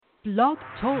Blog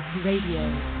Talk Radio.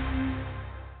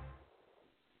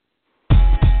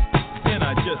 And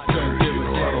I just don't give a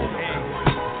damn.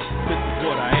 This is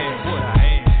what I am.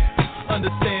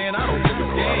 Understand, I don't give a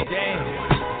damn.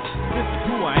 This is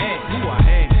who I am.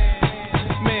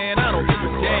 Man, I don't give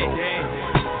a damn.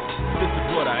 This is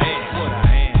what I am.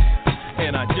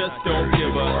 And I just don't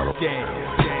give a damn.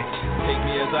 Take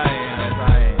me as I am.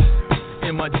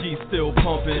 And my G still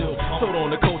pumping. Sold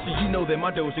on the culture, you know that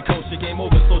my Doja culture game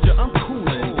over, soldier. I'm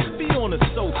coolin'. Be on the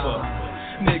sofa.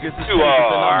 Niggas is you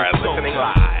are listening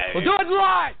live. Well, do it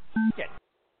live.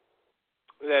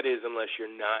 That is, unless you're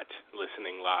not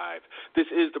listening live. This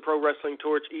is the Pro Wrestling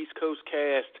Torch East Coast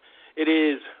Cast. It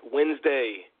is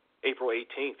Wednesday, April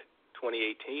 18th,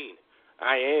 2018.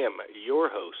 I am your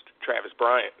host, Travis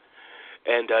Bryant.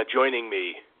 And joining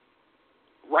me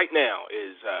right now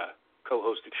is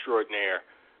co-host extraordinaire,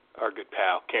 our good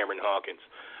pal, Cameron Hawkins.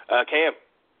 Cam,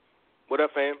 what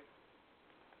up, fam?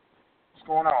 What's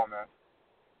going on, man?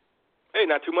 Hey,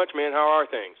 not too much, man. How are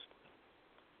things?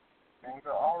 Things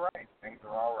are all right.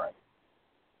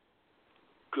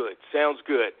 Good. Sounds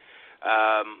good.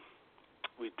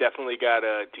 We've definitely got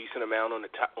a decent amount on the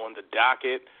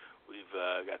docket. We've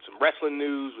got some wrestling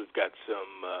news. We've got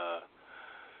some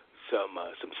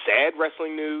sad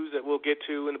wrestling news that we'll get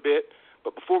to in a bit.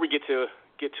 But before we get to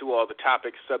all the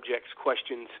topics, subjects,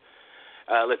 questions,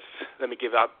 let me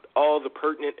give out all the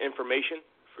pertinent information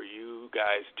for you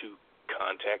guys to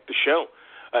contact the show.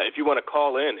 If you want to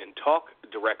call in and talk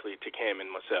directly to Cam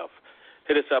and myself,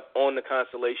 hit us up on the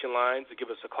Constellation lines and give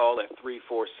us a call at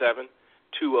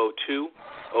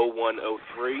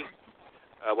 347-202-0103.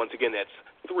 Once again, that's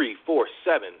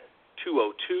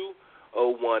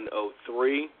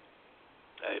 347-202-0103.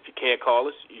 If you can't call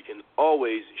us, you can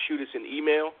always shoot us an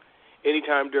email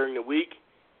anytime during the week,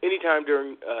 anytime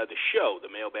during the show. The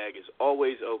mailbag is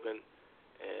always open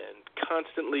and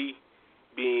constantly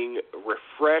being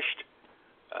refreshed.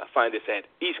 Find us at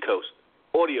East Coast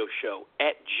Audio Show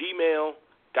at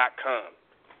gmail.com.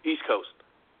 East Coast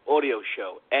Audio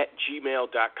Show at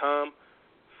gmail.com.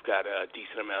 We've got a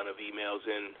decent amount of emails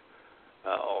in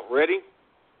already.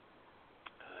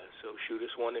 So shoot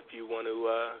us one if you want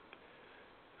to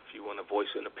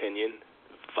voice an opinion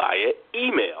via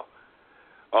email.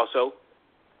 Also,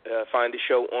 find the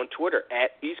show on Twitter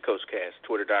at East Coast Cast,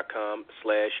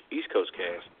 twitter.com/East Coast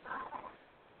Cast.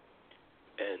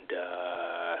 And,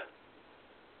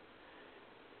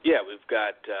 we've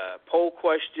got poll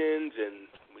questions, and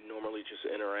we normally just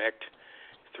interact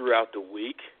throughout the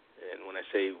week. And when I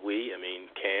say we, I mean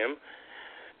Cam.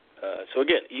 So,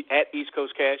 again, at East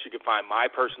Coast Cast, you can find my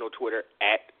personal Twitter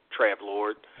at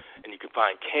TravLord, and you can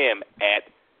find Cam at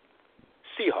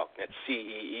Seahawk. That's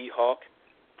C-E-E, Hawk.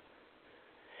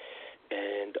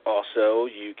 And also,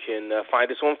 you can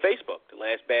find us on Facebook, the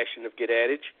last bastion of Get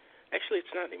Adage. Actually,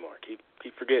 it's not anymore. Keep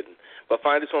forgetting. But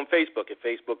find us on Facebook at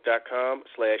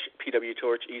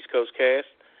facebook.com/PWTorch East Coast Cast,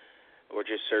 or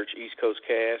just search East Coast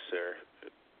Cast or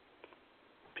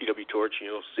PW Torch, and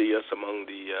you'll see us among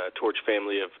the Torch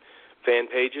family of fan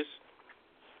pages.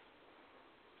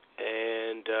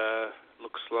 And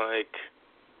looks like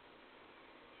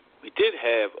we did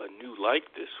have a new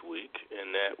like this week,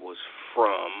 and that was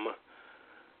from,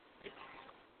 it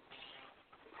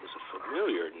was a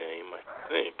familiar name, I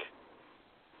think.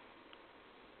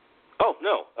 Oh,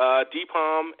 no,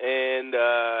 D-Palm and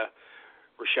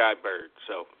Rashad Bird.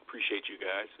 So appreciate you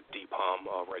guys. D-Palm,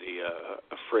 already a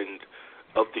friend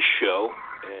of the show,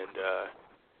 and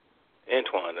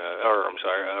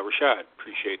Rashad.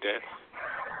 Appreciate that.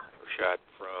 Rashad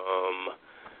from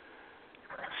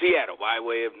Seattle, by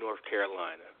way of North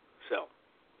Carolina. So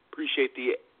appreciate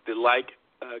the like,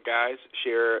 guys.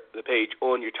 Share the page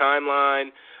on your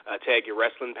timeline. Tag your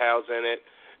wrestling pals in it.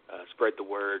 Spread the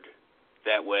word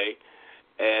that way.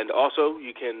 And also,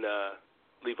 you can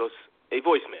leave us a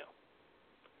voicemail.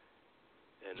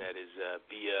 And that is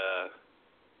via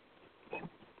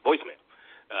voicemail.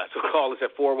 So call us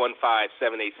at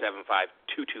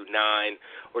 415-787-5229,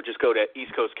 or just go to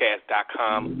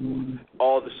eastcoastcast.com.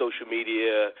 All the social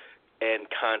media and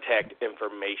contact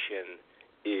information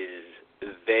is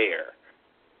there.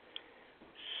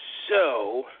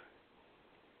 So,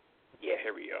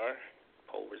 here we are.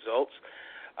 Poll results.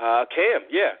 Cam,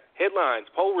 headlines,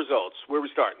 poll results. Where are we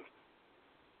starting?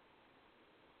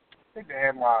 I think the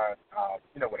headline,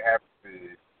 what happens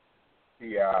is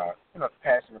the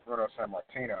passing of Bruno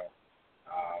Sammartino.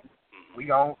 We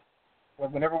don't,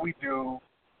 whenever we do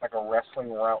like a wrestling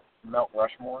Mount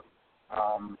Rushmore,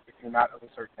 if you're not of a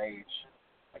certain age,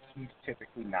 like he's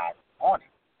typically not on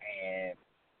it. And,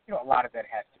 a lot of that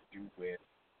has to do with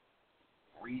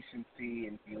recency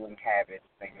and viewing habits,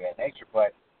 things of that nature.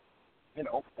 But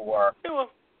for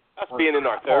us being in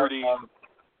our 30s,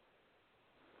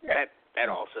 that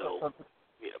also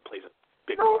plays a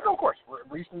big part. No, of course,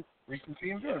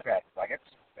 recency and viewing habits, like it's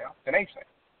an age thing.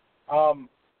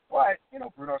 But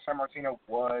Bruno Sammartino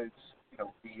was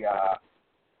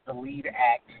the lead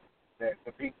act,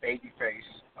 the big baby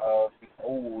face of the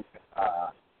old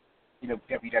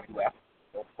WWF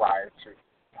prior to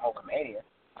Hulkamania.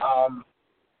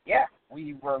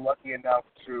 We were lucky enough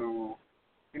to,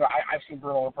 I've seen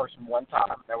Bruno in person one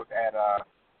time. That was at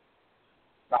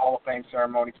the Hall of Fame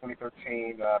ceremony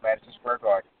 2013, Madison Square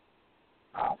Garden.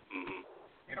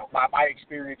 My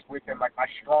experience with him, like my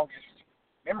strongest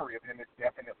memory of him is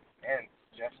definitely been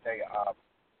just a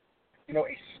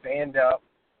stand-up,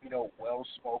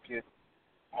 well-spoken,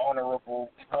 honorable,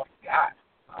 tough guy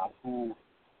who,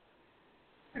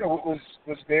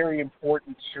 was very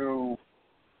important to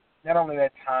not only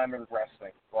that time in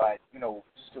wrestling, but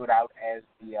stood out as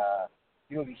the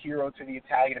the hero to the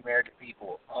Italian American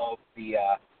people of the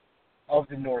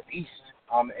Northeast,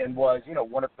 and was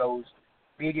one of those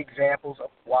big examples of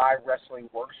why wrestling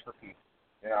works for people.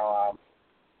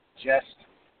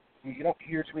 You don't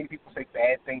hear too many people say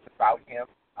bad things about him.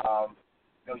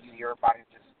 You hear about him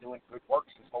just doing good works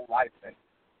his whole life and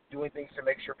doing things to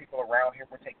make sure people around him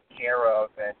were taken care of,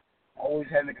 and always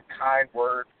having a kind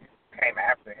word came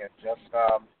after him. Just,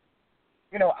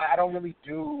 I don't really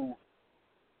do,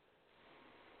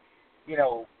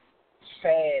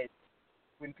 sad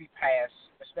when people pass,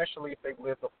 especially if they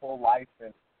lived a full life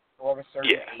and of a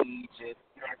certain age and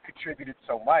contributed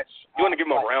so much. You want to give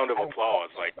them a round of applause,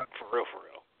 like for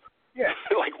real. Yeah.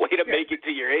 Like, way to make it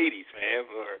to your 80s, man,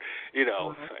 or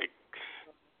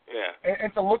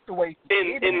And to look the way he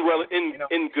did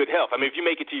in good health. I mean, if you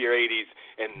make it to your 80s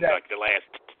and like the last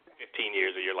 15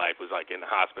 years of your life was like in the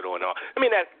hospital and all, I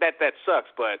mean that sucks.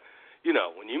 But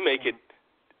when you make it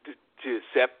to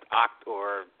Sept, Oct,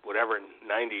 or whatever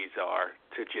 90s are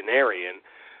to Generian,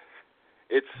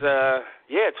 it's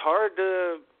it's hard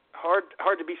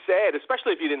to be sad,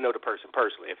 especially if you didn't know the person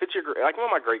personally. If it's like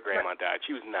when my great grandma died,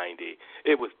 she was 90.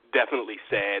 It was definitely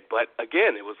sad, but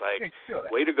again, it was like,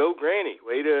 way to go, Granny.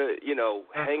 Way to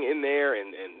hang in there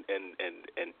and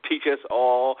teach us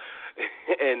all,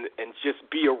 and just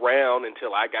be around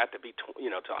until I got to be till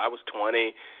I was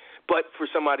 20. But for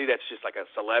somebody that's just like a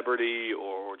celebrity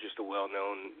or just a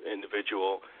well-known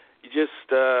individual, you just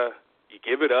you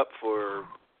give it up for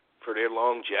their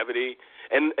longevity.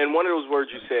 And one of those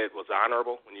words you said was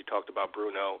honorable when you talked about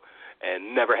Bruno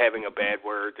and never having a bad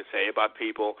word to say about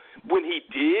people. When he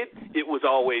did, it was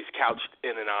always couched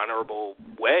in an honorable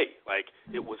way. Like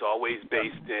it was always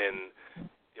based in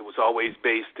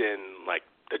like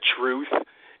the truth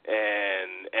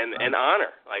and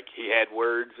honor. Like he had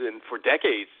words for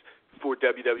decades for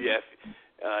WWF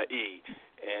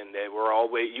and they were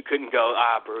always, you couldn't go,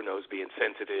 Bruno's being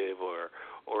sensitive or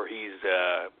he's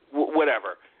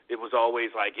whatever. It was always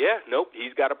like,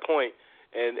 he's got a point.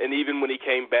 And even when he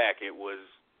came back, it was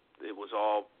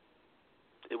all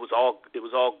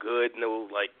good. No,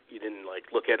 like you didn't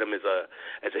like look at him as a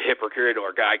hypocrite or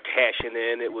a guy cashing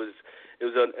in. It was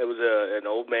an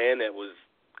old man that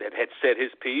had said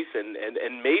his piece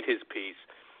and made his piece.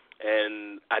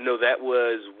 And I know that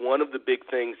was one of the big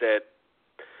themes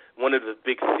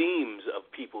of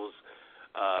people's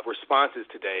responses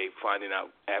today, finding out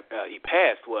he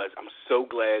passed, was I'm so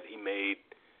glad he made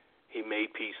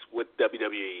peace with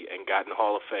WWE and got in the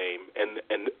Hall of Fame,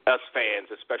 and us fans,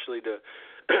 especially the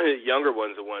younger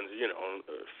ones, the ones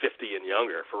 50 and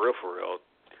younger, for real,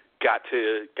 got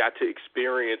to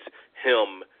experience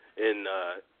him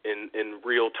in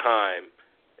real time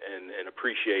and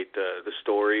appreciate the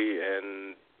story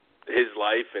and his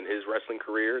life and his wrestling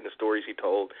career and the stories he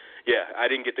told. Yeah, I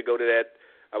didn't get to go to that.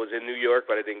 I was in New York,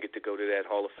 but I didn't get to go to that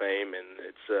Hall of Fame, and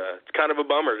it's kind of a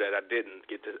bummer that I didn't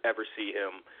get to ever see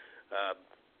him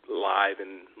live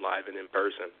and in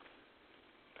person.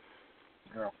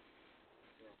 Yeah.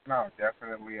 No,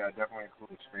 definitely a cool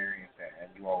experience,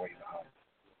 and you always,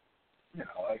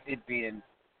 it being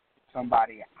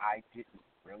somebody I didn't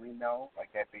really know,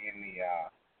 like that being the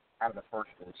kind of the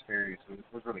first experience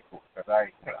was really cool, because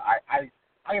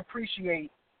I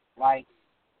appreciate like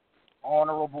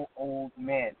honorable old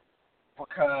men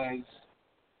because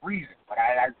reasons. Like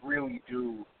I really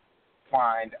do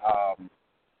find I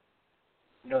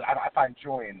find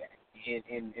joy in that,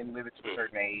 in living to a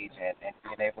certain age and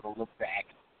being able to look back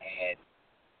and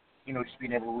just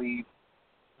being able to leave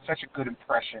such a good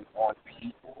impression on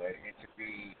people and to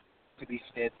be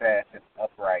steadfast and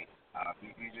upright.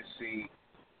 You just see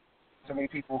so many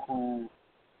people who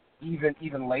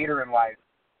even later in life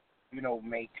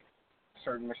make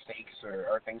certain mistakes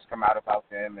or things come out about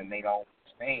them and they don't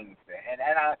sting. And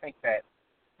I think that,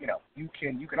 you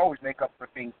can always make up for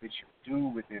things that you do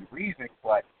within reason,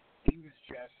 but he was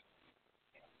just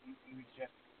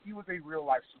he was a real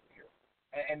life superhero,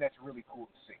 and that's really cool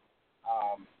to see.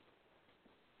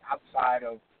 Outside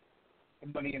of the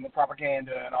money and the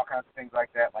propaganda and all kinds of things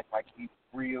like that, like he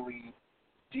really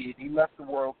did. He left the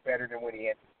world better than when he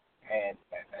entered, and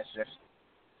that's just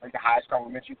like the highest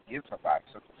compliment you can give somebody.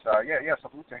 So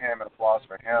salute to him and applause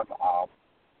for him.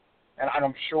 And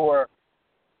I'm sure,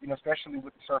 especially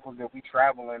with the circles that we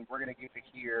travel in, we're going to get to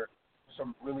hear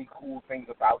some really cool things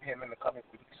about him in the coming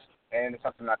weeks, and it's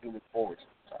something I do look forward to.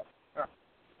 So, yeah.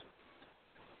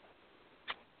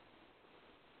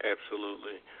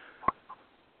 Absolutely.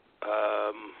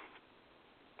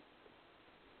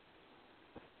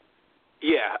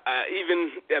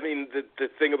 The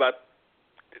thing about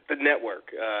the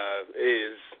network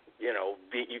is,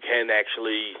 you can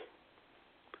actually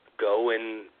go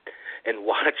and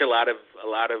watch a lot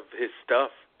of his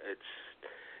stuff. It's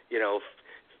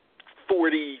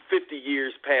 40, 50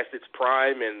 years past its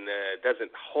prime and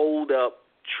doesn't hold up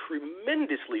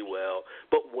tremendously well.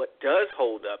 But what does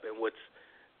hold up and what's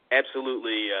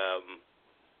absolutely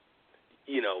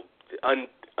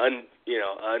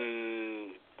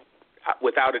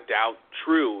without a doubt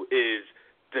true is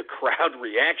the crowd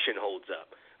reaction holds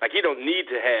up. Like you don't need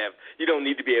to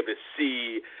be able to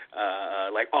see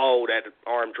that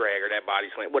arm drag or that body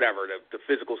slam, whatever, the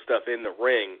physical stuff in the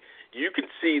ring. You can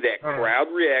see that crowd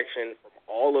reaction from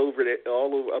all over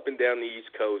up and down the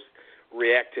East Coast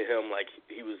react to him like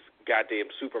he was goddamn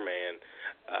Superman,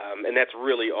 and that's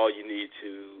really all you need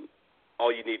to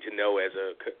know as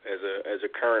a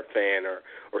current fan or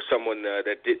someone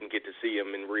that didn't get to see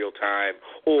him in real time,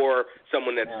 or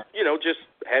someone that just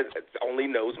only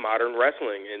knows modern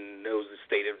wrestling and knows the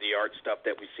state of the art stuff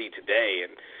that we see today.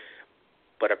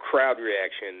 But a crowd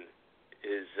reaction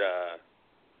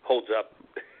holds up.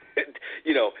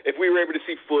 If we were able to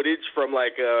see footage from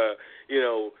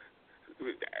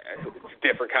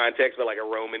different context, but like a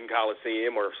Roman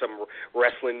Coliseum or some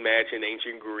wrestling match in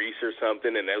ancient Greece or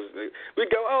something, and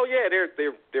we'd go, oh yeah,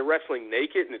 they're wrestling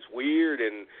naked and it's weird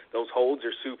and those holds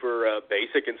are super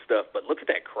basic and stuff. But look at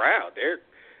that crowd; they're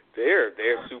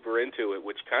super into it,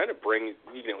 which kind of brings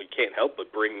you can't help but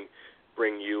bring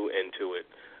you into it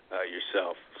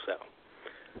yourself. So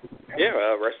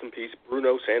rest in peace,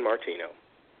 Bruno Sammartino.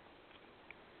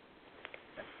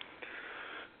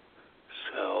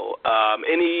 So,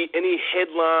 any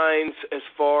headlines as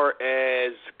far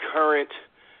as current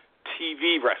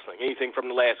TV wrestling? Anything from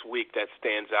the last week that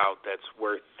stands out that's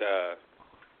worth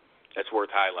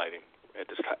highlighting at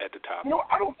the top?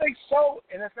 I don't think so,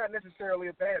 and that's not necessarily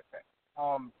a bad thing.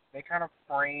 They kind of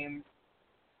framed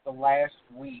the last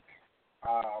week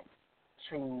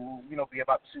to be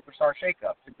about the Superstar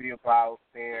Shakeup, to be about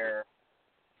their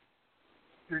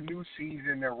new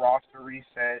season, their roster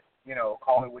reset.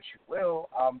 Call it what you will,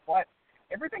 but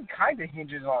everything kind of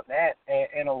hinges on that,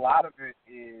 and a lot of it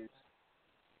is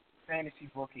fantasy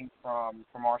booking from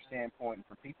our standpoint and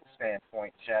from people's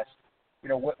standpoint. Just,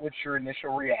 what's your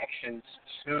initial reactions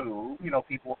to,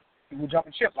 people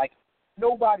jumping ship? Like,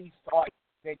 nobody thought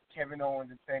that Kevin Owens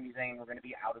and Sami Zayn were going to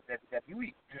be out of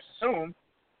WWE. Just assume,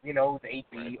 they'd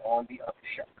be on the other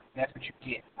show. That's what you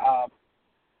get.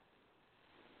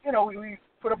 We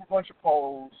put up a bunch of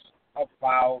polls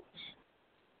about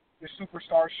the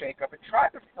Superstar Shakeup and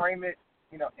tried to frame it,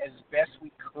 as best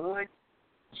we could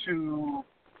to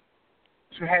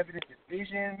have it a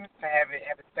division, to have it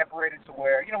separated to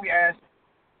where, we asked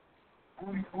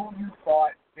who you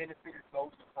thought benefited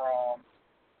most from,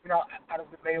 out of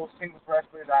the male singles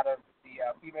wrestlers, out of the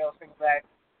female singles act,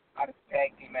 out of the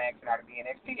tag team acts, and out of the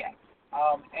NXT act.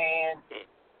 And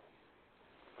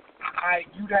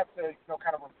you'd have to,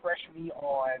 kind of refresh me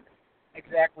on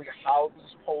exactly how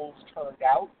these polls turned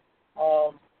out.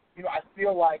 I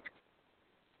feel like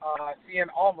CN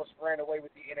almost ran away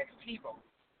with the NXT vote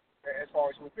as far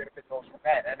as who would benefit most from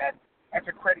that. And that's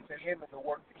a credit to him and the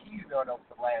work that he's done over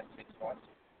the last 6 months.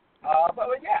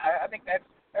 But I think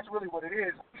that's really what it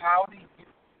is. How do you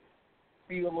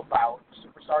feel about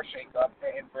Superstar Shakeup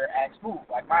and where acts move?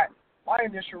 Like my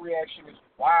initial reaction is,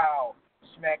 wow,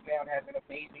 SmackDown has an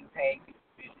amazing tag team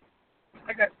division.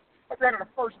 That's kind of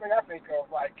the first thing I think of.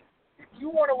 Like, if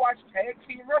you want to watch tag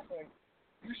team wrestling,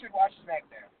 you should watch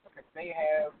SmackDown because they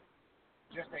have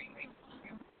just a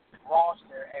huge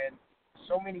roster and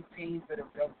so many teams that have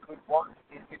done good work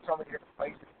in so many different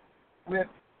places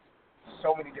with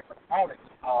so many different opponents.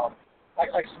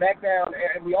 Like SmackDown,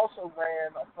 and we also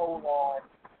ran a poll on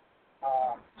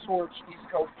Torch East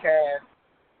Coast Cast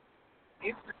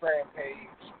Instagram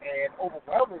page, and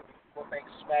overwhelmingly people think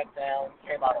SmackDown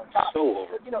came out on top. So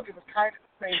over. But, you know, it was kind of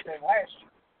the same thing last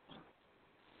year.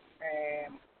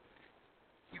 And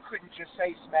you couldn't just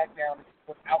say SmackDown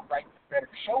was outright the better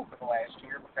show for the last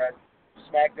year because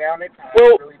SmackDown at times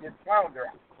really did flounder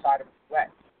outside of the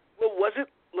West. Well, was it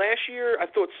last year? I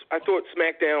thought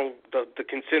SmackDown, the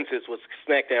consensus was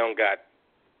SmackDown got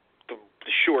the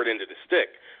short end of the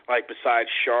stick. Like, besides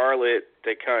Charlotte,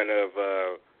 they kind of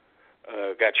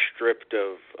got stripped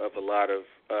of a lot of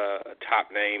top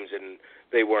names, and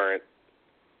they weren't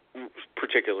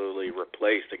particularly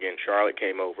replaced. Again, Charlotte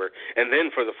came over, and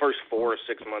then for the first 4 or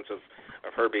 6 months of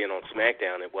her being on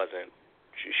SmackDown,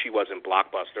 she wasn't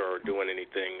blockbuster or doing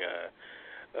anything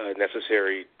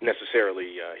necessarily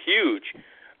huge.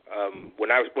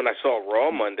 When I saw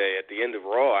Raw Monday, at the end of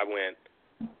Raw, I went,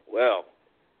 well,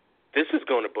 this is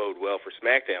going to bode well for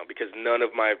SmackDown, because none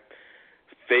of my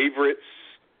favorites,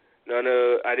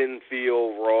 I didn't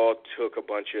feel Raw took a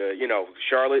bunch of,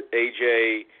 Charlotte,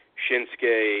 AJ,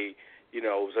 Shinsuke,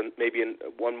 maybe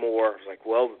one more. I was like,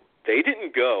 well, they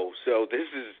didn't go, so this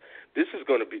is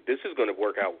going to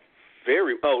work out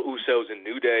very. Usos and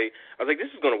New Day. I was like,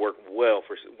 this is going to work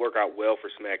out well for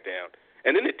SmackDown,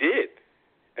 and then it did.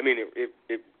 I mean,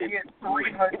 it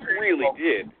really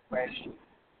did.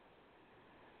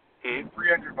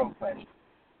 300 votes last year,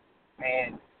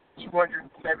 and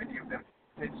 270 of them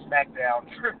said SmackDown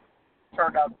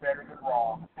turned out better than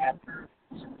Raw after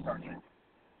Superstar Shake.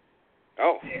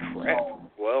 Oh, crap. So,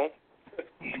 well,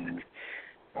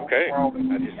 okay.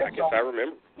 I guess I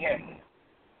remember. Yeah.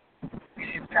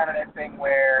 It's kind of that thing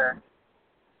where,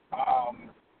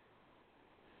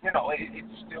 it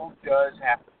still does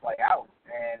have to play out.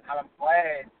 And I'm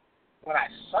glad when I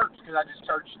searched, because I just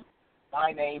searched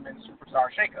my name and Superstar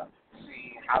Shakeup to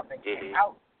see how things came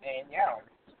out. And,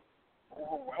 it's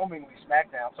overwhelmingly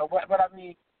SmackDown. So, but I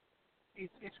mean,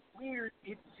 it's weird.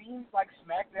 It seems like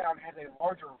SmackDown has a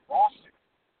larger roster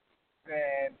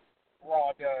than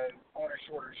Raw does on a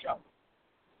shorter show.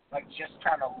 Like, just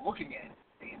kind of looking at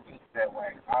it seems that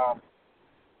way.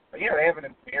 But yeah, they have an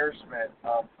embarrassment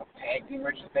of tag team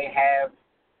matches. They have,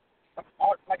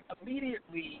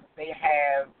 immediately they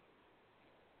have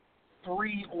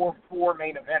 3 or 4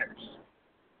 main eventers.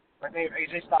 Like, they have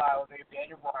AJ Styles, they have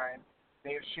Daniel Bryan,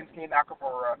 they have Shinsuke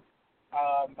Nakamura.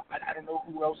 I don't know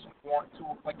who else would want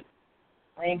to, like,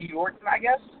 Randy Orton, I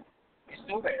guess, is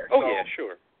still there. Oh, so, yeah,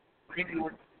 sure. Randy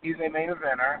Orton is a main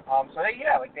eventer. So,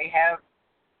 they have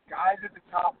guys at the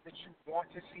top that you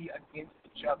want to see against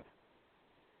each other.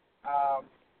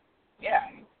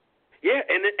 Yeah,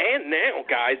 and now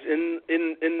guys in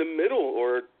the middle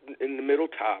or in the middle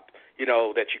top,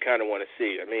 that you kind of want to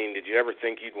see. I mean, did you ever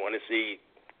think you'd want to see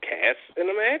Cass in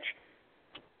a match?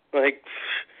 Like,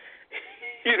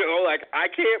 I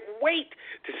can't wait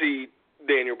to see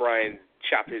Daniel Bryan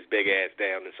chop his big ass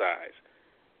down in size.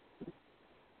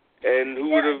 And who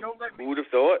would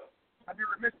have thought? I'd be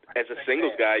remiss. As a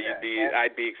singles guy,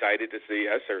 I'd be excited to see.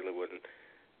 I certainly wouldn't.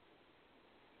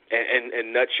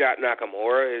 And Nutshot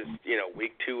Nakamura is,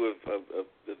 week 2 of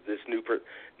this new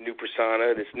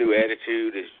persona, this new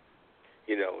attitude is,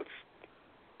 it's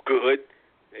good.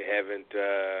 They haven't.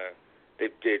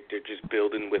 They're just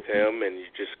building with him, and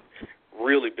you're just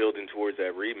really building towards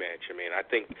that rematch. I mean, I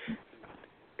think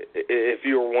if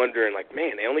you were wondering, like,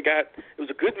 man, it was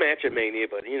a good match at Mania,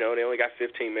 but they only got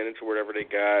 15 minutes or whatever they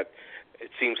got.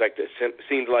 It seemed like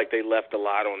they left a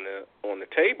lot on the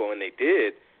table, and they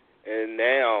did. And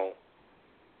now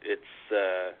it's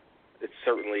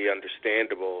certainly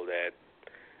understandable that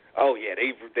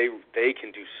they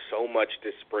can do so much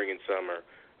this spring and summer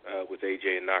with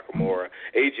AJ and Nakamura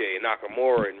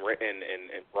and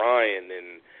Bryan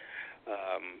and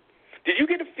did you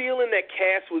get a feeling that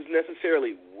Cass was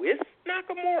necessarily with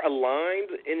Nakamura, aligned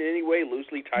in any way,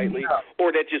 loosely, tightly,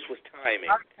 or that just was timing?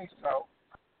 I don't think so.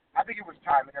 I think it was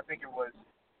timing. I think it was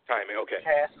timing. Okay.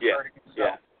 Cass hurting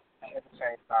himself at the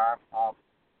same time.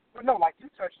 But no, like you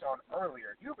touched on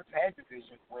earlier, you have a tag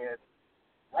division with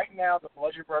right now the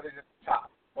Bludgeon Brothers at the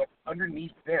top, but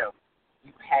underneath them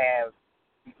you have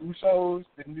the Usos,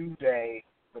 the New Day,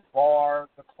 the Bar,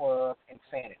 the Club, and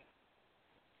Sanity.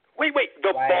 Wait, the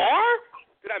Bar?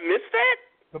 Did I miss that?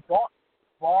 The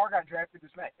Bar got drafted to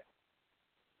SmackDown.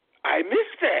 I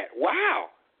missed that.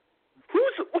 Wow.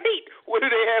 What do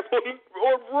they have on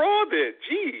Raw then?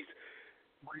 Jeez.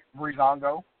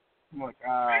 Breezango.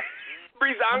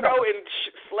 Breezango and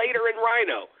Slater and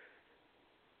Rhino.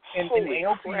 And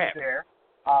AOP's there.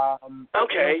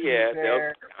 Okay, yeah,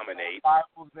 they'll dominate.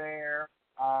 Was there.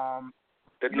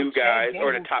 The new guys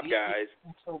or the top guys.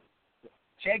 So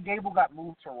Chad Gable got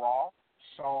moved to Raw,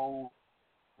 so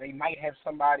they might have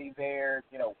somebody there,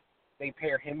 they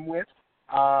pair him with.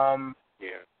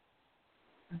 Yeah.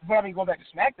 But I mean, going back to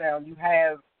SmackDown, you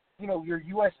have, your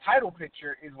U.S. title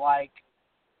picture is like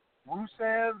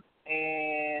Rusev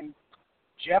and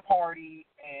Jeff Hardy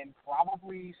and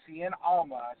probably Cien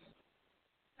Almas.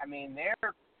 I mean,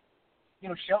 they're,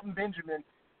 Shelton Benjamin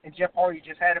and Jeff Hardy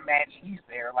just had a match. He's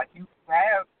there. Like, you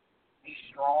have a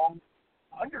strong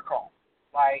undercard.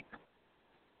 Like,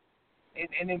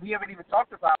 and then we haven't even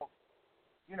talked about,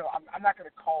 I'm not going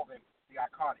to call them the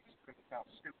Iconics because it sounds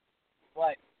stupid.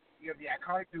 But you have the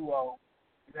Iconic duo.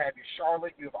 You have your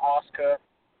Charlotte. You have Asuka.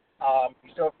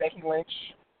 You still have Becky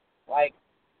Lynch. Like,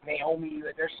 Naomi.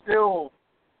 They're still,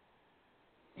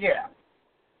 yeah.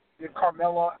 You have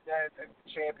Carmella, the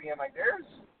champion. Like, there's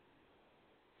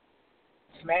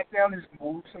SmackDown has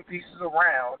moved some pieces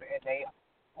around, and they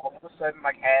all of a sudden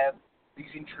have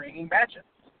these intriguing matchups.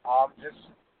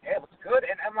 It looks good,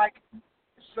 and like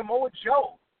Samoa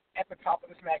Joe at the top of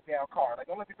the SmackDown card. Like,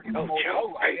 don't let me forget Samoa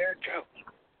Joe. Like, Joe.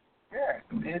 Yeah,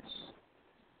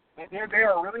 they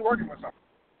are really working with something.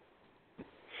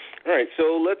 All right,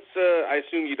 so let's. I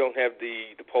assume you don't have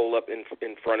the poll up in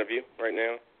front of you right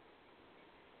now.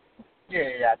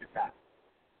 Yeah, I did not.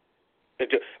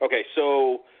 Okay,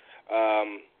 so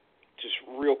just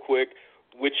real quick,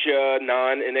 which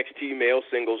non-NXT male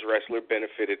singles wrestler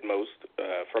benefited most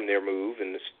from their move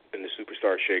in the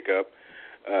Superstar Shakeup?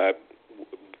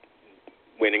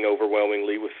 Winning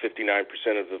overwhelmingly with 59%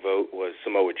 of the vote was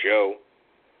Samoa Joe.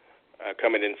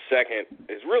 Coming in second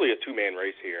is really a two-man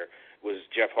race here. Was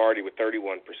Jeff Hardy with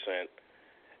 31%,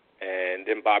 and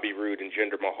then Bobby Roode and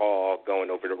Jinder Mahal going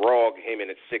over to Raw came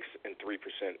in at 6% and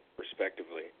 3%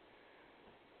 respectively.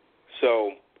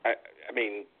 So, I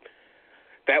mean,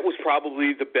 that was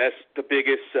probably the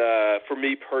biggest for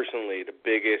me personally, the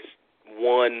biggest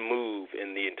one move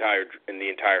in the entire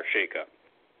shakeup.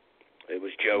 It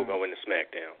was Joe going to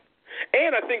SmackDown,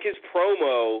 and I think his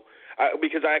promo,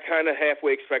 because I kind of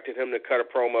halfway expected him to cut a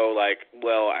promo like,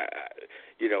 well,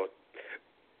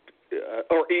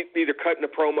 or either cutting a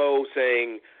promo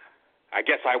saying, I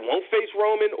guess I won't face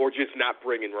Roman, or just not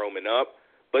bringing Roman up.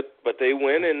 But they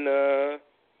win, and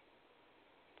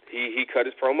he cut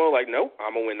his promo like, no,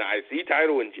 I'm going to win the IC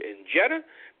title in Jeddah,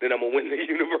 then I'm going to win the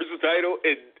Universal title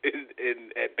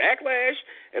at Backlash,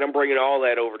 and I'm bringing all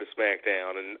that over to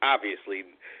SmackDown. And obviously,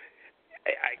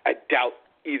 I doubt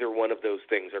either one of those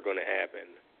things are going to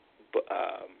happen.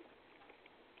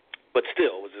 But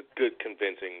still, it was a good,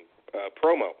 convincing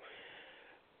promo.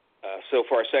 So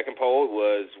for our second poll, it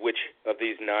was which of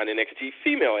these non-NXT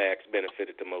female acts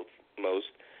benefited the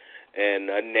most. And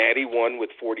Natty won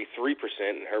with 43%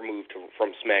 in her move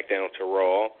from SmackDown to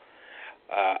Raw.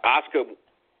 Asuka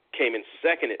came in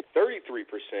second at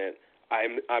 33%.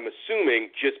 I'm assuming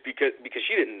just because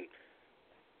she didn't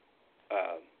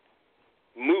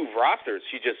move rosters,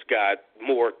 she just got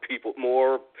more people,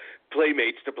 more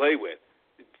playmates to play with,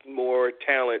 more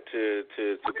talent to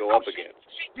go up against.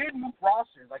 She did move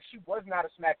rosters. Like, she was not a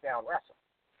SmackDown wrestler.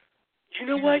 You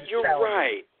know what? You're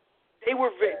right. They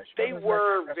were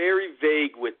very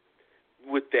vague with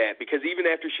that, because even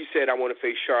after she said, I want to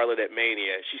face Charlotte at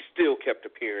Mania, she still kept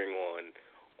appearing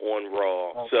on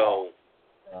Raw. Okay. So,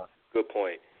 good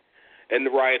point. And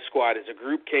the Riot Squad as a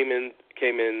group came in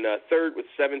third with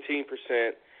 17%,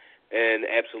 and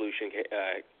Absolution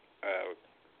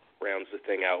rounds the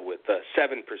thing out with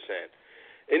 7%.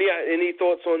 Any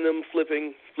thoughts on them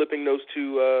flipping those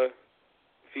two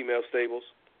female stables?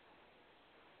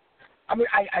 I mean,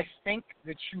 I think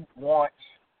that you want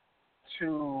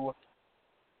to.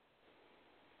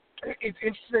 It's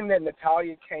interesting that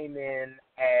Natalya came in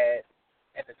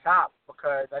at the top,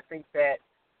 because I think that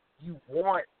you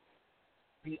want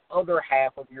the other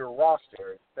half of your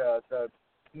roster, the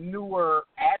newer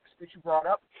acts that you brought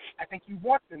up. I think you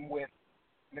want them with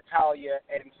Natalya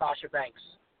and Sasha Banks,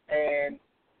 and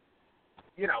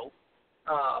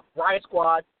Riot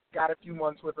Squad got a few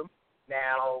months with them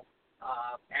now.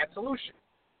 Absolution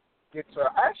gets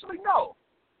actually no,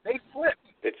 they flipped.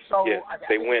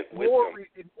 They went with them.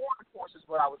 In more reports is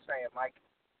what I was saying. Like,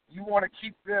 you want to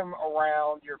keep them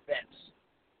around your vets.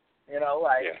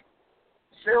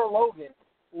 Sarah Logan,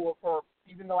 for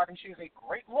even though I think she has a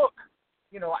great look,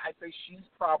 I think she's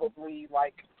probably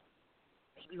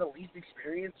maybe the least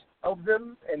experienced of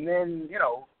them, and then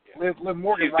Liv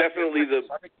Morgan. She's definitely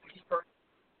I think keep her.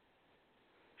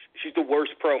 She's the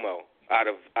worst promo out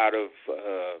of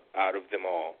them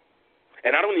all.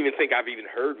 And I don't even think I've even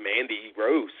heard Mandy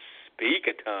Rose speak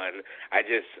a ton.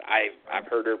 I've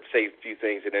heard her say a few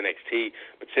things at NXT,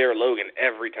 but Sarah Logan,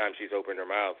 every time she's opened her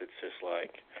mouth, it's just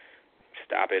like,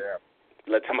 stop it. Yeah.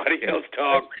 Let somebody else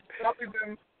talk.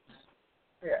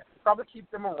 Yeah, probably keep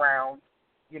them around.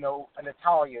 A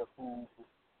Natalia who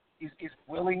is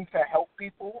willing to help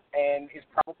people and is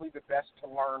probably the best to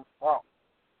learn from.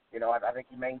 I think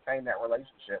you maintain that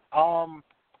relationship.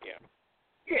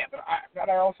 Yeah, but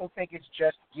I also think it's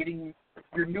just getting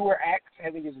your newer acts,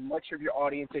 having as much of your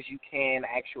audience as you can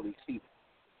actually see them.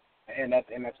 And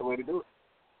that's the way to do it.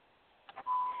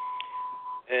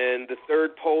 And the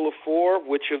third poll of 4,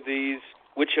 which of these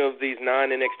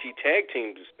non-NXT tag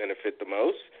teams benefit the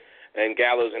most? And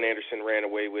Gallows and Anderson ran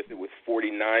away with it with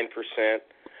 49%.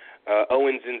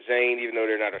 Owens and Zayn, even though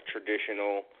they're not a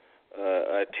traditional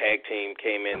tag team,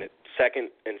 came in at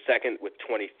second with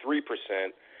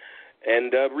 23%.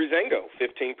 And Breezango,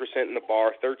 15%, and The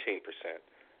Bar, 13%.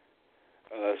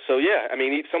 So yeah, I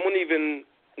mean, someone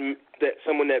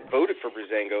that voted for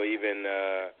Breezango even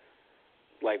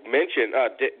mentioned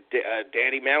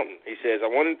Daddy Mountain. He says, I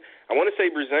want to say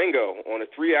Breezango on a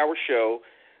 3-hour show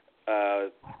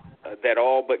that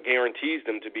all but guarantees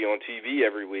them to be on TV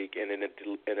every week, and in a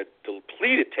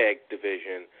depleted tag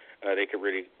division, they could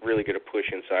really get a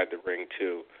push inside the ring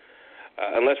too.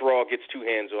 Unless Raw gets too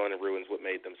hands-on and ruins what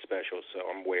made them special, so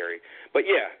I'm wary. But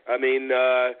yeah, I mean,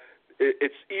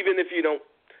 it's even if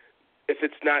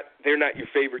they're not your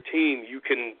favorite team, you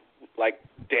can, like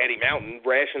Daddy Mountain,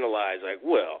 rationalize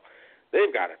well,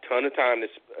 they've got a ton of time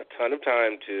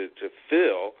to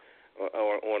fill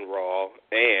on Raw,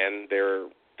 and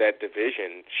that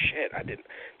division. Shit,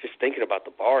 just thinking about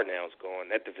the Bar now is going.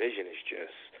 That division is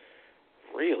just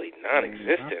really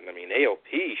non-existent. I mean,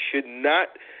 AOP should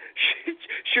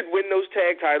win those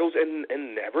tag titles and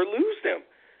never lose them.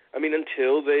 I mean,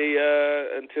 until they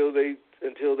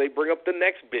bring up the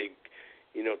next big,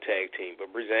 tag team.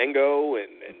 But Breezango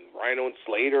and Rhino and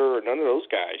Slater, none of those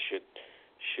guys should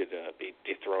be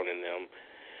dethroning them.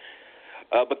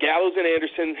 But Gallows and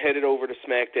Anderson headed over to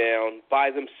SmackDown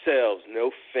by themselves.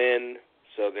 No Finn,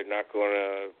 so they're not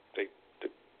going to.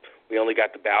 We only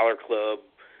got the Balor Club,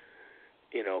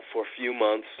 for a few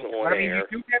months on air.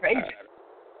 You do have AJ.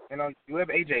 You have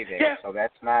AJ there, so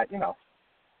that's not,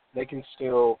 they can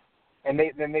still, and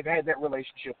they've had that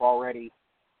relationship already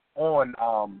on,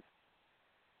 on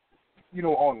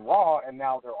Raw, and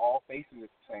now they're all faces at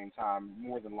the same time,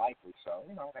 more than likely. So,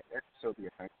 that could still be a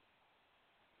thing.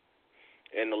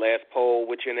 And the last poll,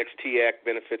 which NXT act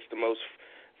benefits the most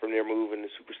from their move in the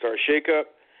Superstar Shakeup?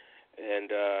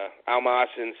 And Almas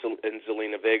and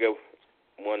Zelina Vega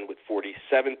won with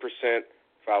 47%,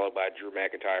 followed by Drew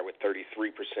McIntyre with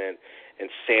 33%, and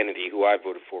Sanity, who I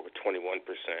voted for, with 21%.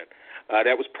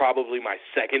 That was probably my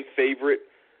second favorite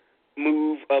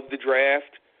move of the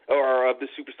draft, or of the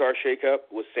Superstar Shakeup,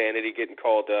 was Sanity getting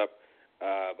called up.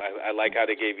 I like how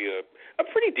they gave you a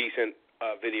pretty decent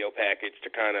video package to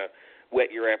kind of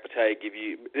whet your appetite,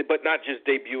 but not just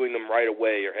debuting them right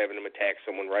away or having them attack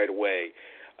someone right away.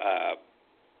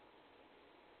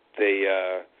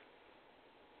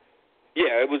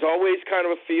 It was always kind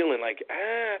of a feeling like,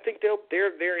 I think they're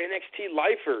NXT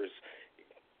lifers,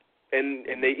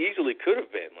 and they easily could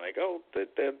have been like,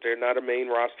 they're not a main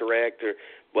roster actor.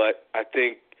 But I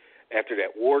think after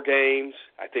that War Games,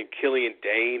 I think Killian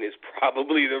Dane is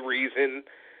probably the reason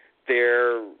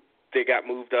they got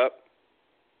moved up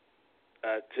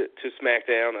to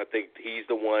SmackDown. I think he's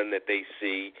the one that they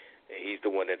see. He's the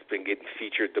one that's been getting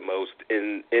featured the most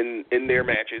in their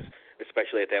matches,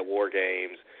 especially at that War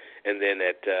Games, and then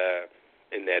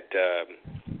in that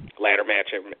ladder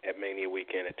match at Mania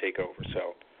Weekend at TakeOver.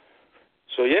 So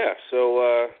yeah.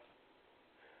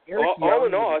 All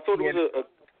in all, I thought it was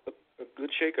a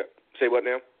good shakeup. Say what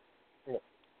now? Yeah.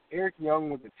 Eric Young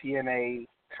was a TNA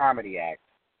comedy act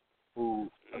who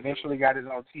eventually got his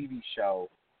own TV show,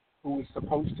 who was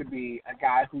supposed to be a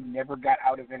guy who never got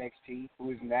out of NXT,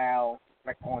 who is now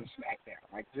on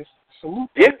SmackDown. Just salute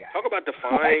that guy. Talk about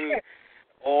defying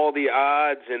all the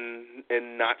odds and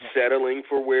not settling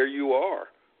for where you are.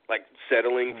 Like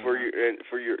settling for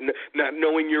your not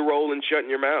knowing your role and shutting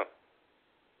your mouth.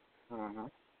 Mm-hmm.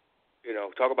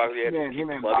 Talk about keep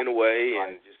plugging away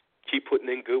and just keep putting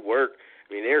in good work.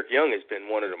 I mean, Eric Young has been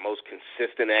one of the most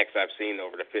consistent acts I've seen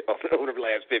over the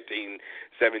last 15,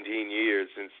 17 years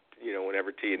since,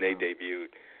 whenever TNA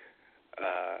debuted.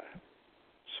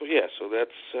 So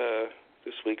that's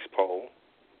this week's poll.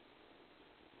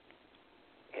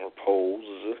 Or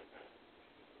polls.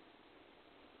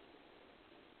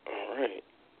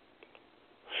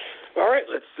 All right,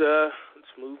 let's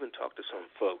move and talk to some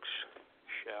folks,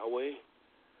 shall we?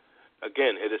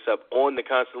 Again, hit us up on the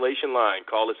Constellation line.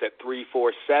 Call us at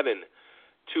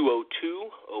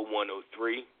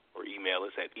 347-202-0103 or email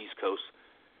us at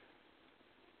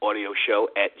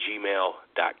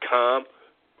eastcoastaudioshow@gmail.com.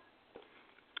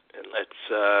 And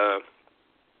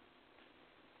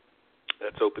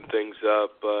let's open things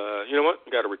up. You know what?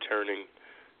 We got a returning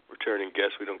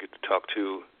guest we don't get to talk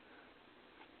to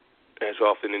as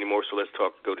often anymore, so let's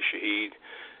go to Shahid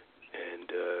and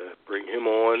bring him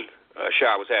on.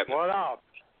 Shah, what's happening? What up?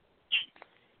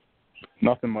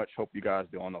 Nothing much. Hope you guys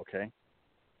doing okay.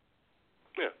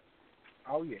 Yeah.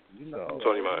 Oh, yeah. You know, What's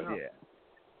on your mind? Yeah.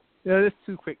 Yeah, there's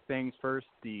two quick things. First,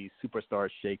 the Superstar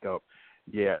shakeup.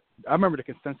 Yeah, I remember the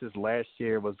consensus last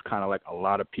year was kind of like a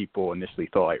lot of people initially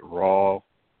thought like Raw,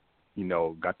 you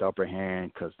know, got the upper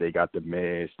hand because they got the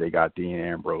Miz, they got Dean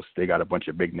Ambrose, they got a bunch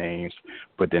of big names.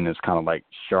 But then it's kind of like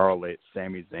Charlotte,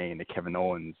 Sami Zayn, and Kevin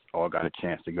Owens all got a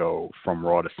chance to go from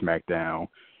Raw to SmackDown,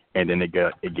 and then it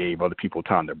gave other people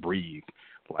time to breathe.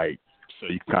 Like, so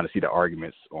you can kind of see the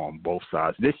arguments on both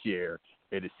sides. This year,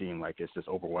 it has seemed like it's just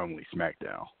overwhelmingly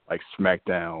SmackDown. Like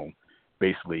SmackDown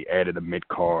basically added a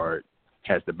mid-card,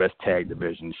 has the best tag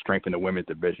division, strengthened the women's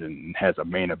division, has a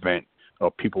main event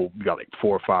of people. You got like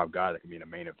 4 or 5 guys that can be in a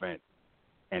main event,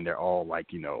 and they're all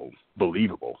like, you know,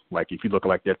 believable. Like if you look at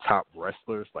like their top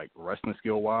wrestlers, like wrestling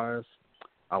skill wise,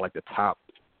 I like the top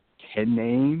 10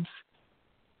 names.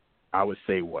 I would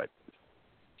say 6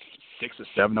 or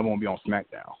 7 of them will be on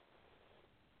SmackDown.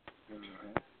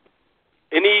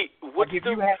 What's if the?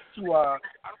 you had to,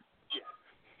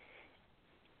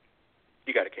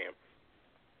 You got it, Cam.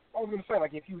 I was gonna say,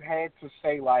 like, if you had to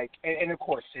say, like, and of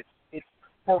course, it's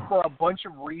for a bunch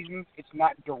of reasons, it's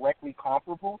not directly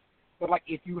comparable. But like,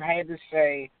 if you had to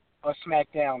say a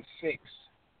SmackDown 6,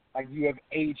 like you have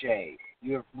AJ,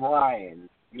 you have Bryan,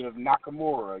 you have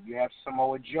Nakamura, you have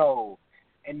Samoa Joe,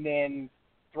 and then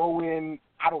throw in,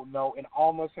 I don't know, an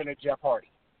Almas and a Jeff Hardy.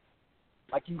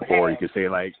 Like you. Or you could say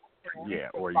like, yeah,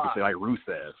 or you could say like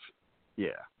Rusev. Yeah.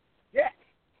 Yeah.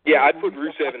 Yeah, I'd put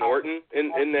Rusev and Orton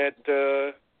in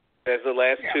that as the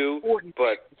last two, Orton.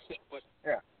 but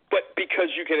yeah. But because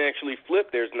you can actually flip,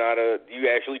 you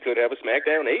actually could have a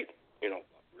SmackDown 8, you know,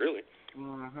 really.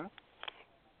 Mm-hmm.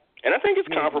 And I think it's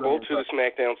comparable really to the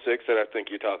SmackDown 6 that I think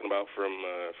you're talking about from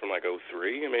like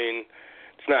 03. I mean,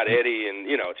 it's not Eddie and,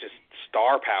 you know, it's just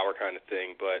star power kind of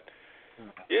thing, but,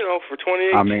 you know, for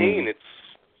 2018, it's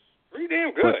pretty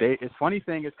damn good. But it's funny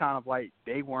thing is kind of like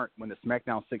they weren't, when the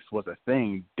SmackDown 6 was a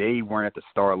thing, they weren't at the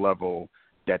star level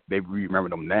that they remember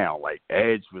them now. Like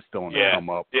Edge was still on the come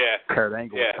up. Yeah. Kurt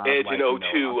Angle was kind Edge of like,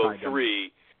 in 02,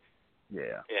 03. Yeah.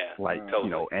 Yeah. Like, totally.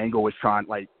 you know, Angle was trying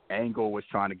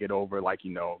to get over, like,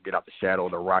 you know, get out the shadow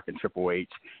of The Rock and Triple H.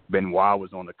 Benoit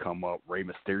was on the come up. Rey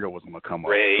Mysterio was on the come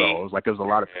up. So it was like, there was a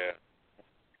lot of. Yeah.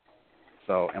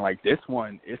 So, and like this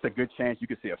one, it's a good chance you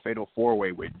could see a fatal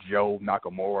 4-way with Joe,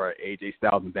 Nakamura, AJ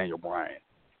Styles, and Daniel Bryan.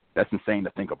 That's insane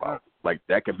to think about. Like,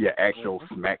 that could be an actual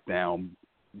SmackDown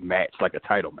match, like a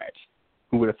title match.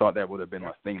 Who would have thought that would have been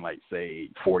a thing, like, say,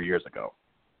 4 years ago?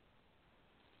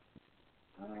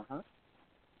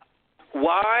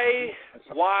 Why,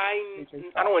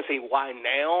 I don't want to say why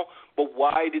now, but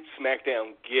why did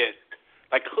SmackDown get,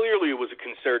 like, clearly it was a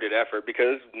concerted effort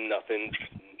because nothing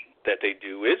that they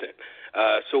do isn't.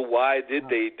 So why did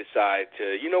they decide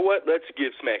to, you know what, let's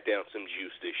give SmackDown some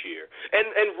juice this year?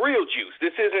 And real juice.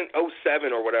 This isn't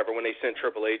 07 or whatever when they sent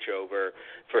Triple H over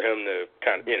for him to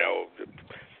kind of, you know,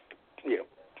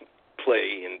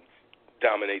 play and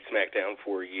dominate SmackDown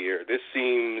for a year. This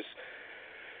seems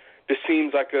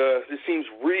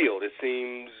real. This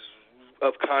seems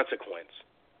of consequence.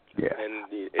 Yeah.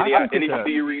 And any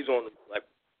theories on, like,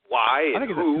 why and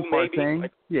who, maybe? Thing.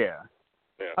 Like, yeah.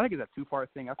 Yeah. I think it's a 2-part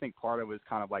thing. I think part of it is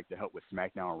kind of like to help with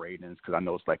SmackDown ratings because I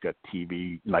know it's like a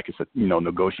TV, like it's a, you know,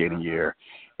 negotiating year,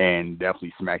 and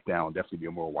definitely SmackDown will definitely be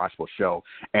a more watchable show.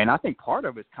 And I think part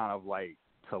of it's kind of like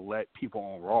to let people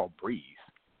on Raw breathe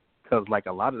because like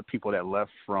a lot of the people that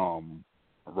left from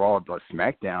Raw to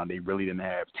SmackDown, they really didn't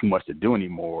have too much to do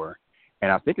anymore.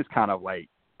 And I think it's kind of like,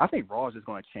 I think Raw is just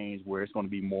going to change where it's going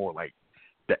to be more like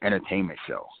the entertainment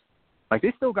show. Like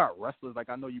they still got wrestlers. Like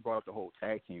I know you brought up the whole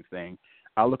tag team thing.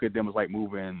 I look at them as like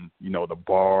moving, you know, the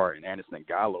Bar and Anderson and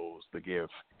Gallows to give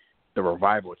the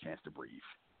Revival a chance to breathe.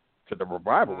 Because the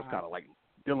Revival was kind of like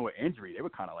dealing with injury. They were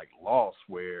kind of like lost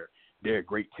where they're a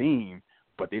great team,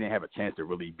 but they didn't have a chance to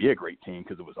really be a great team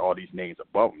because it was all these names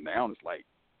above them. Now it's like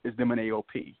it's them and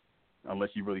AOP, unless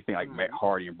you really think like Matt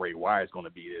Hardy and Bray Wyatt is going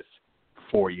to be this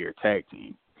 4-year tag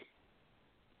team.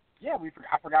 Yeah,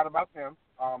 I forgot about them.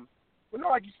 But no,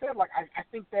 like you said, like I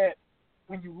think that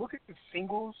when you look at the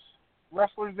singles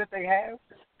wrestlers that they have,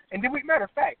 and then matter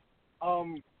of fact,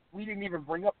 we didn't even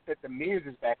bring up that the Miz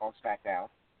is back on SmackDown.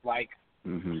 Like,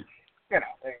 you know,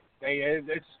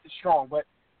 it's strong. But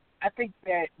I think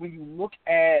that when you look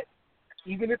at,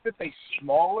 even if it's a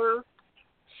smaller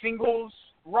singles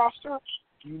roster,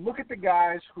 you look at the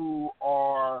guys who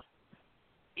are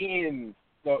in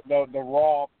the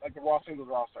Raw, like the Raw singles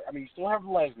roster. I mean, you still have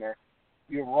Lesnar,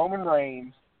 you have Roman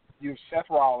Reigns, you have Seth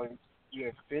Rollins, you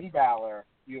have Finn Balor,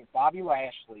 you have Bobby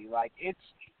Lashley. Like,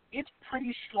 it's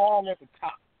pretty strong at the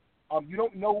top. You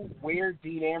don't know where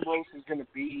Dean Ambrose is going to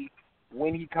be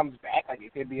when he comes back. Like,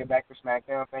 it could be a Back to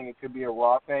SmackDown thing, it could be a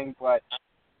Raw thing, but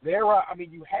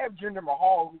you have Jinder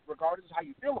Mahal, who, regardless of how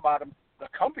you feel about him, the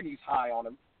company's high on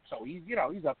him, so he's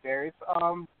up there. It's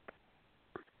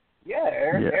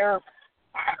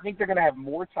I think they're going to have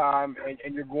more time,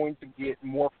 and you're going to get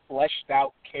more fleshed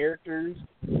out characters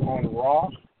on Raw,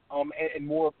 and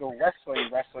more of the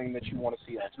wrestling that you want to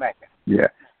see on SmackDown. Yeah.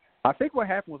 I think what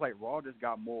happened was, like, Raw just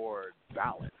got more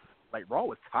balanced. Like, Raw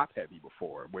was top-heavy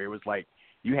before, where it was like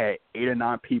you had 8 or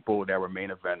 9 people that were main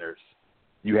eventers.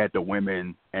 You had the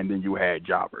women, and then you had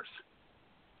jobbers.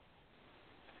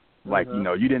 Like,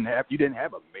 you didn't have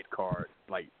a mid-card.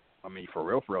 Like, I mean, for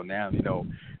real now,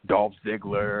 Dolph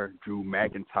Ziggler, Drew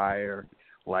McIntyre.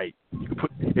 Like, you could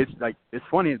it's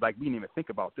funny, like, we didn't even think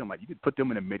about them. Like, you could put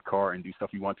them in a mid-card and do stuff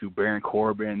you want to. Baron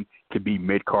Corbin could be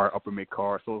mid-card, upper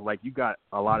mid-card. So, like, you got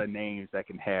a lot of names that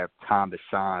can have time to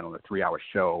shine on a 3-hour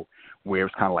show, where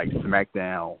it's kind of like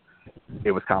SmackDown.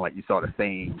 It was kind of like you saw the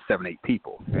same 7-8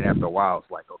 people. And after a while,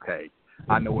 it's like, okay,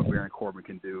 I know what Baron Corbin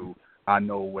can do. I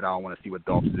know what I want to see with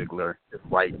Dolph Ziggler. It's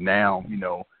like now,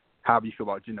 however you feel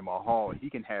about Jinder Mahal,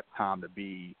 he can have time to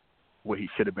be what he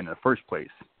should have been in the first place.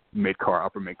 Mid-card,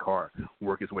 upper mid-card,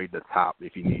 work his way to the top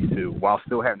if he needs to, while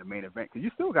still having the main event. Because you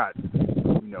still got,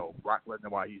 Brock Lesnar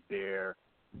while he's there,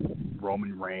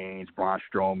 Roman Reigns, Braun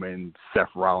Strowman, Seth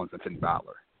Rollins, and Finn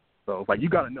Balor. So it's like you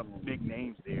got enough big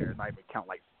names there, not even count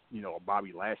like, a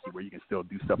Bobby Lashley, where you can still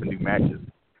do stuff and do matches.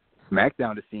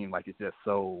 SmackDown just seemed like it's just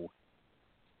so.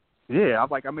 Yeah,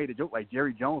 I made a joke like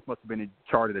Jerry Jones must have been in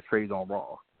charge of the trades on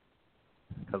Raw,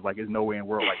 because like there's no way in the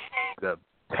world like the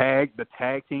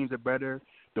tag teams are better,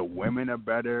 the women are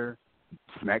better.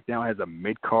 SmackDown has a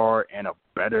mid card and a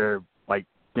better, like,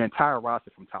 the entire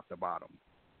roster from top to bottom.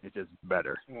 It's just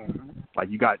better. Mm-hmm. Like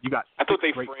you got. I thought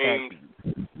they framed.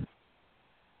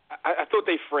 I thought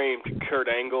they framed Kurt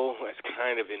Angle as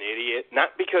kind of an idiot, not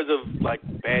because of like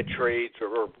bad trades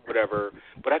or whatever,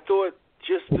 but I thought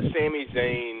just the Sami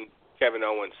Zayn, Kevin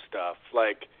Owens stuff,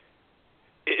 like.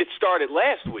 It started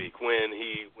last week when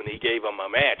he gave him a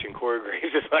match, and Corey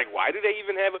Graves is like, why do they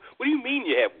even have a – what do you mean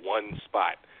you have one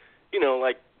spot?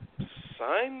 Like,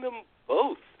 sign them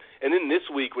both. And then this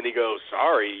week when he goes,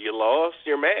 sorry, you lost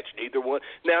your match, neither one.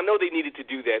 Now, I know they needed to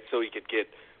do that so he could get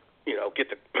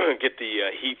the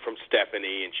heat from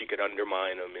Stephanie, and she could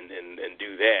undermine him and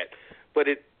do that. But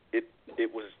it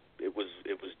was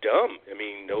dumb. I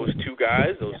mean, those two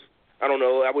guys, I don't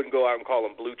know. I wouldn't go out and call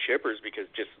them blue chippers because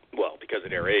of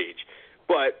their age.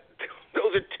 But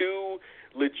those are two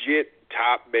legit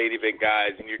top main event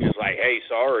guys, and you're just like, hey,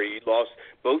 sorry, you lost.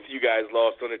 Both of you guys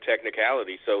lost on a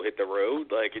technicality, so hit the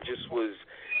road. Like, it just was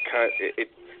kind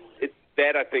of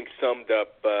that I think summed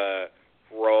up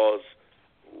Raw's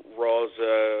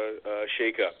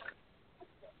shakeup.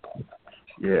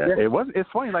 Yeah, it was. It's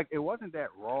funny. Like, it wasn't that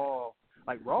Raw.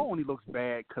 Like, Raw only looks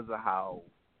bad because of how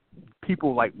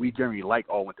people like we generally like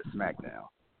all went to SmackDown.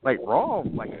 Like Raw,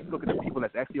 like you look at the people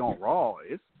that's actually on Raw,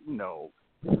 it's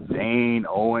Zayn,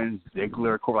 Owens,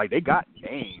 Ziggler, like they got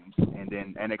names, and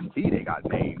then NXT they got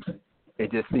names.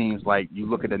 It just seems like you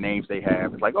look at the names they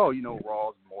have, it's like, oh,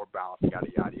 Raw's more balanced, yada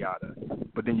yada yada.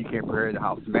 But then you can't compare it to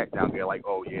how SmackDown, they're like,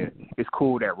 oh yeah, it's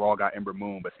cool that Raw got Ember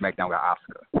Moon, but SmackDown got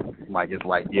Asuka. Like it's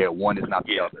like, yeah, one is not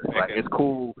the other. Like it's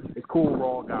cool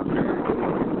Raw got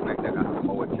SmackDown got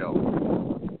Samoa Joe.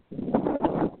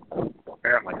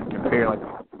 Like compare like,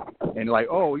 and like,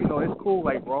 oh, it's cool.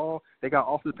 Like Raw, they got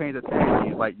Austin Payne as tag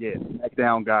teams. Like, yeah,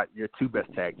 SmackDown got your 2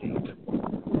 best tag teams.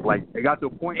 Like they got to a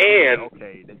point. And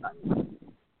okay, they got,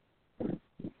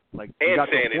 like and got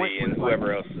to Sanity a point and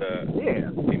whoever else.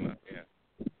 Yeah.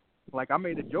 Like I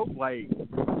made a joke. Like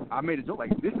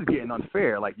this is getting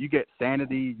unfair. Like you get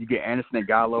Sanity, you get Anderson and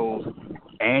Gallows,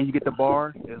 and you get the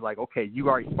Bar. It's like, okay, you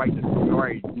already spiked this. You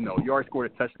already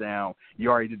scored a touchdown. You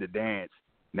already did the dance.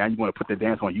 Now you want to put the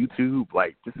dance on YouTube?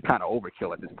 Like, this is kind of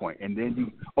overkill at this point. And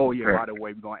then by the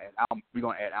way, we're gonna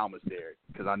add Almas there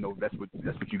because I know that's what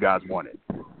you guys wanted.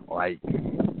 Like,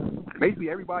 basically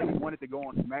everybody who wanted to go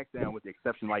on SmackDown, with the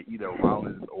exception like either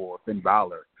Rollins or Finn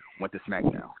Balor, went to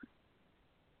SmackDown.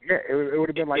 Yeah, it would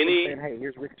have been like saying, "Hey,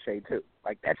 here's Ricochet too."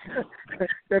 Like that's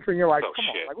when you're like, "Come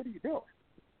on, like what are you doing?"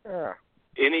 Yeah.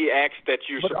 Any acts that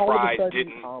you're surprised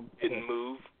didn't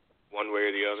move? one way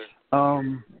or the other?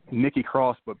 Nikki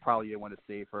Cross, but probably want to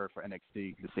save her for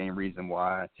NXT. The same reason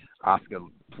why Asuka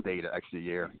stayed an extra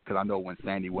year. Because I know when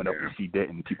Sandy went up and she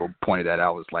didn't, people pointed that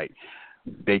out. It's like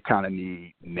they kind of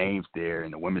need names there in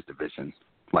the women's division.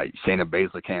 Like Shayna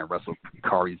Baszler can't wrestle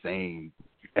Kairi Sane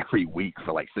every week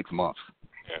for like 6 months.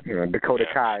 Yeah, Dakota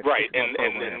Kai. Right,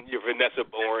 and your Vanessa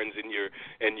Bournes and your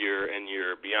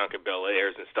Bianca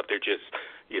Belairs and stuff. They're just,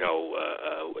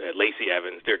 Lacey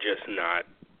Evans. They're just not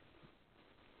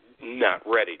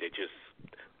ready. They just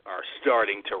are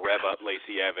starting to rev up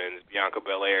Lacey Evans. Bianca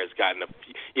Belair has gotten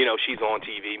she's on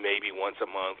TV maybe once a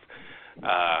month.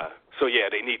 So yeah,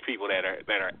 they need people that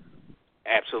are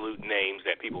absolute names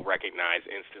that people recognize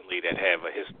instantly, that have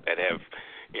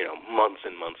months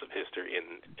and months of history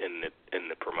in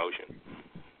the promotion.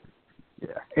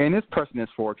 Yeah, and this person is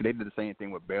for, because they did the same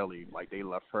thing with Bayley. Like, they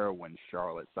left her when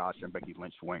Charlotte, Sasha, and Becky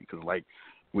Lynch went, because, like,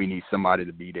 we need somebody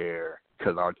to be there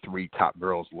because our 3 top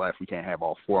girls left. We can't have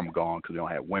all 4 of them gone because we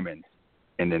don't have women.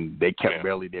 And then they kept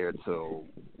Bayley there till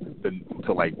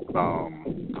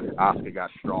Asuka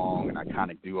got strong and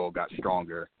Iconic Duo got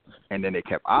stronger. And then they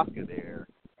kept Asuka there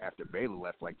after Bayley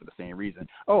left, like, for the same reason.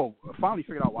 Oh, I finally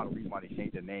figured out the reason why they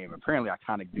changed the name. Apparently,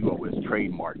 Iconic Duo was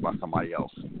trademarked by somebody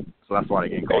else. So that's why they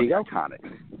getting called the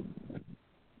Iconics.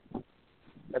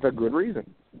 That's a good reason.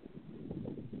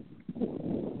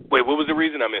 Wait, what was the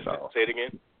reason? I missed it. Say it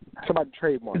again. Somebody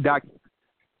trademarked.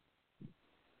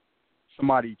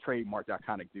 Somebody trademarked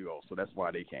Iconic Duo, so that's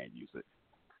why they can't use it.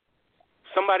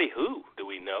 Somebody who? Do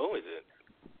we know? Is it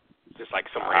just like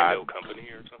some rando company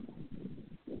or something?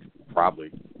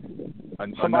 Probably.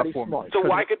 Somebody smart. So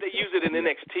why could they use it in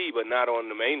NXT but not on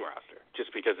the main roster?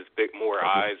 Just because it's more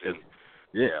eyes and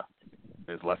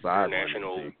there's less eyes.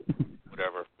 International,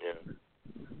 whatever. Yeah.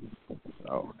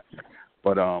 So,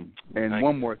 but and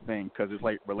one more thing, because it's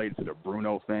like related to the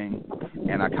Bruno thing,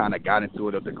 and I kind of got into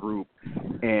it of the group,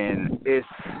 and it's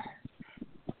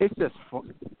just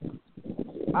fun.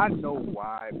 I know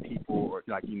why people are,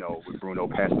 like, with Bruno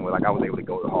passing away, like, I was able to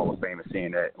go to the Hall of Fame and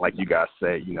seeing that, like you guys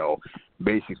said,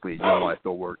 basically you don't want to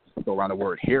throw around the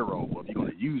word hero, but if you're going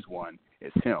to use one,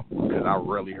 it's him, because I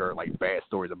rarely heard, like, bad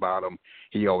stories about him.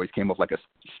 He always came up like a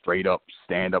straight-up,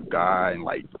 stand-up guy and,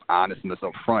 like, honestness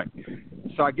up front.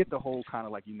 So I get the whole kind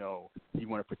of, like, you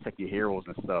want to protect your heroes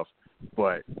and stuff,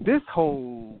 but this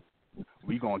whole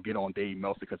we going to get on Dave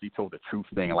Meltzer because he told the truth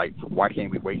thing, like, why can't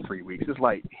we wait 3 weeks? It's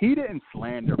like, he didn't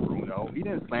slander Bruno. He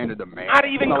didn't slander the man. Not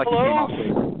even close.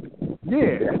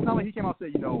 It's not like he came out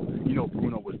and said,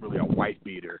 Bruno was really a white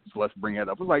beater, so let's bring it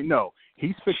up. It's like, no,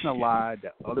 he's fixing a lie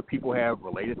that other people have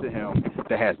related to him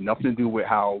that has nothing to do with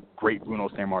how great Bruno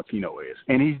Sammartino is.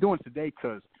 And he's doing it today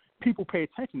because people pay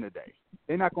attention today.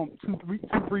 They're not going to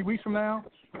 3 weeks from now,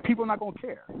 people are not going to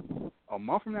care. A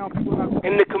month from now, people are not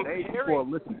going to care.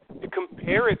 To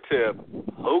compare it to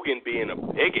Hogan being a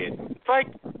bigot, it's like,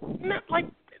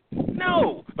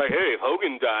 no. Like, hey, if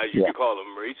Hogan dies, you can call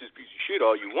him a racist piece of shit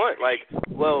all you want. Like,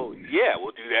 well, yeah,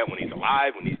 we'll do that when he's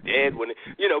alive, when he's dead,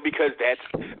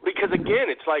 because again,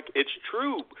 it's like, it's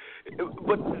true.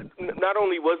 But not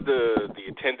only was the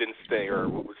attendance thing or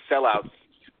sellout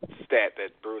stat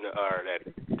that that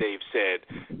Dave said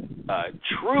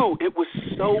true, it was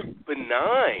so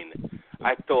benign.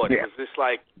 I thought it was just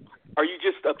like, are you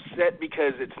just upset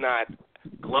because it's not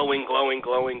glowing,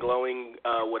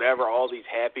 whatever, all these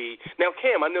happy. Now,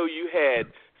 Cam, I know you had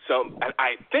some,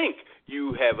 I think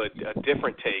you have a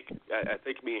different take. I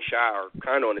think me and Shy are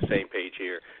kind of on the same page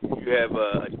here. You have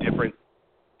a different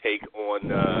take on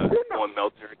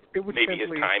Meltzer, maybe his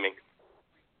timing.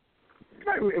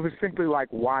 It was simply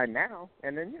like, why now?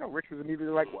 And then, Rich was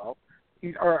immediately like, well,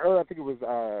 or I think it was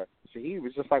Shahid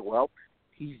was just like, well,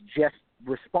 he's just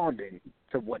responding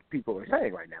to what people are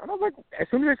saying right now. And I was like, as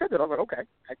soon as I said that, I was like, okay,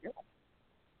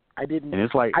 I didn't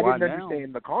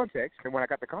understand the context, and when I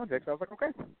got the context, I was like,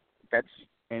 okay, that's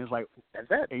it.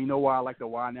 And you know why I like the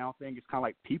why now thing? It's kind of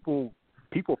like people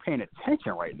paying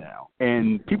attention right now,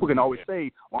 and people can always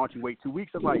say, why don't you wait 2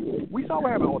 weeks? It's like, we saw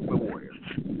what happened to Ultimate Warrior.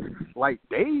 Like,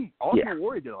 Ultimate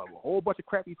Warrior did a whole bunch of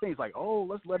crappy things, like, oh,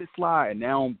 let's let it slide, and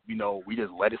now, we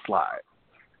just let it slide.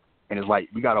 And it's like,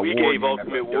 we gave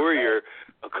Ultimate Warrior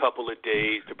a couple of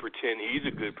days to pretend he's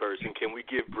a good person. Can we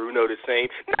give Bruno the same?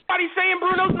 Nobody's saying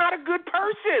Bruno's not a good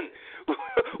person.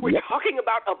 We're talking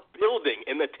about a building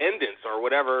in attendance or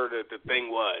whatever the thing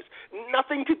was.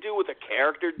 Nothing to do with a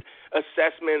character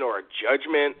assessment or a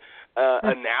judgment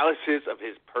analysis of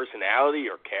his personality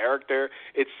or character.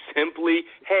 It's simply,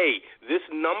 hey, this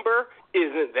number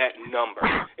isn't that number.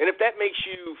 And if that makes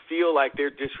you feel like they're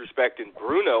disrespecting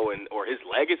Bruno or his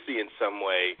legacy in some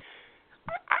way,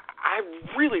 I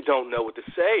really don't know what to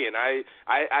say, and I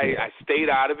stayed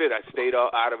out of it. I stayed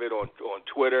out of it on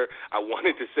Twitter. I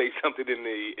wanted to say something in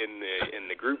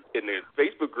the group, in the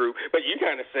Facebook group, but you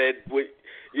kind of said what,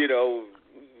 you know,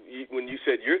 when you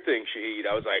said your thing, Shahid.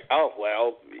 I was like, oh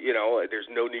well, you know, there's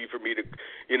no need for me to,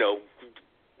 you know,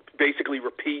 basically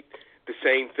repeat the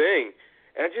same thing.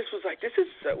 And I just was like, this is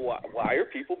why are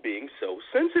people being so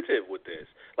sensitive with this?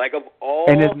 Like of all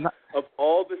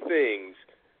the things.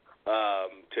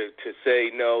 To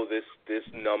say no, this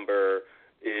number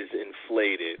is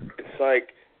inflated. It's like,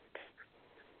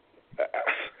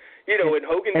 you know, when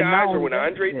Hogan died or when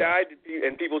Andre died,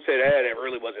 and people said, there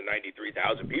really wasn't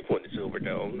 93,000 people in the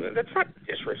Silverdome. That's not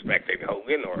disrespecting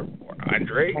Hogan or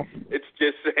Andre. It's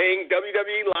just saying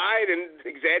WWE lied and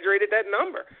exaggerated that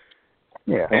number.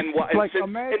 Yeah. And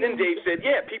then Dave said,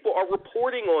 people are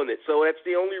reporting on it, so that's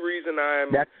the only reason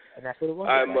that's what it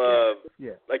was.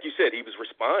 Like you said, he was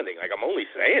responding. Like, I'm only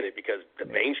saying it because the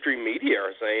mainstream media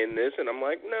are saying this, and I'm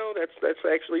like, no, that's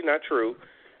actually not true.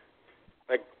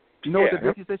 Like, you know what the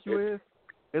biggest issue is?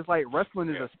 It's like wrestling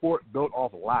is a sport built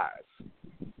off lies.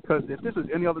 Because if this was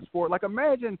any other sport, like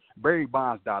imagine Barry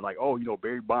Bonds died. Like, oh, you know,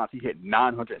 Barry Bonds, he hit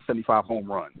 975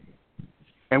 home runs.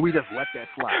 And we just let that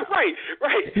slide. Right.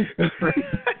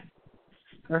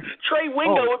 Trey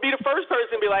Wingo would be the first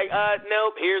person to be like,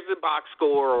 nope, here's the box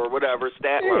score or whatever,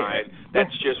 stat line.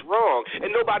 That's just wrong.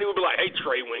 And nobody would be like, hey,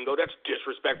 Trey Wingo, that's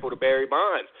disrespectful to Barry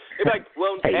Bonds. They'd be like,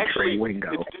 well, actually,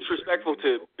 it's disrespectful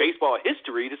to baseball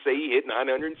history to say he hit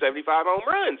 975 home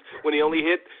runs when he only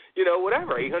hit, you know,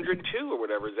 whatever, 802 or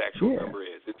whatever his actual number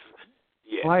is. It's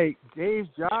like, Dave's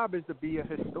job is to be a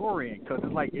historian because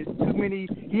it's like, it's too many,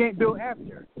 he ain't built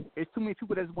after. It's too many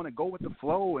people that just want to go with the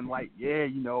flow and like, you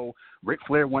know, Ric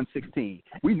Flair won 16.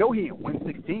 We know he didn't win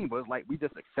 16, but it's like we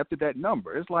just accepted that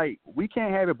number. It's like we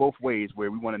can't have it both ways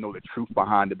where we want to know the truth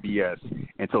behind the BS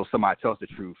until somebody tells the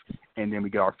truth and then we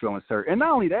get our feelings hurt. And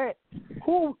not only that,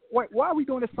 why are we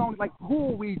doing this song? Like, who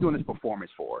are we doing this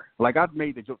performance for? Like, I've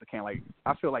made the joke to Ken, like,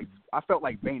 I felt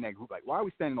like being that group. Like, why are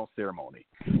we standing on ceremony?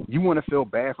 You want to feel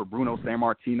bad for Bruno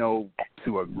Sammartino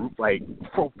to a group, like,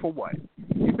 for what?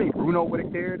 You think Bruno would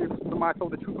have cared if somebody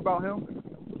told the truth about him?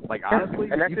 Like, honestly,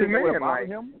 and that's you think his man, about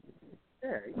him?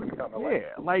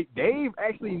 Like Dave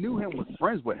actually knew him, was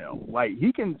friends with him. Like,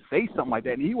 he can say something like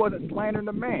that, and he wasn't slandering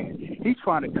the man. He's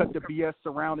trying to cut the BS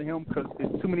surrounding him because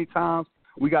it's too many times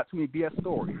we got too many BS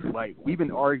stories. Like, we've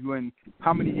been arguing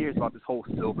how many years about this whole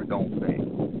Silverdome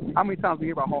thing. How many times we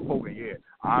hear about Hulk Hogan? Yeah,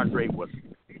 Andre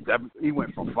he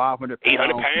went from 500 pounds,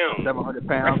 800 pounds, 700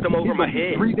 pounds. Pressed him over my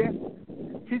head.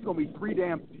 He's gonna be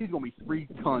 3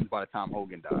 tons by the time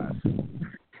Hogan dies.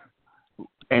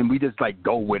 And we just like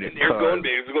go with it. And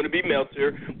there's going to be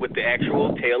Meltzer with the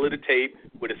actual tail of the tape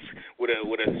with a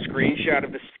screenshot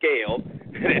of the scale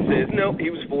that says no, he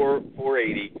was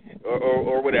 480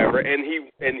 or whatever, and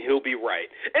he'll be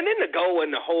right. And then to go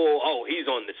in the whole he's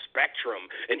on the spectrum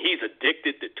and he's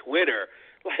addicted to Twitter,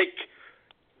 like,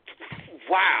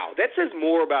 wow, that says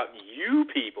more about you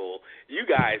people, you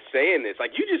guys saying this.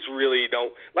 Like, you just really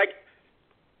don't like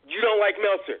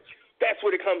Meltzer. That's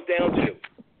what it comes down to.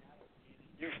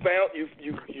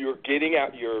 You're getting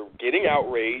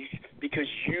outraged because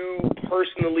you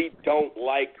personally don't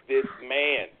like this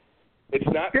man. It's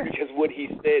not because what he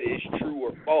said is true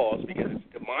or false, because it's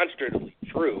demonstratively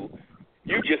true.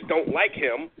 You just don't like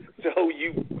him, so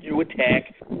you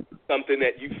attack something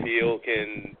that you feel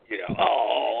can, you know,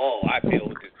 I feel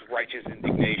this righteous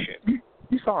indignation.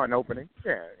 You saw an opening.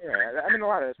 Yeah. I mean, a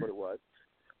lot of that's what it was.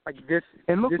 Like, this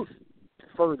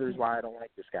furthers why I don't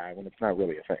like this guy when it's not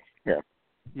really a thing. Yeah.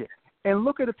 Yeah, and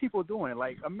look at the people doing it.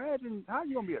 Like, imagine how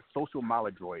you gonna be a social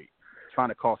maladroit trying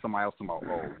to call somebody else about,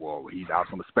 he's out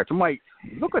on the spectrum. Like,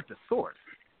 look at the source.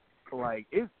 Like,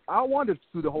 I wanted to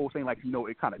do the whole thing, like, you know,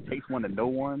 it kind of takes one to know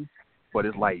one, but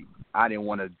it's like I didn't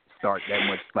want to start that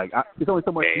much. Like, there's only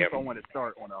so much I want to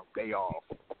start on a day off.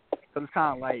 So it's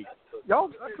kind of like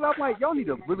y'all need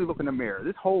to really look in the mirror.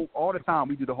 All the time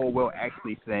we do the whole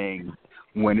actually thing.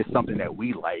 When it's something that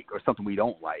we like or something we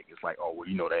don't like, it's like,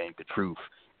 you know, that ain't the truth.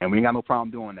 And we ain't got no problem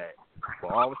doing that.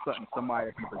 But all of a sudden, somebody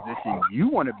that's in a position you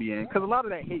want to be in, because a lot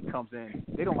of that hate comes in,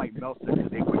 they don't like Meltzer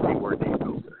because they wish they were Dave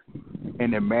Meltzer.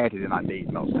 And they're mad that they're not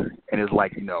Dave Meltzer. And it's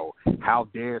like, you know, how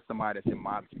dare somebody that's in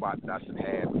my spot that I should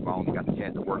have if I only got the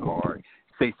chance to work hard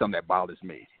say something that bothers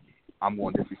me. I'm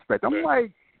going to disrespect. I'm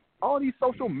like, all these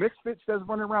social misfits that's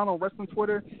running around on wrestling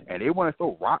Twitter, and they want to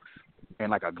throw rocks and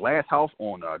like a glass house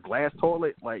on a glass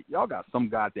toilet, like, y'all got some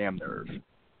goddamn nerves.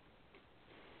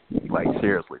 Like,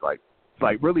 seriously, like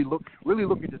really look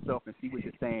at yourself and see what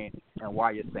you're saying and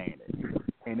why you're saying it.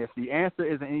 And if the answer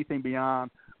isn't anything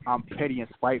beyond, I'm petty and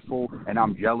spiteful and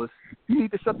I'm jealous, you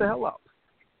need to shut the hell up.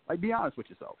 Like, be honest with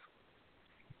yourself.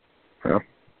 Well,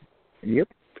 yep.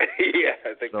 Yeah,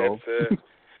 I think So, that's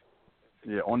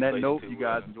yeah, on that place note, to, you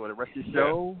guys enjoy the rest of the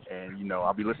show, and, you know,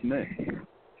 I'll be listening in.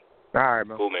 All right,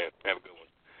 man. cool, man. Have a good one.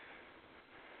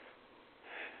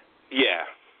 Yeah.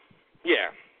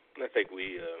 I think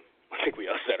we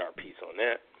all said our piece on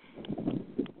that.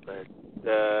 Let's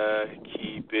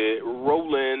keep it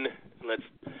rolling.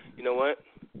 You know what?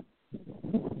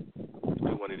 Let's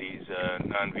do one of these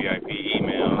non-VIP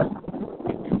emails.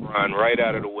 Get Ron right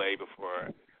out of the way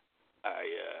before I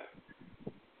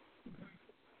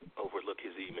overlook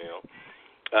his email.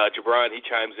 Jabron, he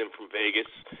chimes in from Vegas.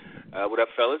 What up,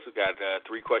 fellas? We've got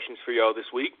 3 questions for y'all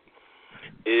this week.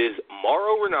 Is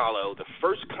Mauro Ranallo the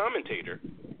first commentator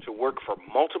to work for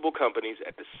multiple companies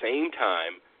at the same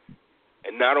time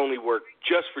and not only work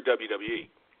just for WWE?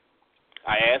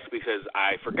 I ask because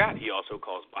I forgot he also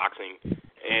calls boxing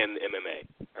and MMA.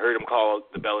 I heard him call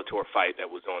the Bellator fight that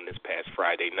was on this past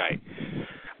Friday night.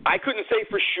 I couldn't say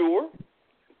for sure,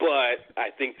 but I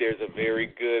think there's a very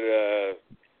good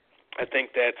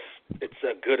it's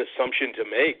a good assumption to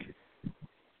make.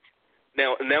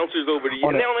 Now, announcers over the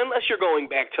years, now unless you're going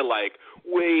back to like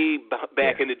way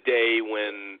back in the day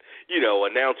when, you know,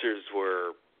 announcers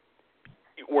were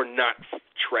not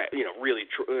really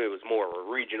it was more of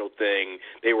a regional thing.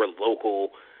 They were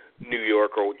local New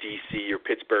York or DC or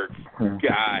Pittsburgh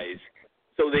guys.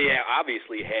 So they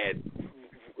obviously had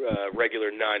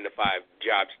regular 9-to-5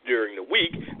 jobs during the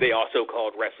week. They also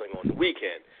called wrestling on the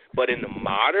weekend. But in the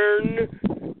modern,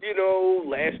 you know,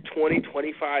 last 20,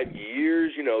 25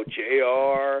 years, you know,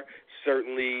 JR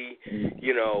certainly,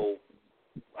 you know,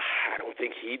 I don't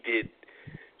think he did,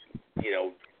 you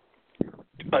know,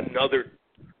 another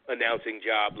announcing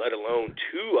job, let alone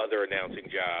 2 other announcing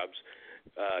jobs.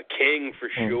 King for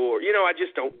sure. You know, I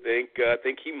just don't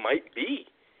think he might be.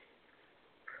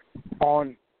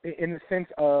 In the sense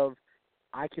of,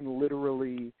 I can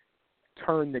literally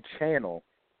turn the channel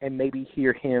and maybe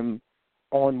hear him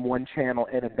on one channel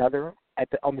and another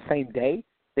on the same day,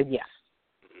 then yes.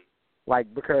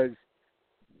 Like, because,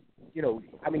 you know,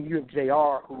 I mean, you have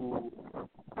JR who,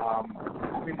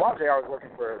 while JR was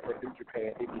working for New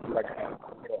Japan, did he do like a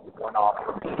one-off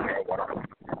premiere or one-off?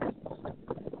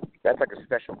 That's like a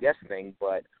special guest thing,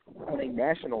 but on a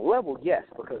national level, yes,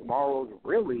 because Mauro's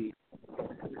really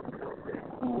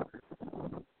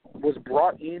was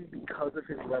brought in because of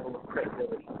his level of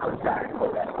credibility outside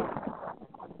of wrestling.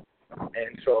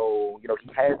 And so, you know, he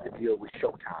has to deal with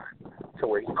Showtime to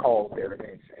where he calls their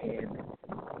events and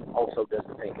also does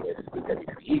the thing with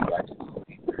WWE. Like,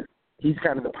 he's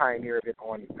kind of the pioneer of it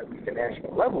on at least a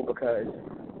national level because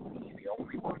he's the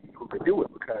only one who could do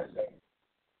it because of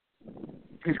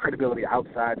his credibility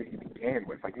outside that he began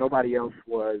with. Like, nobody else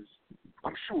was.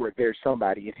 I'm sure there's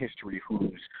somebody in history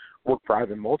who's worked for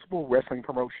either multiple wrestling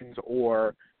promotions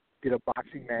or did a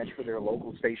boxing match for their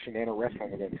local station and a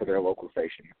wrestling event for their local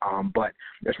station. But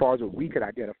as far as what we could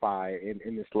identify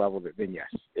in this level, then yes,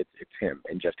 it's him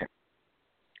and just him.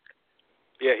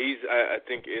 Yeah, he's I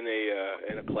think in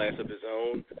a class of his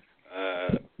own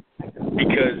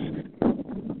because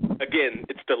again,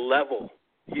 it's the level.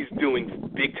 He's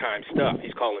doing big time stuff.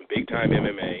 He's calling big time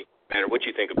MMA. No matter what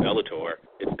you think of Bellator,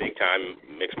 it's big time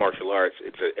mixed martial arts.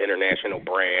 It's an international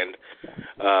brand,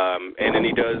 and then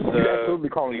he does. Absolutely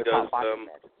calling he the does top boxing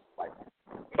matches. Like,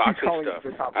 boxing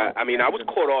stuff. I mean, I was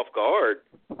caught off guard.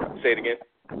 Say it again.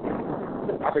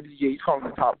 I said, yeah, he's calling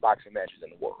the top boxing matches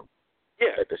in the world.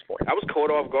 Yeah, at this point. I was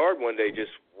caught off guard one day,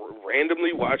 just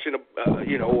randomly watching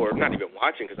or not even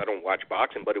watching because I don't watch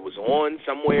boxing, but it was on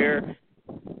somewhere.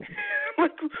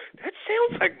 Like, that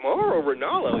sounds like Mauro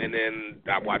Ranallo, and then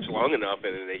I watched long enough,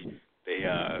 and then they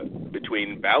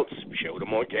between bouts showed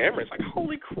him on camera. It's like,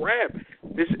 holy crap!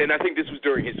 And I think this was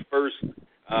during his first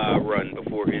run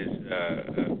before his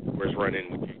run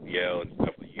in with JBL and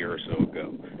stuff a year or so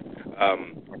ago.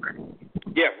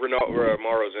 Yeah,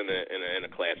 Mauro's in a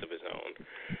class of his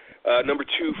own. Number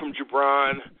 2 from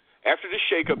Jabron. After the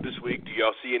shakeup this week, do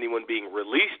y'all see anyone being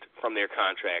released from their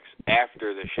contracts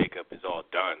after the shakeup is all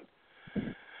done?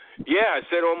 Yeah, I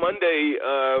said on Monday,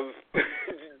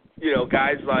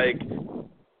 guys like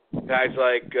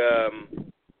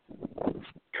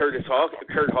Kurt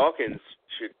Hawkins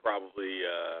should probably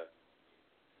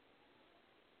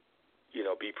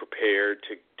be prepared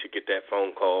to get that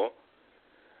phone call.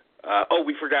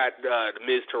 We forgot the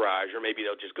Miz Taraj, or maybe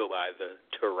they'll just go by the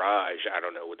Taraj. I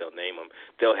don't know what they'll name them.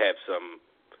 They'll have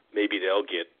maybe they'll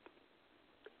get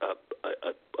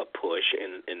a push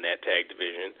in that tag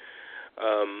division.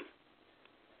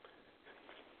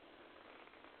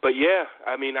 But yeah,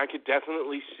 I mean, I could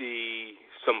definitely see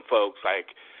some folks like,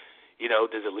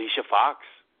 does Alicia Fox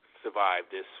survive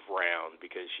this round?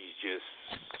 Because she's just,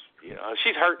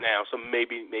 she's hurt now, so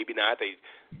maybe not. They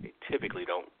typically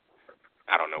don't.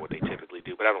 I don't know what they typically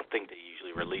do, but I don't think they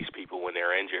usually release people when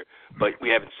they're injured. But we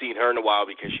haven't seen her in a while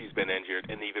because she's been injured,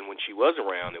 and even when she was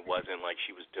around, it wasn't like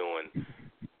she was doing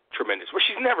tremendous. Well,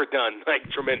 she's never done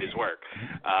tremendous work.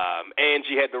 And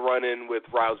she had the run-in with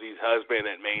Rousey's husband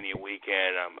at Mania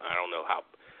weekend. I don't know how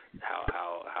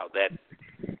that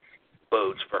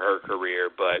bodes for her career,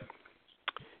 but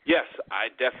yes,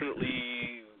 I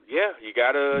definitely you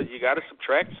gotta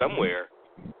subtract somewhere.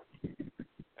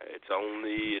 It's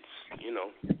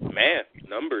math,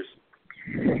 numbers.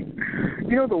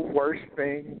 The worst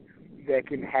thing that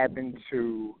can happen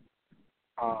to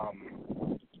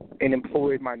an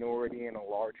employed minority in a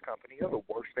large company, the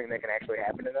worst thing that can actually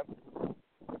happen to them?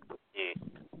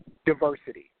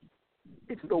 Diversity.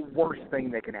 It's the worst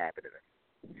thing that can happen to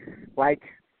them.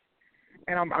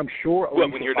 And I'm sure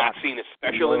Alicia when you're Fox not seen as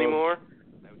special anymore?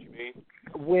 Is that what you mean?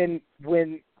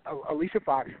 When Alicia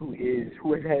Fox, who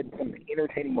has had some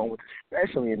entertaining moments,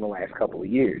 especially in the last couple of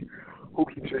years, who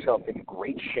keeps herself in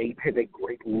great shape, has a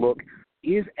great look,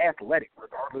 is athletic,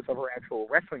 regardless of her actual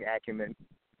wrestling acumen,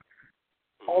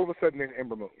 all of a sudden there's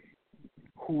Ember Moon,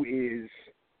 who is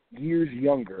years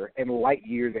younger and light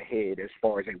years ahead as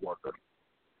far as a worker,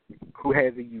 who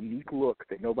has a unique look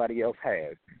that nobody else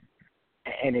has.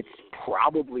 And it's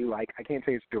probably I can't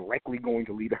say it's directly going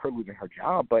to lead to her losing her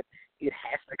job, but it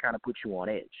has to kind of put you on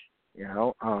edge,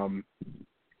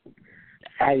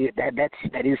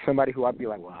 that is somebody who I'd be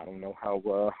like, well, I don't know how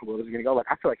well this is going to go.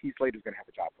 I feel like Heath Slater's going to have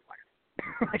a job for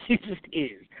life. He just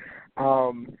is.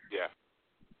 Yeah.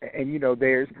 And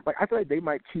there's I feel like they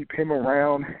might keep him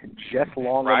around just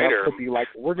long enough to be like,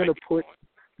 we're going to put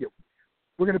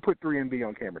 3MB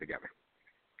on camera together.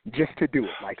 Just to do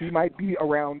it. He might be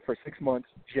around for 6 months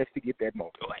just to get that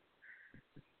moment.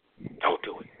 Don't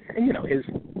do it. And, his...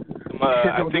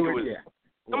 I think it was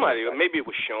somebody, maybe it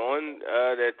was Sean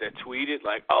that tweeted,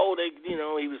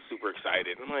 he was super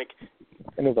excited. I'm like,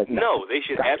 and it was no, they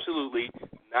should absolutely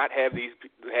not have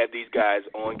these guys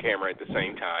on camera at the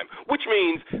same time, which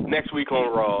means next week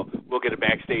on Raw, we'll get a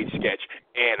backstage sketch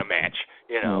and a match,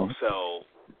 so...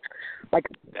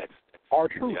 that's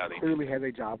R-Truth clearly has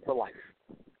a job for life.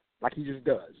 He just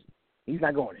does. He's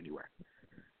not going anywhere.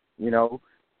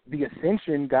 The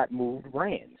Ascension got moved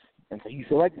brands, and so you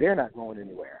feel like they're not going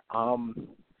anywhere. I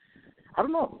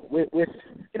don't know. With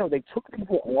they took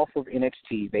people off of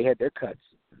NXT. They had their cuts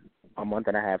a month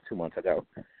and a half, 2 months ago.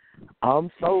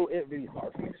 So it'd be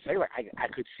hard for me to say. I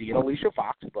could see an Alicia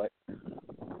Fox, but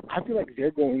I feel like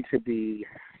they're going to be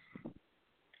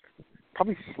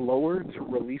probably slower to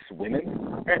release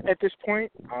women at this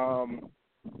point.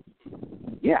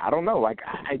 Yeah, I don't know.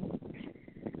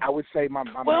 I would say my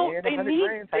man, they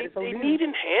need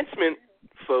enhancement,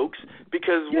 folks,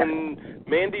 because when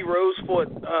Mandy Rose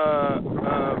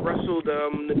wrestled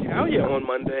Natalya on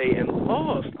Monday and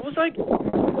lost, I was like,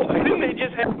 why didn't they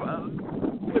just have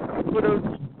put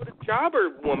a jobber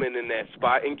woman in that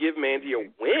spot and give Mandy a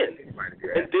win,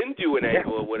 and then do an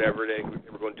angle or whatever they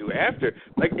were going to do after?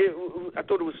 I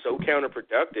thought it was so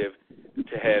counterproductive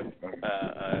to have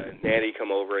Natty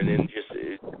come over and then just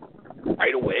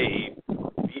right away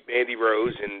beat Mandy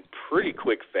Rose in pretty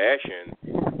quick fashion.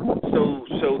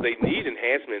 So they need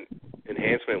enhancement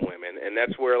women, and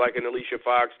that's where an Alicia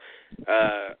Fox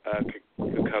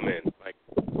could come in.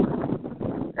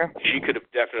 She could have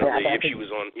definitely, if she was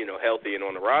on healthy and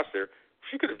on the roster,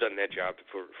 she could have done that job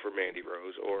for Mandy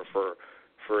Rose or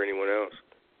for anyone else.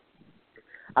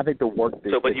 I think the work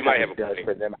that but you might have does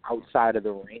for them outside of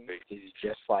the ring is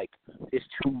just it's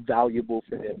too valuable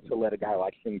for them to let a guy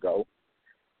like him go.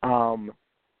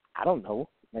 I don't know.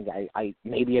 I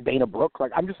maybe a Dana Brooke.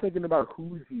 I'm just thinking about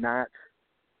who's not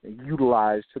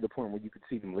utilized to the point where you could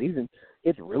see them leaving.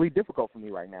 It's really difficult for me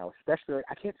right now, especially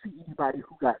I can't see anybody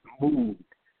who got moved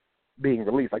being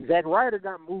released. Zack Ryder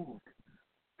got moved.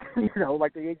 They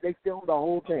filmed the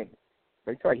whole thing.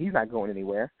 They feel like he's not going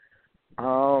anywhere.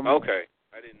 Okay.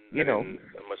 I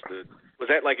must have. Was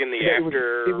that in the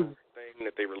after thing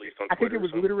that they released on Twitter? I think it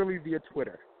was literally via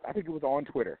Twitter. I think it was on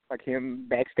Twitter, him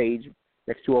backstage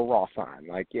next to a Raw sign.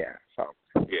 So.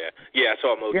 Yeah. I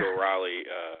saw Mojo Rawley.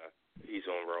 He's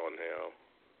on Raw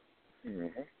now.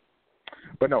 Mm-hmm.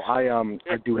 But no,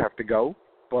 I do have to go.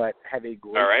 But have a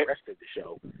great rest of the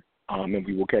show, and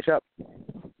we will catch up.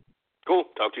 Cool.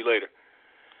 Talk to you later.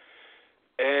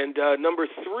 And number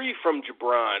 3 from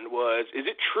Jabron was, is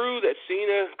it true that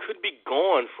Cena could be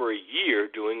gone for a year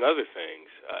doing other things?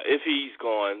 If he's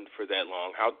gone for that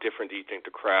long, how different do you think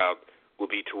the crowd will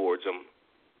be towards him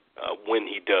when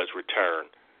he does return.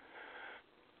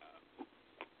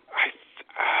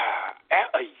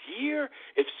 A year?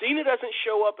 If Cena doesn't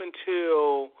show up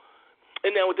until,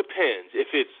 and now it depends if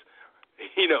it's,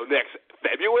 next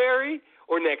February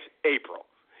or next April.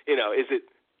 Is it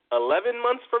 11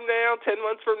 months from now, 10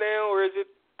 months from now, or is it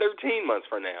 13 months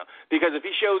from now? Because if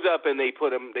he shows up and they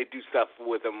do stuff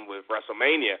with him with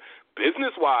WrestleMania,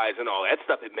 business-wise and all that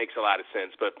stuff, it makes a lot of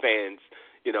sense. But fans,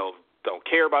 don't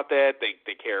care about that.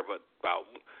 They care about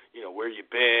where you've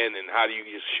been and how do you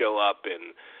just show up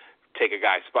and take a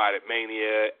guy's spot at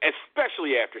Mania,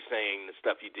 especially after saying the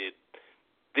stuff he did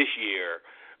this year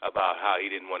about how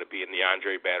he didn't want to be in the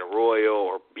Andre Battle Royal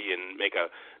or make a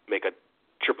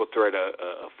triple threat,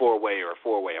 a four-way or a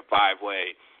four-way, a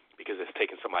five-way, because it's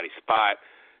taking somebody's spot.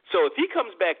 So if he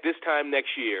comes back this time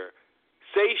next year,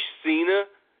 say Cena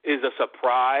is a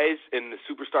surprise in the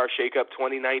Superstar Shakeup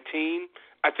 2019,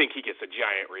 I think he gets a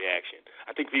giant reaction.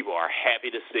 I think people are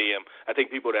happy to see him. I think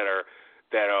people that are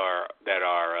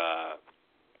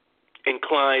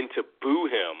inclined to boo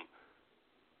him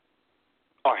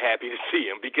are happy to see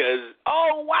him because,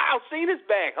 oh, wow, Cena's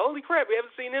back. Holy crap, we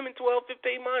haven't seen him in 12,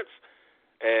 15 months.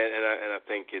 And I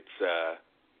think it's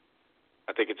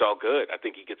all good. I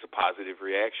think he gets a positive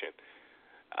reaction.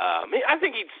 I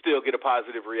think he'd still get a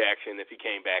positive reaction if he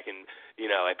came back and,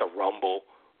 at the Rumble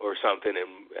or something.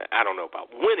 And I don't know about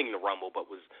winning the Rumble, but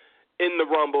was in the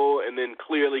Rumble and then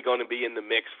clearly going to be in the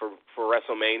mix for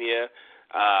WrestleMania.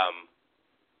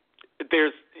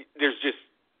 There's just,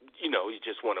 you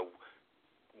just want to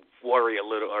worry a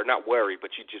little, or not worry,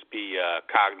 but you just be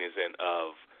cognizant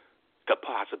of the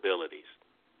possibilities.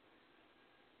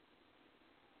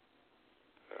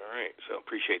 All right, so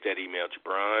appreciate that email,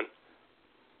 Jabron.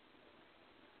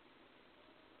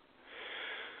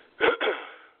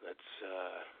 Let's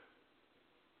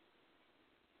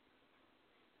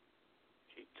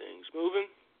keep things moving.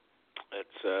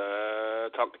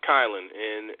 Let's talk to Kylan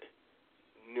in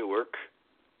Newark,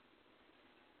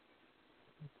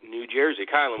 New Jersey.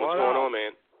 Kylan, what's going on,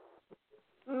 man?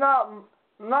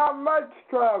 Not much,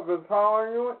 Travis.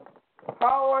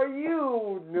 How are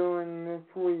you doing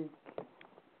this week?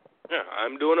 Yeah,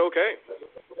 I'm doing okay.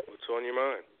 What's on your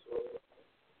mind?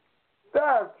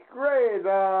 That's great.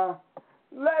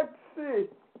 Let's see.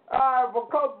 I have a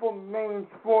couple names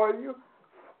for you.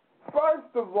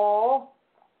 First of all,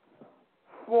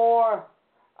 for,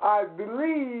 I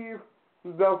believe,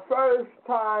 the first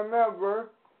time ever,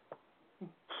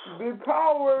 the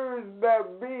powers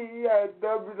that be at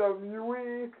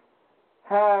WWE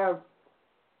have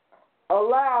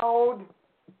allowed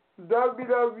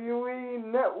WWE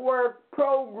Network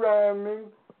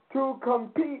programming to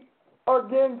compete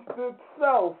against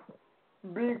itself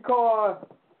because,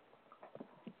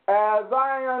 as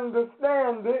I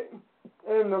understand it,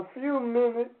 in a few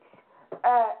minutes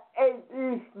at 8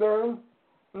 Eastern,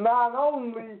 not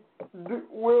only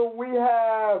will we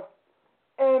have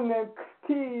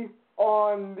NXT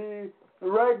on the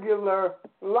regular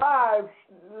live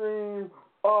stream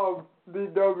of the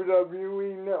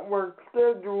WWE Network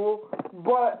schedule,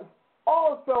 but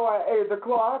also at 8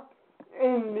 o'clock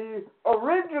in the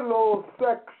original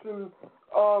section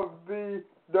of the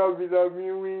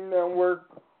WWE Network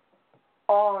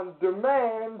on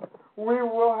demand, we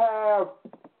will have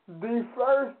the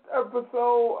first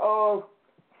episode of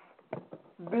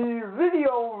the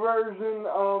video version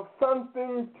of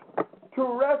Something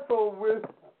to Wrestle with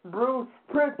Bruce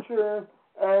Pritchard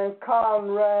and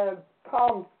Conrad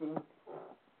Thompson.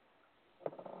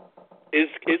 Is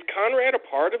Conrad a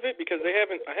part of it? Because I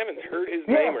haven't heard his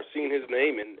name or seen his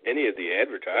name in any of the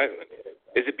advertisements.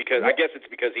 Is it because I guess it's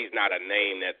because he's not a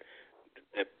name that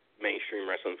mainstream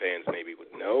wrestling fans maybe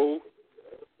would know,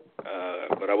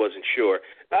 but I wasn't sure.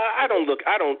 I don't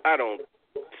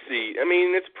see. I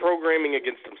mean, it's programming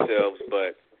against themselves,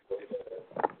 but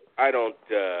I don't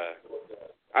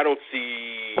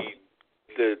see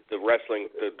the wrestling,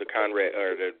 the Conrad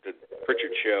or the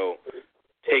Pritchard show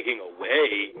taking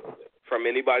away from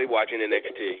anybody watching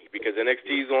NXT, because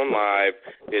NXT is on live.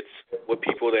 It's what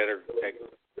people that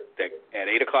at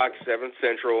 8 o'clock, 7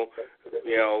 Central,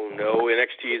 know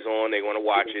NXT is on. They want to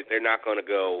watch it. They're not going to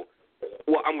go,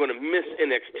 well, I'm going to miss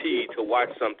NXT to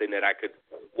watch something that I could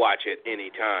watch at any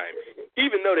time,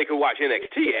 even though they could watch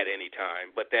NXT at any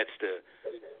time. But that's the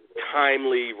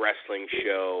timely wrestling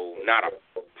show, not a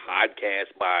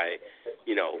podcast by,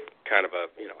 kind of a,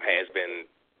 has-been,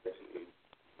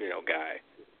 guy.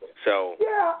 So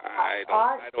I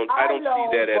don't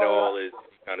see that at all as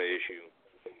kind of issue.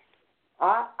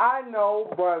 I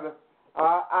know, but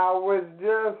I was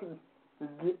just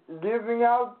giving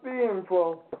out the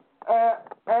info.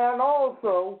 and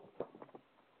also,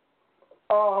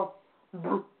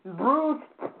 Bruce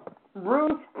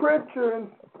Pritchard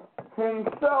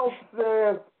himself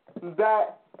said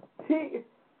that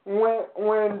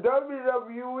when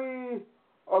WWE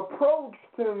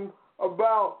approached him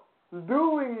about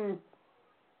doing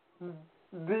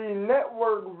the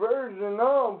network version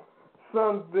of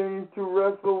something to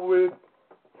wrestle with,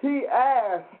 he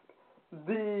asked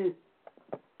the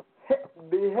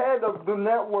head of the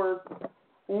network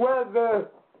whether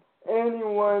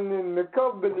anyone in the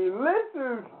company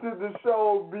listens to the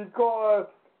show, because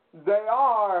they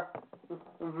are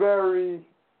very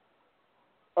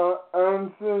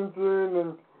uncensored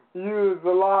and use a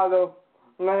lot of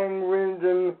language,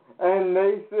 and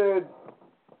they said,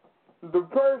 the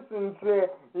person said,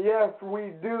 yes,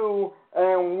 we do,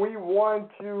 and we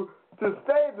want you to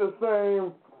stay the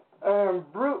same. And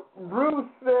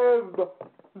Bruce says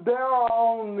there are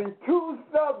only two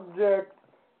subjects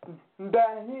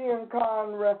that he and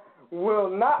Conrad will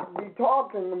not be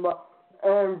talking about,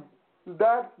 and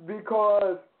that's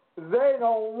because they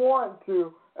don't want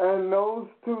to. And those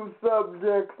two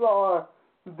subjects are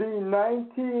the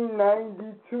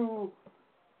 1992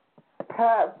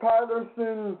 Pat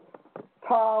Patterson,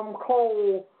 Tom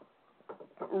Cole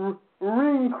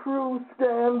ring crew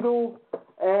scandal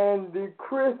and the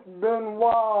Chris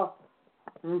Benoit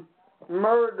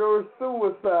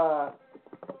murder-suicide.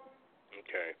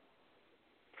 Okay.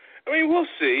 I mean, we'll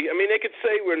see. I mean, they could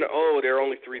say there are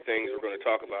only three things we're going to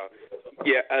talk about.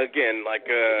 Yeah, again, like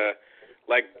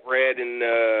Brad and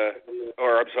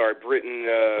Britt and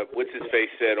what's-his-face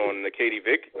said on the Katie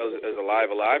Vick as a Live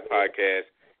Alive podcast,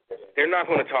 they're not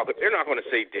going to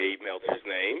say Dave Meltzer's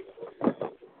name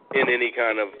in any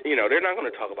kind of, they're not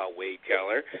going to talk about Wade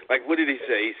Keller. Like, what did he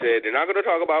say? He said they're not going to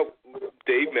talk about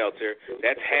Dave Meltzer.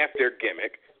 That's half their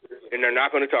gimmick. And they're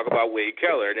not going to talk about Wade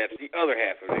Keller, and that's the other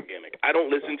half of their gimmick. I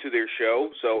don't listen to their show,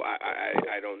 so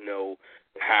I don't know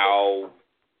how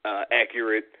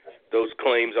accurate those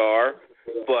claims are,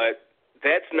 but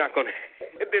they're not going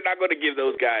to give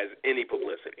those guys any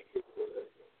publicity,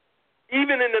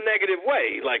 even in a negative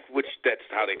way, which that's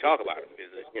how they talk about them.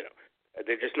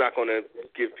 They're just not going to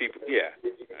give people,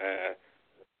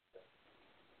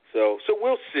 So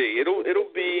we'll see. It'll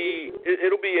be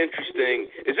interesting.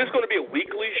 Is this going to be a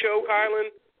weekly show, Kylan?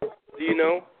 Do you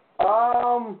know?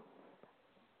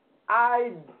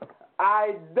 I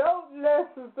don't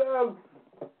necessarily.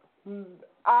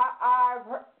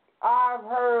 I've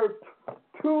heard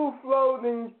two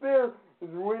floating theories,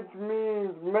 which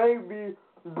means maybe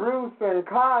Bruce and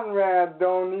Conrad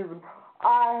don't even.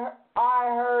 I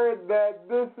heard that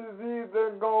this is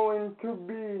either going to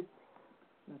be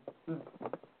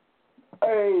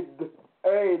a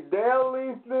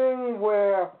daily thing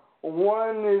where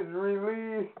one is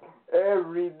released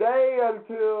every day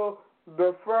until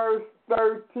the first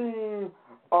 13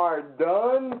 are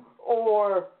done,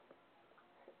 or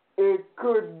it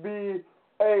could be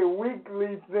a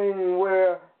weekly thing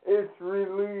where it's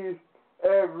released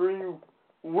every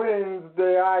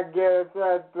Wednesday, I guess,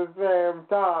 at the same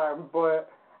time, but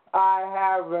I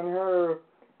haven't heard.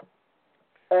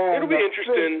 It'll be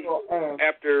interesting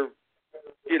after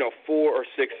 4 or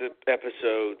 6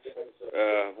 episodes,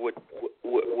 what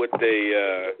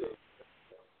they're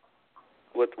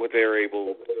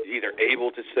able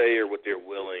to say or what they're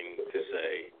willing to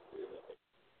say.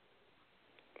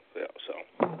 Yeah, so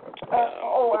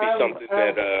it'll be something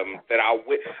that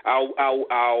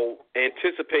I'll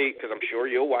anticipate, because I'm sure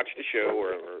you'll watch the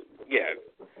show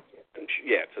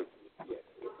it's a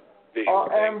visual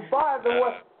thing. And by the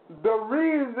way, the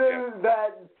reason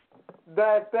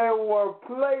that they were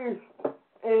placed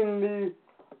in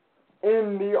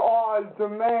the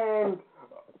on-demand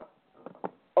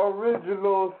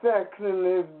original section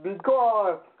is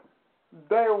because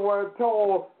they were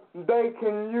told they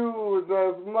can use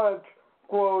as much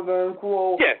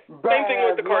quote-unquote same thing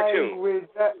with the cartoon.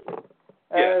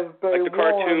 As they like the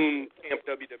cartoon Camp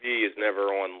WWE is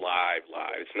never on live.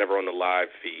 It's never on the live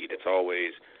feed. It's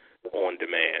always on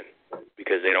demand,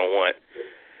 because they don't want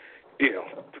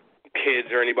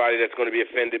kids or anybody that's going to be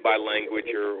offended by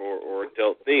language or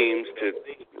adult themes to,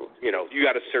 you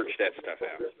got to search that stuff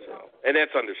out. So, and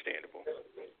that's understandable.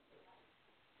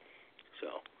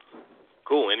 So,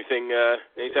 cool. Anything else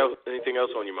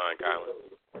on your mind,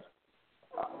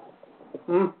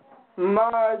 Kylan?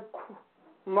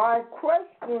 My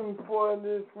question for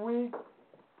this week,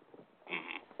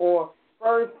 or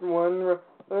first one,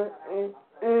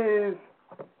 is,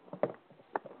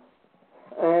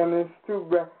 and it's too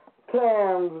bad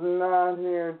Cam's not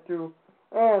here to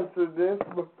answer this,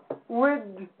 but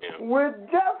would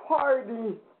Jeff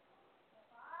Hardy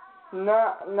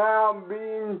now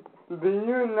being the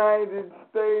United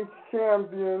States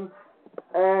champion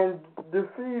and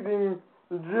defeating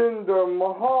Jinder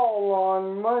Mahal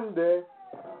on Monday,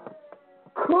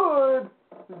 could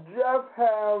Jeff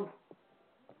have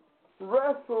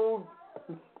wrestled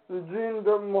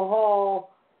Jinder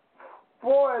Mahal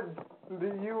for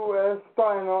the U.S.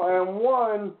 title and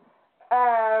won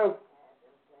as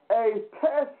a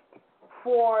test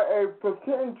for a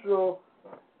potential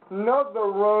another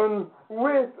run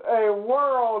with a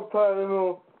world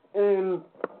title in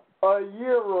a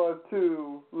year or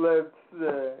two, let's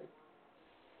say?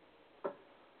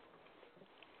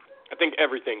 I think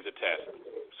everything's a test.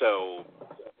 So,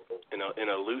 in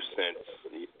a loose sense,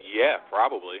 yeah,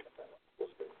 probably.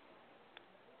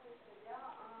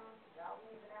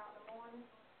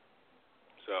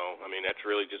 So, I mean, that's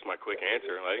really just my quick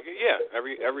answer. Like, yeah,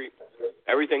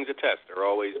 everything's a test. They're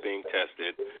always being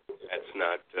tested. That's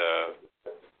not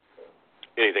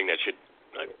anything that should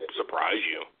surprise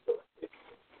you.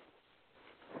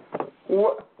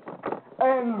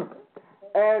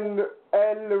 And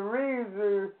the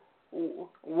reason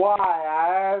why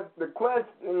I asked the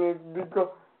question is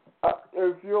because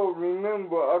if you'll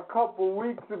remember, a couple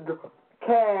weeks ago,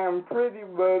 Cam pretty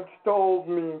much told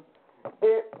me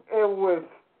it was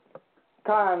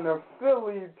kind of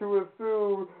silly to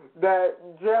assume that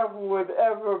Jeff would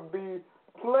ever be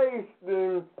placed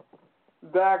in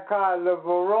that kind of a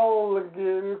role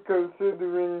again,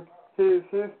 considering his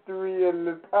history and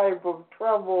the type of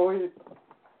trouble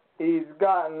he's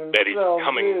gotten himself that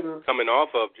he's coming off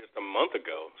of just a month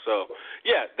ago. So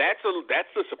yeah, that's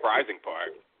the surprising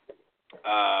part.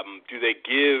 Do they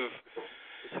give?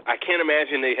 I can't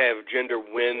imagine they have Jinder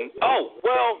win. Oh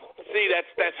well, see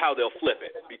that's how they'll flip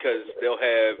it, because they'll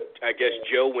have, I guess,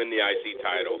 Joe win the IC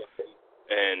title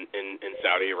and in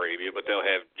Saudi Arabia, but they'll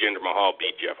have Jinder Mahal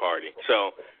beat Jeff Hardy.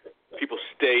 So people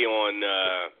stay on.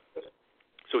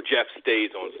 So Jeff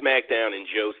stays on SmackDown and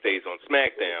Joe stays on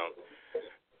SmackDown,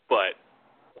 but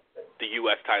the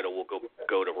U.S. title will go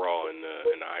to Raw and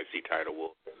the IC title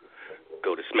will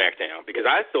go to SmackDown, because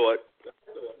I thought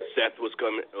Seth was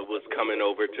coming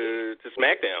over to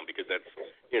SmackDown, because that's,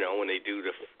 when they do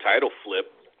the title flip,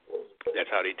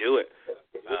 that's how they do it.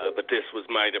 But this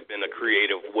might have been a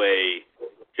creative way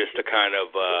just to kind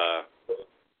of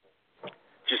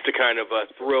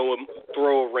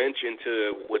throw a wrench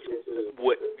into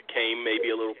what became maybe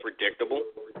a little predictable.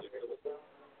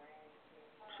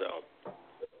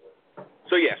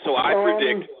 So yeah. So I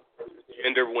predict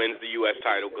Jinder wins the U.S.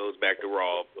 title, goes back to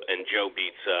Raw, and Joe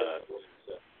beats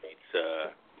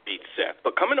Seth.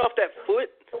 But coming off that foot,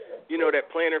 that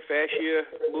plantar fascia,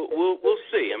 we'll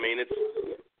see. I mean, it's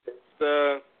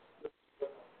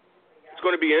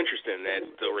going to be interesting, that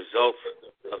the results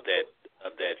of that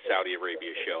Saudi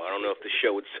Arabia show. I don't know if the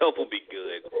show itself will be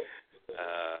good,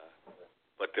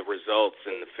 but the results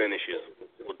and the finishes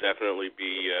will definitely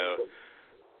be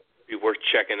worth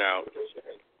checking out.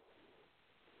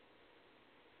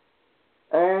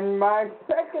 And my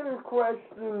second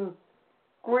question,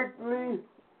 quickly,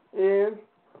 is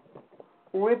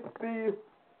with the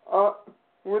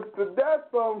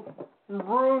death of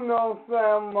Bruno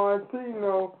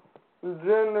Sammartino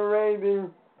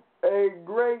generating a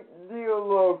great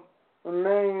deal of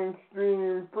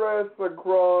mainstream press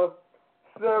across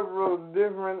several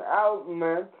different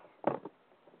outlets,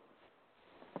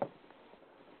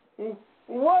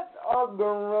 what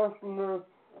other wrestlers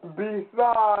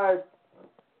besides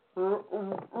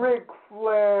Ric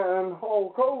Flair and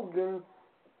Hulk Hogan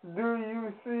do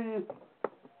you see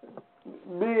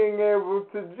being able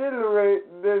to generate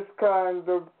this kind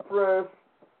of press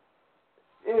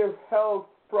if health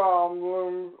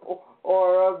problems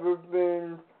or other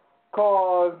things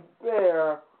cause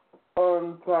their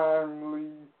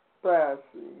untimely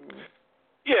passing?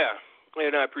 Yeah,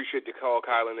 and I appreciate the call,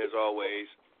 Kylan, as always.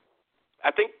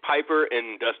 I think Piper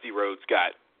and Dusty Rhodes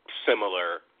got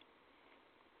similar,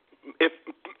 if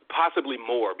possibly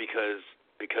more, because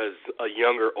a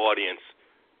younger audience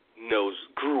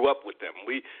grew up with them.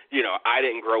 I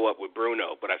didn't grow up with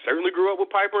Bruno, but I certainly grew up with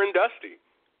Piper and Dusty.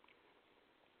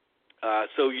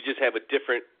 So you just have a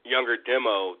different, younger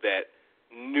demo that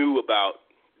knew about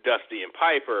Dusty and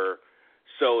Piper.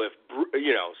 So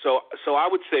so I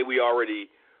would say we already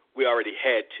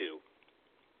had two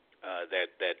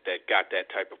that got that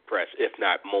type of press, if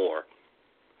not more.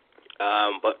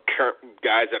 But current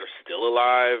guys that are still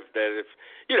alive, that if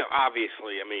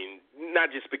obviously, I mean, not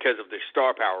just because of their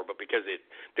star power, but because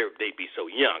they'd be so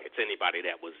young. It's anybody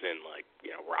that was in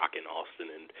Rock and Austin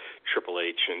and Triple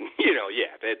H, and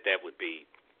that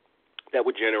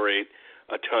would generate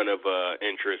a ton of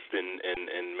interest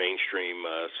in mainstream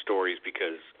stories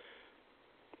because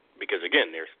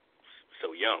again, they're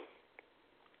so young.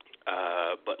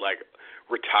 But like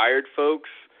retired folks,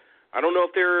 I don't know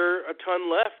if there are a ton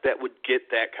left that would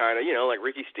get that kind of, like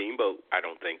Ricky Steamboat, I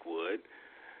don't think would.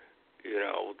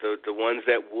 The ones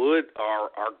that would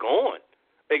are gone,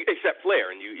 except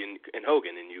Flair and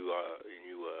Hogan, and you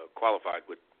qualified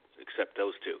with except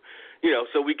those two.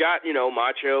 So we got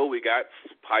Macho, we got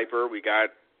Piper, we got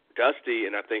Dusty,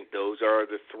 and I think those are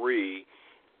the three.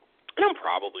 And I'm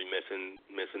probably missing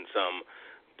some,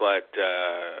 but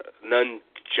none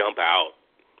jump out.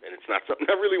 And it's not something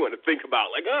I really want to think about.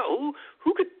 Like,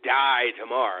 who could die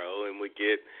tomorrow, and we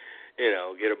get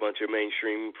a bunch of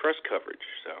mainstream press coverage.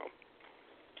 So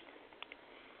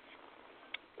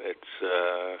let's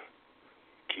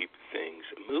keep things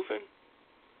moving,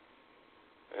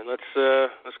 and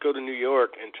let's go to New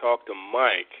York and talk to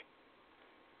Mike.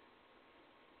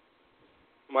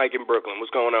 Mike in Brooklyn,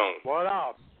 what's going on? What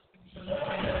up?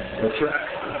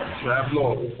 Trav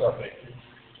Lord, what's up, man?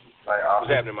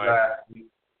 What's happening, Mike?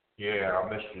 Yeah, I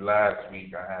missed you last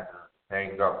week. I had to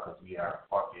hang up because we had a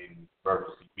fucking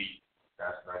emergency beat.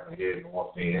 That's not here in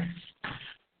North End.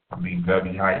 I mean,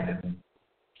 Debbie Heitman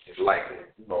is like,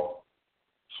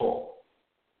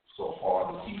 so hard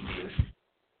to keep this.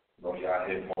 Y'all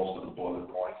hit most of the bullet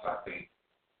points. I think,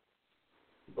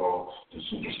 the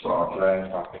superstar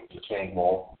draft, I think it came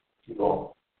off,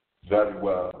 very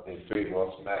well in favor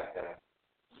of SmackDown.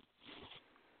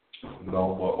 But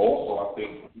also I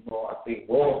think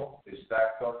Raw is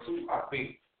stacked up too. I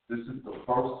think this is the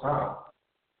first time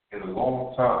in a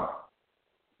long time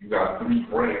you got three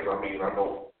brands. I mean, I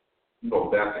know,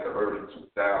 back in the early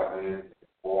 2000s,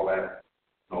 all that,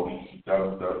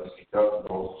 ECW, WCW,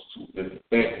 those two different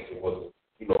things. It was,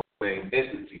 the same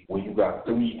entity where you got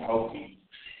three healthy,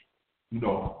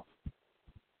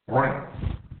 brands.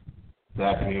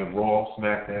 That being Raw,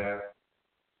 SmackDown,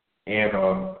 and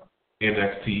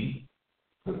NXT,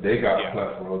 because they got a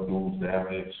plethora of dudes down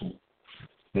there too.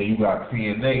 Then you got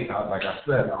TNA. Like I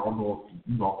said, I don't know if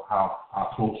you know how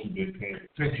close you've been paying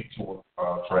attention to it,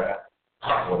 Trav,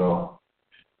 but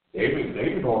they've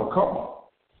been on the come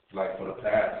up, like for the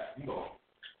past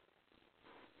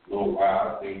little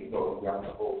while. They got the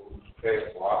whole past.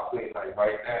 So I think like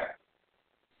right now,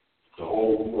 the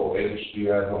whole industry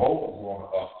as a whole is on the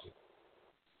uptick.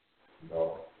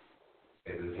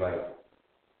 And it's like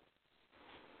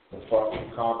the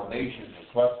fucking combination, the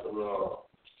cluster of,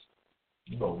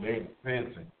 main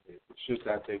events and the shit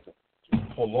that they can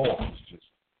pull off is just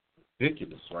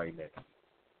ridiculous right now.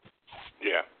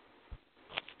 Yeah.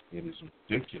 It is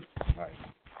ridiculous. Like,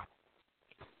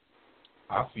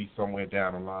 I see somewhere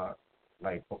down the line,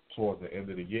 like towards the end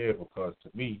of the year, because to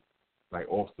me, like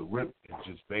off the rip, it's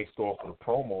just based off of the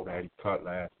promo that he cut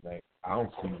last night. I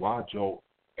don't see why Joe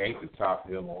ain't the top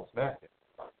heel on SmackDown.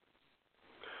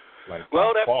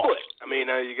 Well, that foot. I mean,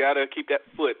 you got to keep that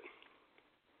foot.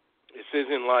 This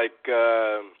isn't like,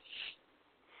 a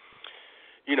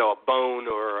bone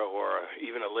or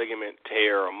even a ligament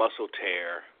tear or muscle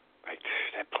tear. Like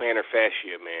that plantar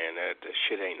fascia, man, that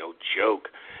shit ain't no joke.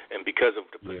 And because of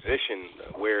the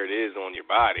position where it is on your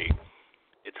body,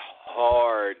 it's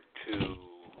hard to,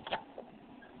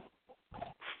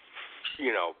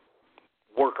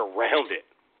 work around it.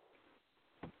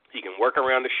 You can work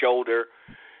around the shoulder.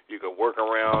 You can work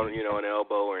around, an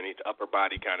elbow or any upper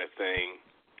body kind of thing.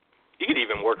 You could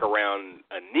even work around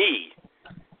a knee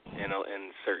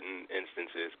in certain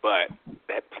instances. But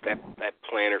that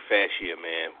plantar fascia,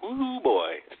 man, whoo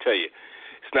boy, I tell you,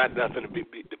 it's not nothing to be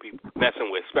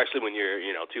messing with, especially when you're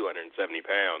 270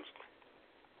 pounds.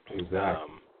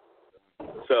 Exactly.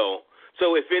 So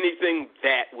if anything,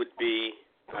 that would be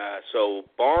so.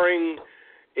 Barring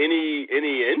any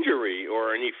injury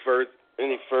or any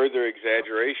further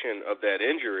exaggeration of that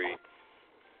injury,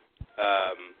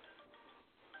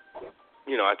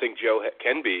 I think Joe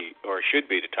can be or should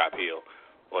be the top heel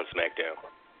on SmackDown,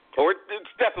 or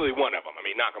it's definitely one of them. I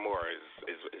mean, Nakamura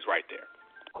is right there.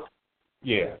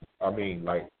 Yeah, I mean,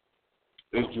 like,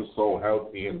 it's just so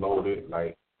healthy and loaded.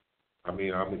 Like, I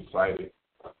mean, I'm excited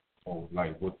on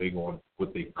like what they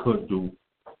could do.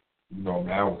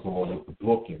 Now it's going with the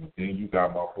booking. And then you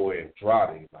got my boy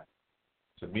Andrade. Like,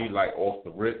 to me, like off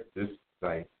the rip, this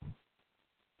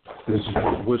is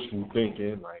wishful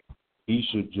thinking. Like, he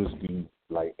should just be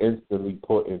like instantly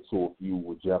put into a feud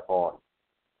with Jeff Hardy.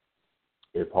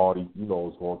 If Hardy, is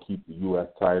going to keep the U.S.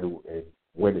 title and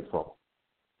win it from him,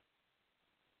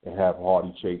 and have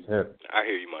Hardy chase him. I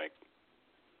hear you, Mike.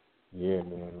 Yeah,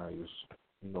 man. Like, it's,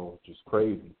 just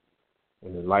crazy.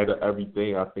 And in light of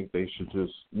everything, I think they should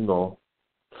just,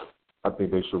 I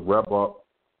think they should rev up,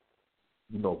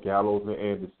 Gallows and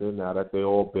Anderson now that they're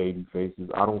all baby faces.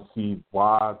 I don't see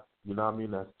why,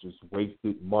 that's just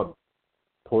wasted money.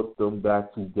 Put them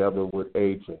back together with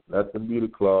AJ. Let them be the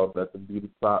club. Let them be the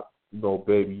top,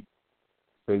 baby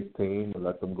face team, and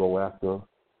let them go after,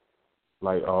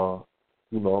 what's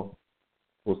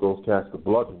those cats, the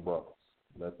Bludgeon Brothers.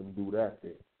 Let them do that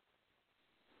thing.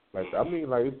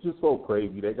 It's just so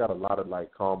crazy. They got a lot of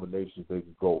combinations they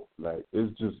can go.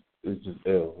 It's just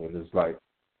ill, and it's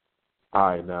all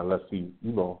right, now let's see,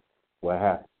 what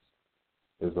happens.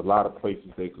 There's a lot of places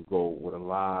they could go with a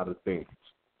lot of things.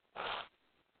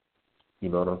 You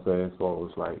know what I'm saying? So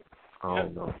it's I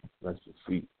don't know. Let's just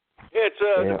see. Yeah, it's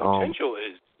the potential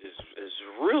is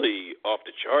really off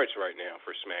the charts right now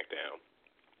for SmackDown.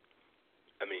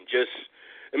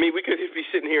 We could be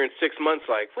sitting here in 6 months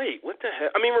wait, what the hell?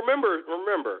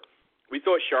 Remember, we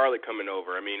thought Charlotte coming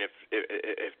over.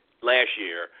 If last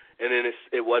year, and then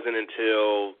it wasn't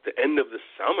until the end of the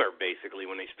summer, basically,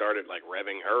 when they started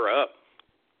revving her up.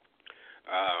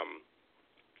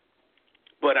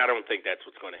 But I don't think that's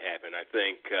what's going to happen. I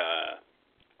think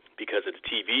because of the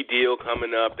TV deal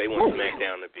coming up, they want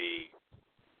SmackDown to be,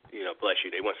 bless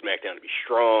you, they want SmackDown to be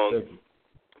strong.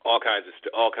 All kinds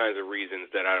of reasons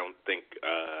that I don't think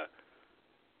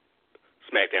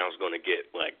SmackDown's going to get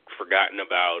forgotten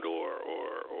about, or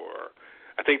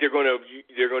I think they're going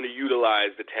to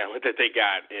utilize the talent that they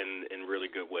got in really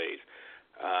good ways.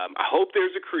 I hope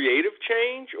there's a creative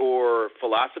change or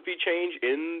philosophy change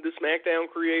in the SmackDown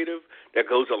creative that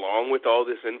goes along with all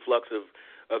this influx of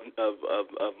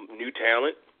new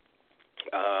talent.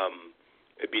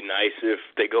 It'd be nice if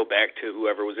they go back to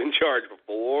whoever was in charge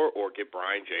before, or get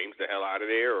Brian James the hell out of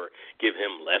there, or give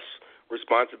him less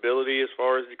responsibility as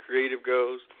far as the creative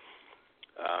goes.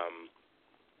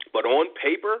 But on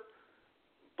paper,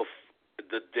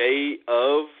 the day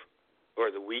of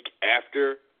or the week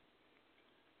after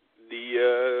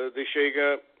the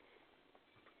shake-up,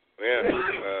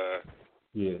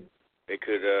 it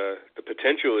could. The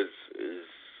potential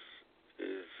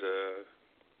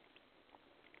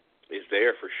is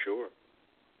there for sure.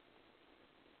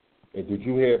 And did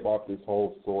you hear about this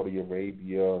whole Saudi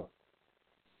Arabia,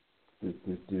 this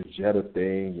Jeddah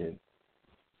thing, and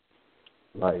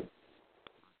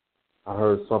I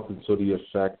heard something to the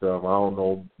effect of, I don't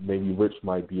know, maybe Rich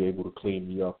might be able to clean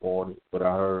me up on it, but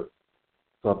I heard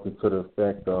something to the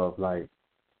effect of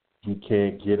you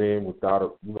can't get in without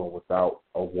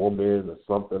a woman or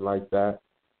something like that.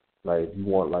 If you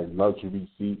want luxury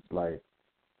seats,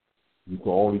 you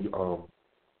can only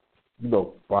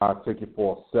buy a ticket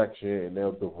for a section, and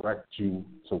they'll direct you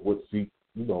to what seat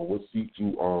you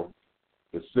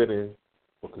to sit in.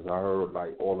 Because I heard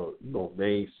all the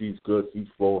main seats, good seats,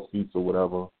 floor seats or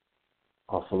whatever,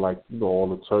 are for all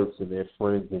the Turks and their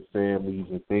friends and families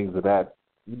and things of that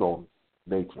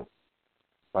nature.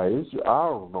 It's just, I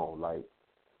don't know.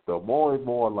 The more and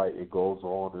more it goes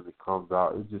on and it comes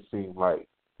out, it just seems like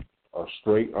a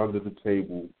straight under the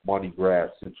table money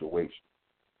grab situation.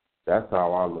 That's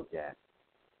how I look at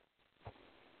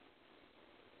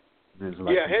it.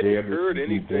 I hadn't heard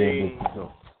anything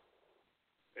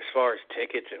as far as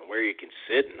tickets and where you can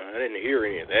sit, and I didn't hear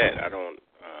any of that. I don't.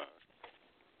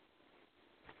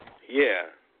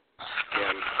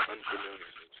 I'm unfamiliar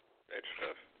with that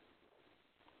stuff.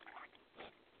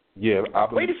 Yeah,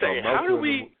 wait a second. How do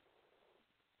we?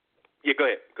 Yeah, go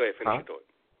ahead. Finish your thought.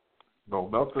 No,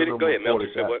 Melton go ahead.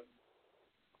 Melton said what?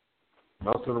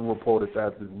 Melton reported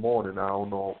that this morning. I don't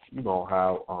know,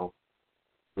 how,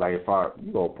 if I,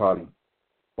 probably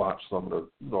watch some of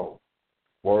the,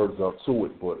 words up to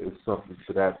it, but it's something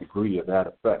to that degree and that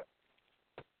effect.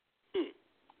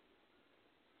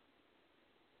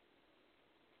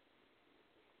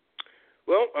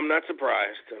 Well, I'm not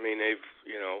surprised. They've,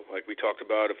 like we talked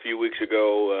about a few weeks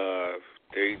ago,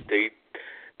 they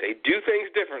do things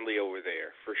differently over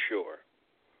there for sure.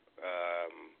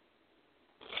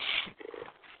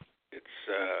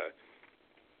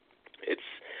 It's.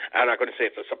 I'm not going to say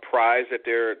it's a surprise that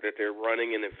they're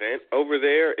running an event over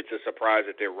there. It's a surprise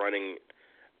that they're running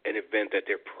an event that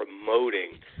they're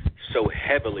promoting so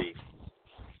heavily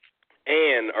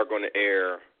and are going to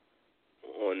air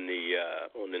on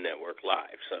the network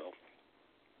live. So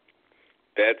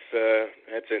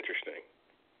that's interesting.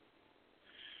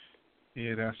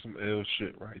 Yeah, that's some ill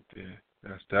shit right there.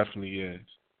 That's definitely is.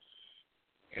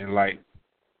 And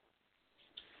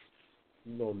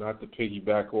not to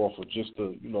piggyback off or just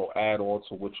to, add on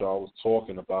to what y'all was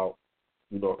talking about,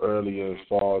 earlier as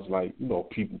far as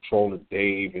people trolling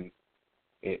Dave and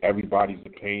everybody's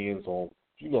opinions on,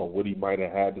 what he might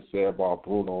have had to say about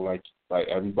Bruno. Like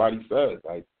everybody said,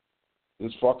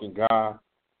 this fucking guy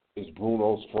is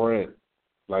Bruno's friend.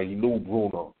 Like, he knew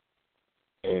Bruno.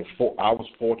 And I was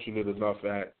fortunate enough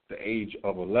at the age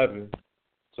of 11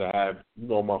 to have,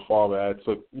 my father had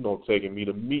taken me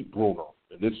to meet Bruno.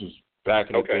 And this was back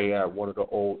in the day at one of the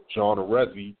old John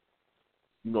Arezzi,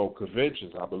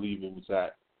 conventions. I believe it was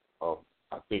at,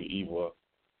 I think either,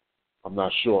 I'm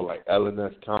not sure, like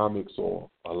LNS Comics or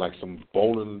like some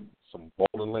bowling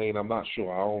lane. I'm not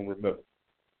sure. I don't remember,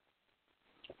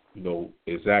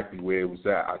 exactly where it was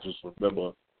at. I just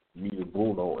remember meeting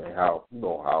Bruno and how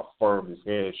firm his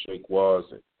handshake was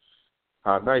and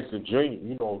how nice and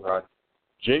genuine, how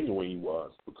genuine he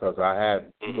was, because I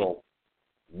had,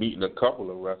 meeting a couple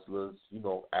of wrestlers,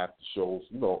 after shows,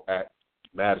 at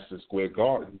Madison Square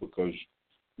Garden, because,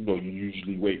 you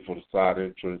usually wait for the side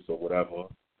entrance or whatever,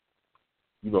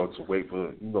 to wait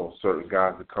for, certain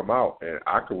guys to come out. And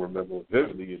I can remember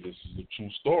vividly, and this is a true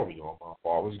story on my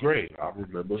father's grave, I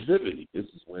remember vividly. This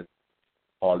is when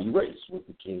Harley Race with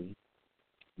the King.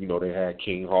 They had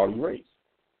King Harley Race.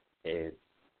 And,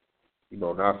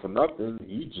 not for nothing,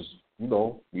 he just,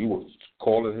 we was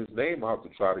calling his name out to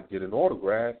try to get an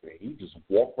autograph, and he just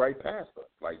walked right past us.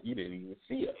 Like, he didn't even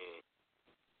see us.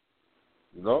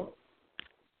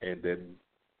 And then,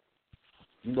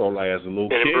 like as a little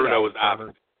kid, and Bruno was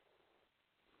opposite.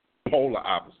 Polar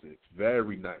opposite.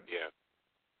 Very nice. Yeah.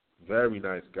 Very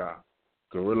nice guy.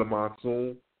 Gorilla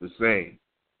Monsoon, the same.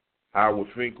 Howard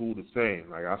Finkel, the same.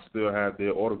 Like, I still have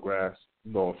their autographs,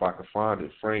 if I could find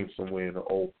it framed somewhere in the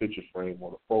old picture frame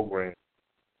on the program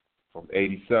from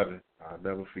 '87. I'll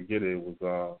never forget it. It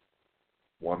was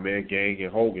One Man Gang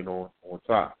and Hogan on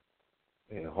top.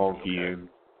 And Honky and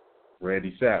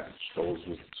Randy Savage. Those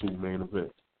was the two main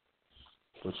events.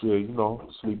 But yeah,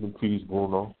 sleep in peace,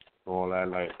 Bruno, all that.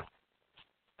 Like,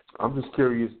 I'm just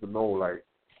curious to know, like,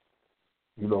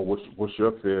 what's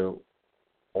your feel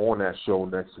on that show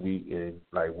next week, and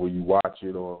like, will you watch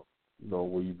it, or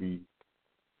will you be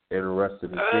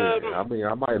interested in seeing it? I mean,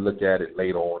 I might look at it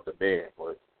later on demand,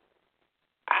 but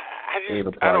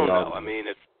I don't know. I mean,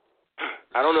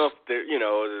 I don't know if there,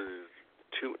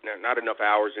 not enough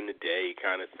hours in the day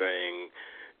kind of thing.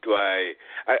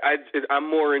 I'm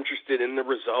more interested in the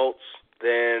results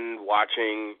than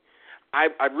watching. I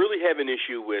really have an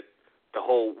issue with the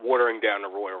whole watering down the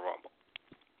Royal Rumble.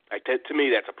 Like, to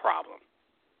me, that's a problem.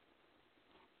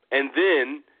 And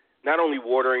then, not only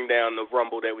watering down the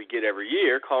Rumble that we get every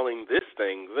year, calling this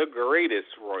thing the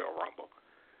greatest Royal Rumble.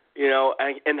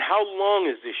 And how long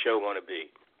is this show going to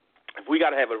be? If we got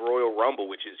to have a Royal Rumble,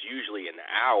 which is usually an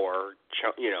hour,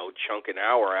 chunk an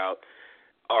hour out,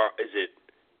 or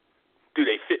do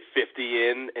they fit 50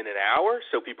 in an hour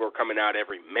so people are coming out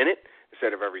every minute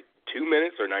instead of every 2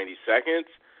 minutes or 90 seconds?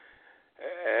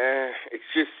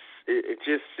 It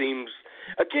just seems,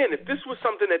 again, if this was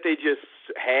something that they just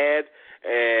had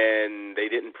and they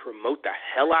didn't promote the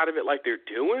hell out of it like they're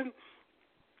doing,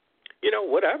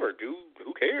 whatever,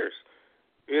 who cares?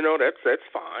 That's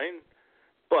fine.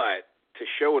 But to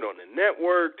show it on the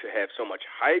network, to have so much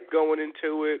hype going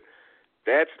into it,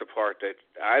 that's the part that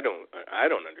I don't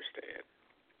understand.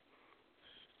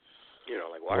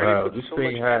 Like, why are you putting so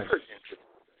much effort into it?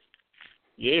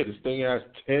 Yeah, this thing has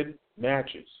 10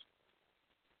 matches.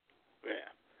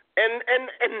 Yeah. And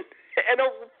a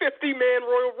 50-man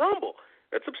Royal Rumble.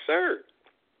 That's absurd.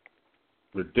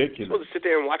 Ridiculous. You're supposed to sit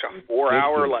there and watch a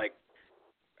 4-hour, like,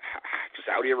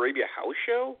 Saudi Arabia house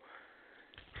show?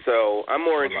 So I'm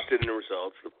more interested in the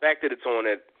results. The fact that it's on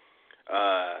at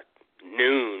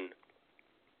noon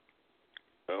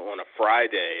on a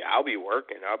Friday, I'll be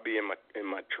working. I'll be in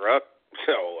my truck.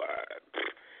 So,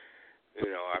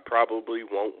 I probably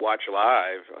won't watch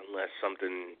live unless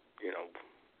something,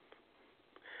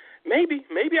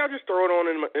 Maybe I'll just throw it on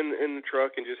in the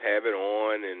truck and just have it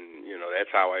on, and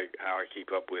that's how I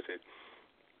keep up with it.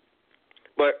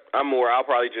 But I'll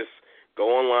probably just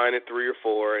go online at 3 or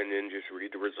 4 and then just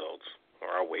read the results,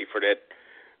 or I'll wait for that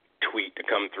tweet to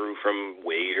come through from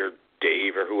Wade or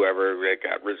Dave or whoever that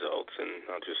got results, and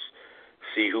I'll just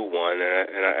see who won.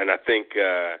 And I think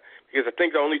because I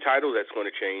think the only title that's going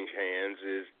to change hands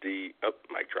is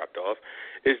mic dropped off,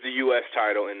 is the U.S.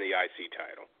 title and the IC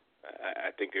title. I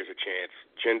think there's a chance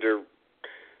Jinder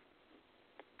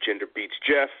beats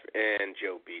Jeff and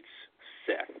Joe beats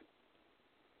Seth.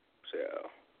 So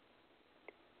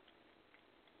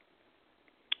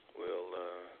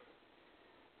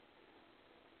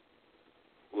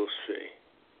we'll see.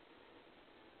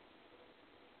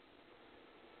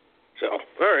 So, all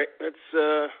right, let's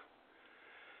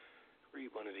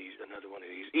read another one of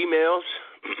these emails.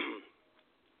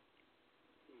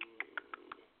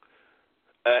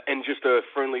 And just a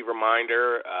friendly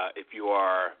reminder, if you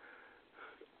are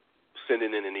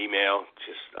sending in an email,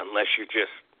 just unless you're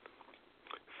just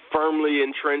firmly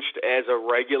entrenched as a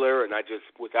regular, and I just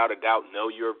without a doubt know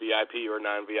you're a VIP or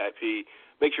non-VIP,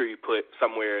 make sure you put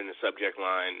somewhere in the subject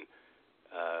line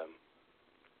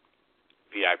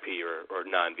VIP or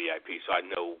non-VIP, so I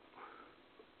know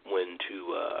when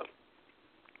to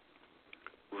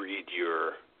read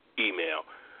your email.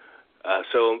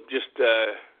 So I'm just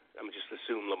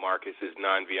assume LaMarcus is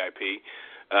non-VIP.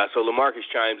 So LaMarcus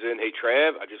chimes in, "Hey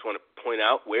Trav, I just want to point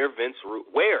out where Vince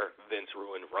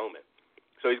ruined Roman."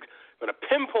 So he's going to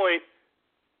pinpoint.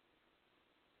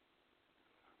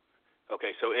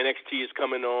 Okay, so NXT is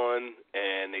coming on,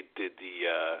 and they did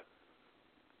the.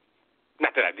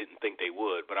 Not that I didn't think they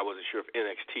would, but I wasn't sure if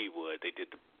NXT would. They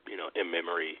did the in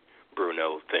memory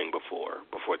Bruno thing before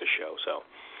the show, so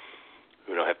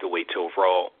we don't have to wait till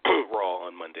Raw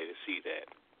on Monday to see that.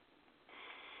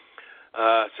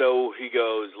 So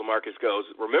LaMarcus goes,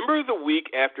 "Remember the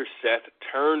week after Seth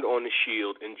turned on the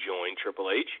Shield and joined Triple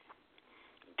H?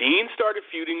 Dean started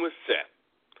feuding with Seth.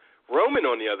 Roman,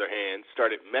 on the other hand,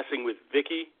 started messing with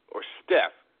Vicky or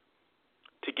Steph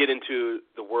to get into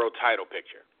the world title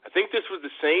picture. I think this was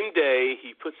the same day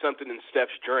he put something in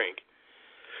Steph's drink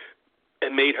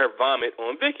and made her vomit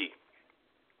on Vicky.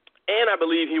 And I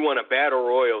believe he won a battle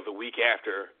royal the week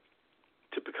after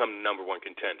to become the number one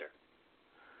contender.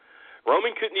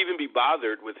 Roman couldn't even be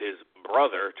bothered with his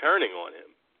brother turning on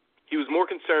him. He was more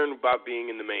concerned about being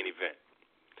in the main event.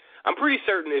 I'm pretty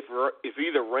certain if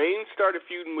either Reigns started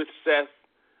feuding with Seth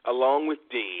along with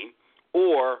Dean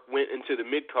or went into the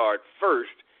mid-card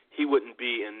first, he wouldn't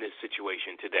be in this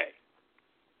situation today.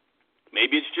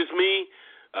 Maybe it's just me,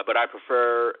 but I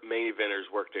prefer main eventers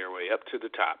work their way up to the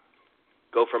top.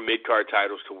 Go from mid-card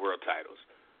titles to world titles.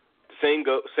 The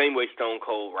same way Stone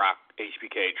Cold, Rock,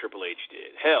 HBK, Triple H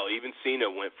did. Hell, even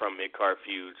Cena went from mid-card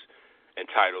feuds and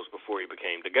titles before he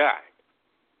became the guy.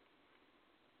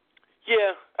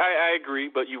 Yeah, I agree,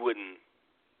 but you wouldn't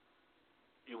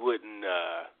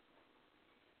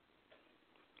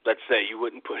let's say you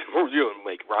wouldn't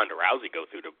make Ronda Rousey go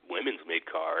through the women's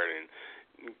mid-card, and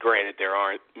granted there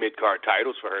aren't mid-card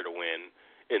titles for her to win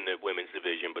in the women's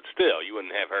division, but still, you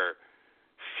wouldn't have her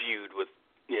feud with,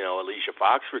 Alicia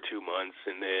Fox for 2 months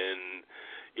and then,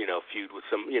 feud with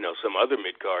some other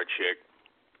mid-card chick.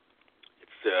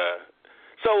 It's,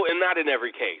 and not in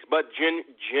every case, but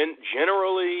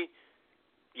generally,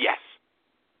 yes.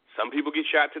 Some people get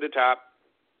shot to the top,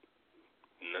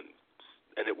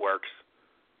 and it works.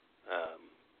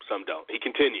 Some don't. He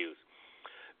continues.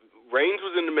 Reigns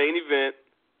was in the main event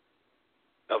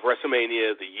of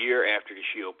WrestleMania the year after the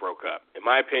Shield broke up. In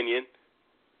my opinion,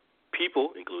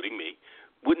 people, including me,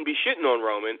 wouldn't be shitting on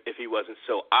Roman if it wasn't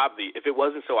so obvious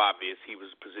he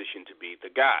was positioned to be the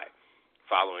guy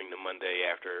following the Monday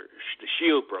after the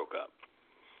Shield broke up.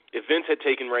 If Vince had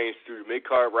taken Reigns through the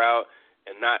mid-card route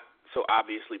and not so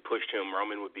obviously pushed him,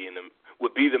 Roman would be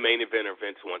the main eventer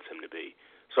Vince wants him to be.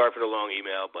 Sorry for the long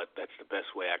email, but that's the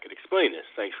best way I could explain this.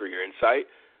 Thanks for your insight.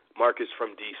 Marcus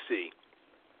from D.C.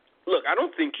 Look, I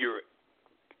don't think you're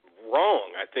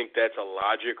wrong. I think that's a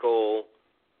logical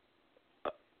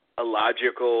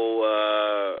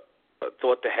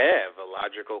thought to have, a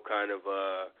logical kind of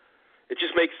it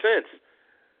just makes sense.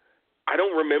 I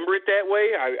don't remember it that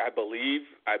way. I believe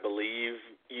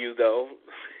you though,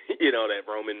 that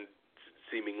Roman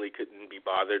seemingly couldn't be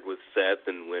bothered with Seth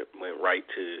and went right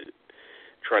to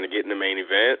trying to get in the main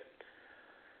event.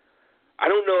 I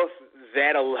don't know if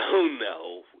that alone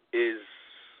though is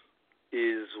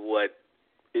what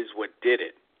did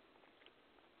it.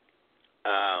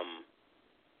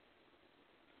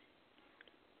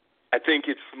 I think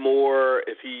it's more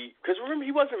because remember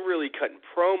he wasn't really cutting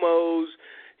promos.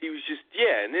 He was just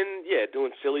and then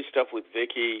doing silly stuff with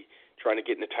Vicky, trying to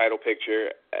get in the title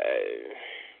picture.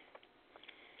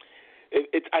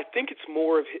 I think it's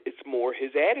more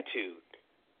his attitude.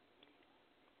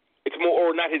 It's more,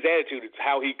 or not his attitude. It's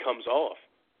how he comes off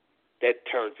that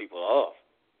turns people off.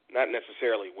 Not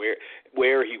necessarily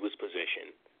where he was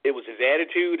positioned. It was his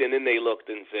attitude, and then they looked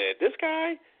and said, "This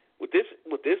guy with this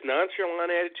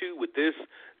nonchalant attitude, with this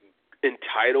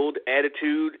entitled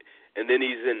attitude, and then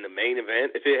he's in the main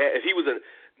event. If he was an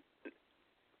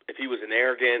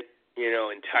arrogant,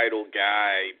 entitled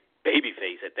guy,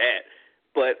 babyface at that,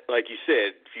 but like you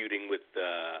said, feuding with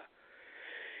a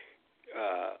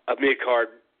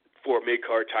mid-card for a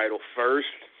mid-card title first."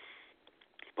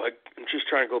 But I'm just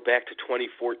trying to go back to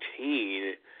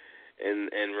 2014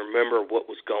 and remember what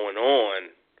was going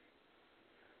on.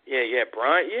 Yeah,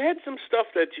 Brian, you had some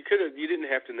stuff that you didn't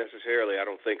have to necessarily, I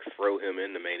don't think, throw him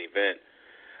in the main event.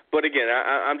 But again,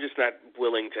 I'm just not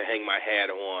willing to hang my hat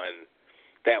on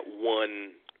that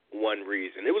one one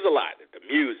reason. It was a lot. The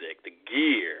music, the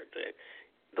gear,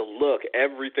 the look,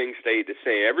 everything stayed the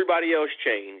same. Everybody else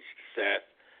changed. Seth,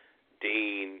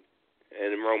 Dean,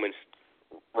 and Roman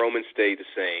stayed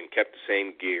the same, kept the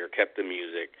same gear, kept the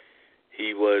music.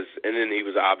 And then he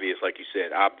was obvious, like you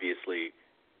said, obviously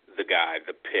the guy,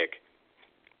 the pick.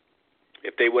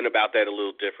 If they went about that a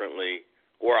little differently,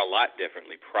 or a lot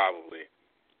differently, probably,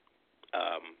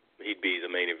 he'd be the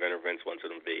main eventer Vince wants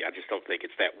him to be. I just don't think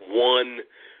it's that one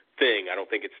thing. I don't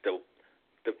think it's the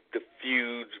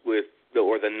feuds with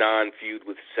or the non-feud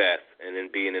with Seth, and then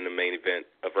being in the main event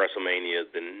of WrestleMania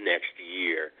the next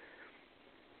year.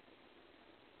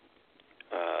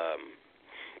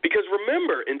 Because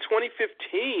remember, in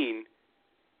 2015,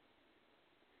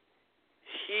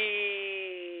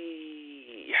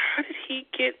 how did he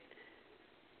get?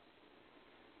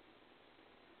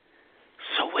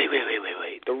 So wait.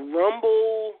 The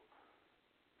Rumble.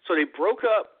 So they broke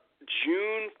up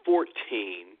June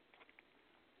 14,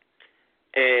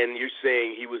 and you're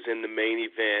saying he was in the main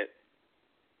event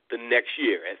the next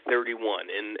year at 31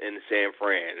 in San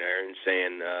Fran or in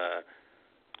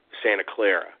Santa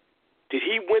Clara. Did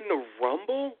he win the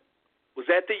Rumble? Was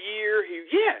that the year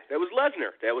Yeah, that was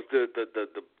Lesnar. That was the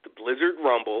Blizzard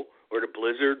Rumble, or the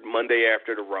Blizzard Monday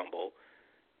after the Rumble.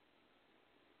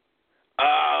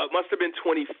 It must have been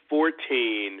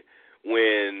 2014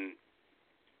 when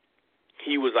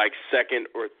he was like second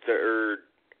or third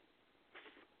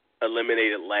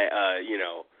eliminated. It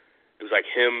was like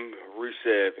him,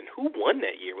 Rusev, and who won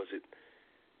that year?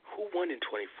 Who won in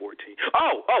 2014?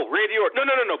 Oh, Randy Orton.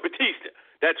 No, Batista.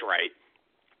 That's right.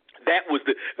 That was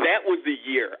the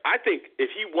year. I think if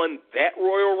he won that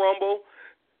Royal Rumble,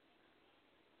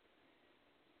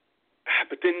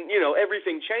 but then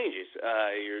everything changes.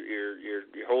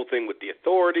 Your whole thing with the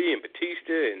Authority and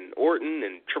Batista and Orton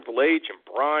and Triple H and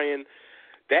Bryan.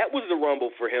 That was the Rumble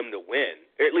for him to win.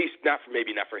 At least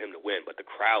maybe not for him to win, but the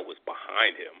crowd was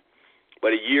behind him.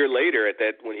 But a year later,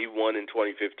 when he won in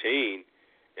 2015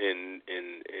 in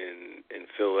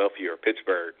Philadelphia or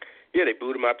Pittsburgh, they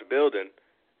booed him out the building.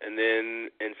 And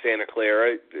then in Santa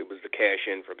Clara, it was the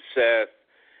cash-in from Seth,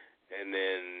 and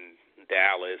then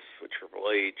Dallas with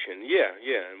Triple H, and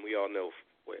and we all know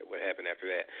what happened after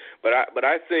that. But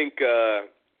I think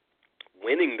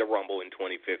winning the Rumble in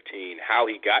 2015, how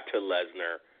he got to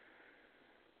Lesnar,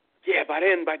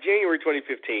 by January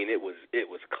 2015, it was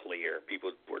clear.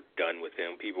 People were done with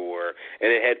him.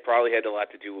 And it probably had a lot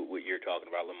to do with what you're talking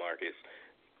about, LaMarcus.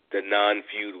 The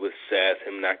non-feud with Seth,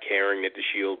 him not caring that the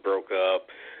Shield broke up,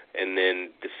 and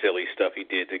then the silly stuff he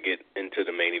did to get into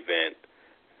the main event.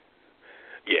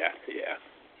 Yeah.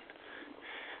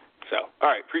 So, all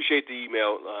right, appreciate the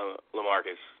email,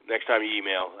 LaMarcus. Next time you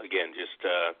email, again, just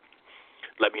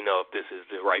let me know if this is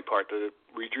the right part to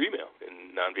read your email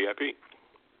in non-VIP.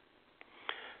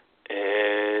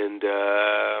 And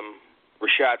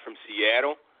Rashad from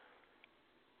Seattle,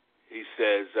 he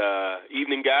says,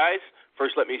 evening, guys.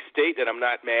 First, let me state that I'm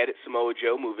not mad at Samoa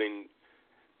Joe moving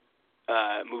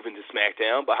to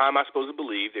SmackDown, but how am I supposed to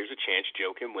believe there's a chance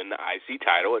Joe can win the IC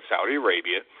title at Saudi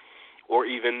Arabia or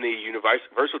even the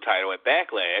Universal title at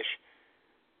Backlash,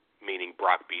 meaning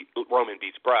Roman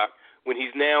beats Brock, when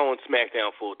he's now on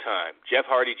SmackDown full-time? Jeff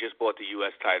Hardy just bought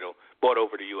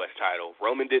over the U.S. title.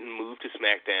 Roman didn't move to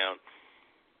SmackDown,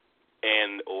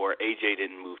 or AJ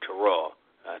didn't move to Raw.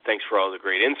 Thanks for all the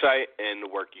great insight and the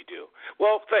work you do.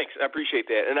 Well, thanks. I appreciate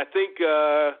that. And I think,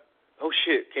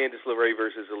 Candice LeRae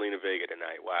versus Zelina Vega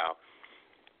tonight. Wow.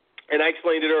 And I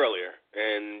explained it earlier.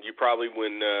 And you probably,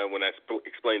 when I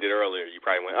explained it earlier, you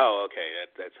probably went, oh, okay,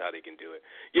 that's how they can do it.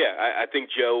 Yeah, I think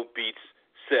Joe beats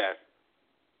Seth,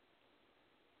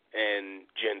 and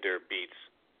Jinder beats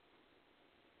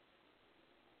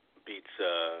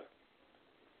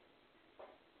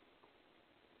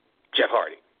Jeff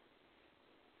Hardy.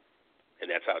 And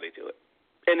that's how they do it.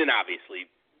 And then obviously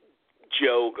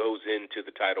Joe goes into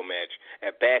the title match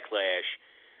at Backlash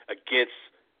against,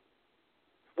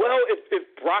 if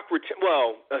Brock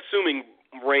assuming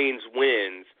Reigns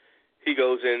wins, he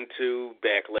goes into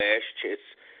Backlash. It's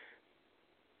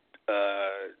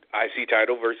IC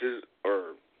title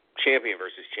or champion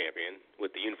versus champion,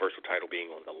 with the Universal title being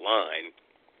on the line.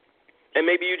 And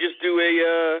maybe you just do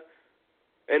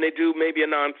they do maybe a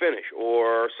non-finish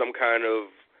or some kind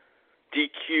of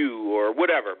DQ or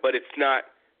whatever, but it's not,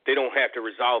 they don't have to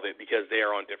resolve it because they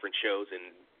are on different shows,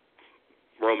 and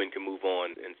Roman can move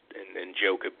on and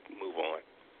Joe could move on.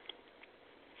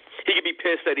 He could be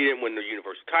pissed that he didn't win the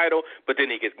Universal title, but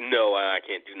then he could, no, I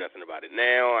can't do nothing about it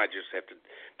now. I just have to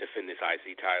defend this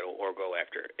IC title or go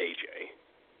after AJ.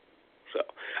 So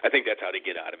I think that's how they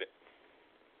get out of it.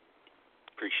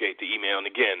 appreciate the email. And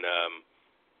again,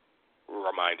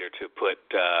 reminder to put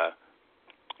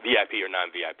VIP or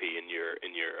non-VIP in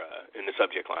the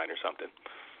subject line or something.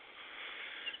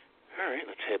 All right,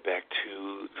 let's head back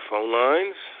to the phone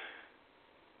lines.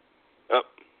 Oh,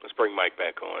 let's bring Mike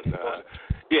back on.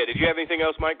 Yeah, did you have anything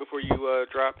else, Mike, before you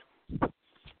dropped?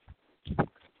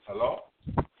 Hello?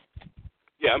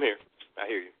 Yeah, I'm here. I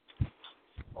hear you.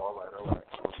 All right.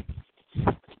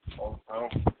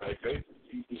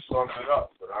 You just summed it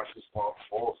up, but I just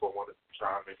also wanted to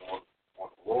chime in on the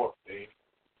Raw thing.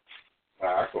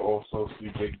 I could also see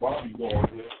Big Bobby going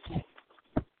here.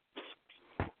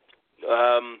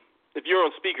 If you're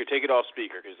on speaker, take it off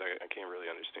speaker because I can't really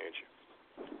understand you.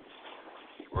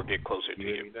 Or get closer to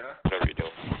you. Whatever you're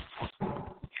doing.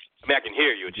 I mean, I can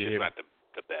hear you. It's just not the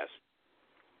best.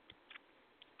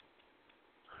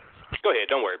 Go ahead.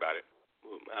 Don't worry about it.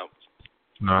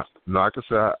 No, I can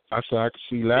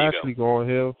see Lashley going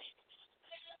here.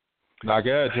 Like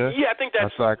Edge. Yeah, I think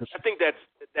that's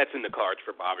in the cards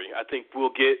for Bobby. I think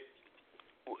we'll get.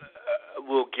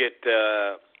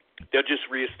 They'll just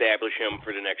reestablish him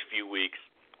for the next few weeks,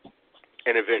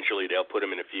 and eventually they'll put him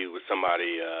in a feud with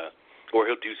somebody, or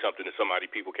he'll do something that somebody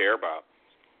people care about.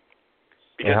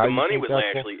 Because the money with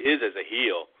Lashley is as a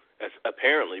heel,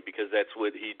 apparently, because that's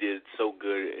what he did so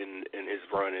good in his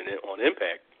run on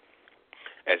Impact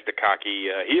as the cocky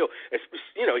heel. He's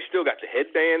still got the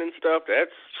headband and stuff. I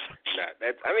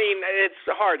mean, it's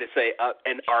hard to say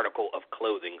an article of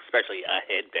clothing, especially a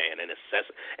headband, an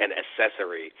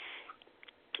accessory.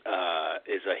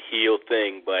 Is a heel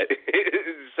thing, but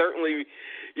certainly,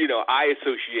 I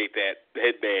associate that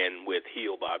headband with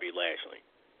heel Bobby Lashley.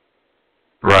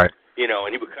 Right.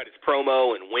 And he would cut his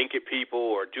promo and wink at people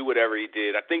or do whatever he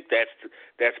did. I think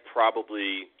that's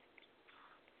probably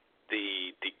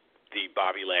the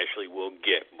Bobby Lashley we'll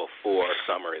get before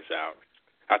summer is out.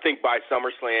 I think by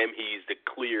SummerSlam he's the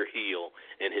clear heel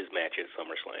in his match at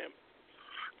SummerSlam.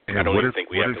 And I don't even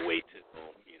think we have to wait till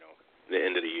the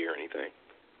end of the year or anything.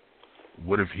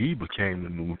 What if he became the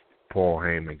new Paul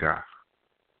Heyman guy?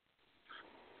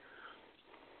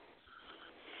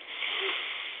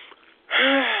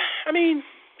 I mean,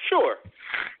 sure.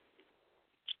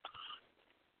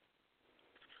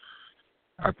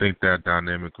 I think that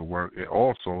dynamic could work. And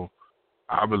also,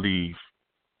 I believe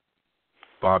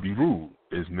Bobby Roode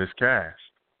is miscast.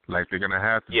 Like, they're going to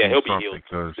have to do he'll something. Be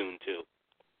healed soon, too.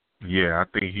 Yeah, I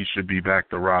think he should be back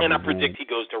to Robert. And I predict he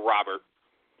goes to Robert.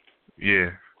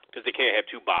 Yeah. Because they can't have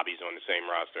two Bobbies on the same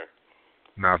roster.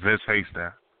 Now, Vince hates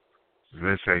that.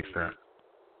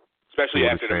 Especially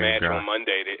after the match on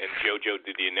Monday, and JoJo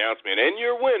did the announcement, and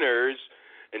your winners,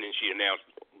 and then she announced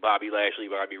Bobby Lashley,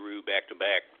 Bobby Roode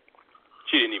back-to-back.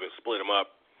 She didn't even split them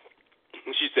up.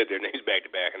 She said their names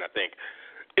back-to-back, and I think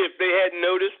if they hadn't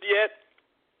noticed yet,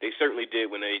 they certainly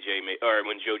did when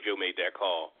when JoJo made that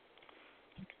call.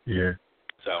 Yeah.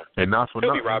 So, and not for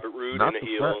he'll nothing. be Robert Roode and a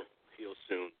heel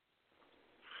soon.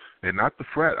 And not the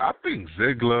fret. I think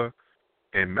Ziggler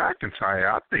and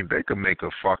McIntyre, I think they could make a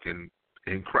fucking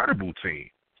incredible team.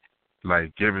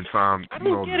 Like, given time,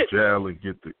 to gel and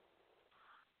get the.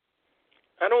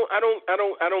 I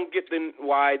don't get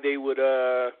why they would.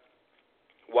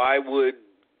 Why would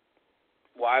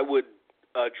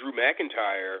Drew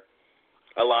McIntyre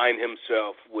align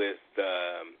himself with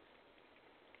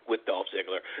Dolph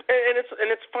Ziggler? And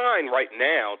it's fine right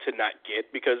now to not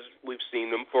get, because we've seen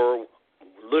them for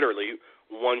literally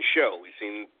one show. We've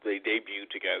seen they debut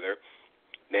together.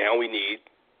 Now we need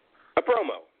a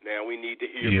promo. Now we need to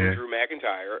hear from Drew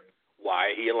McIntyre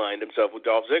why he aligned himself with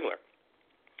Dolph Ziggler.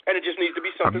 And it just needs to be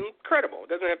something credible. It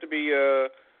doesn't have to be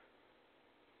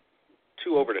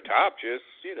too over the top. Just,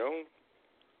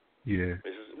 Yeah.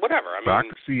 This is whatever. I mean, I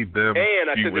could see them. And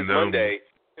I said this Monday,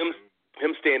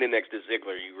 him standing next to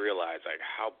Ziggler, you realize like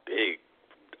how big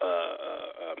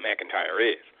McIntyre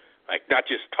is. Like, not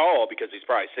just tall because he's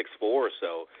probably 6'4" or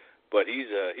so, but he's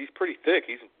pretty thick.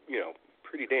 He's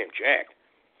pretty damn jacked.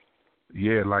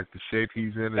 Yeah, like the shape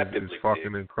he's in is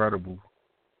fucking incredible.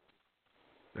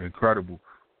 Incredible.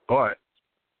 But,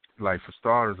 like, for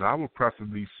starters, I would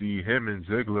preferably see him and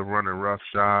Ziggler running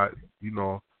roughshod,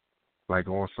 like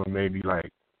on some maybe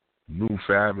like new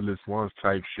Fabulous Ones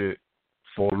type shit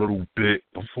for a little bit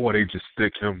before they just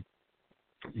stick him,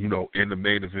 in the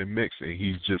main event mix, and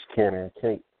he's just quote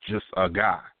unquote just a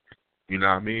guy. You know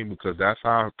what I mean? Because that's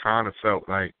how it kind of felt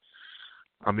like.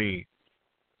 I mean,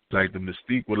 like the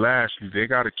mystique with Lashley, they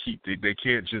got to keep. They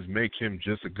can't just make him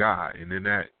just a guy. And then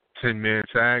that 10-man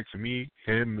tag, to me,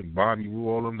 him and Bobby Roode,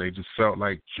 all of them, they just felt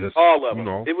like just all of them.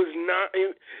 It was not.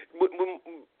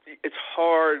 It's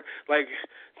hard. Like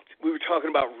we were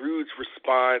talking about Roode's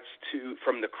response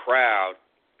from the crowd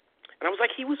And I was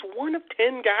like, he was one of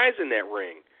 10 guys in that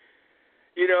ring.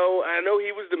 You know, I know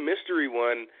he was the mystery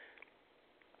one,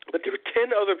 but there were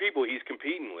 10 other people he's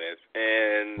competing with,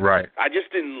 and right. I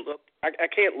just didn't look. I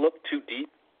can't look too deep,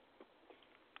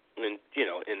 and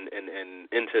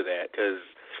into that because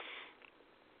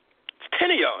it's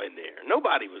 10 of y'all in there.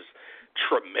 Nobody was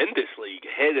tremendously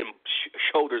head and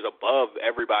shoulders above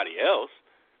everybody else.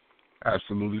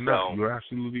 Absolutely not. You're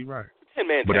absolutely right.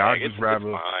 10-man but tag. I'd just rather.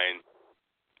 It's fine.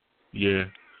 Yeah,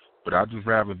 but I'd just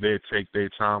rather they take their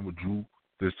time with Drew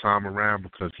this time around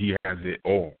because he has it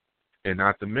all. And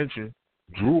not to mention,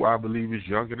 Drew, I believe, is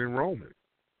younger than Roman.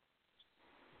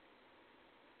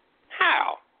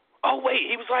 How? Oh, wait,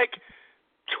 he was like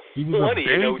 20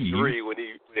 in 03 when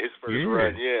his first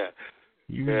run, yeah.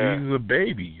 He was a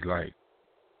baby, like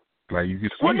you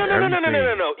could see well, no. everything.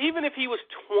 Even if he was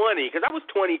 20, because I was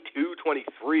 22,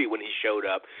 23 when he showed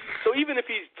up. So even if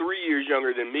he's 3 years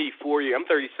younger than me, 4 years, I'm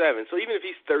 37. So even if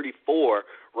he's 34,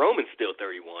 Roman's still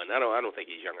 31. I don't think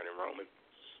he's younger than Roman.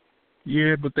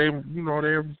 Yeah, but they're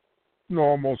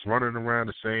almost running around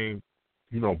the same,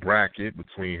 bracket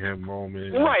between him,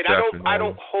 Roman. Right. And I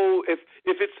don't hold if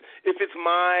it's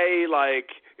my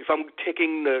if I'm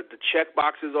ticking the check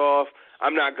boxes off,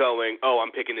 I'm not going,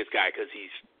 I'm picking this guy because he's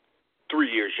 3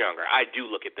 years younger. I do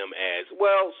look at them as,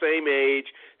 well, same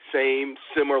age,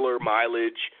 similar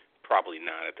mileage. Probably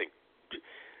not.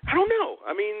 I don't know.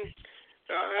 I mean,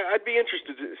 I'd be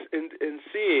interested in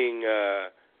seeing.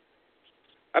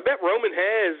 I bet Roman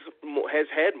has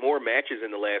had more matches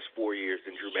in the last 4 years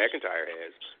than Drew McIntyre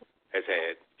has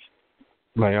had.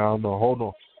 I don't know. Hold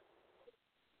on.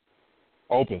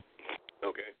 Open.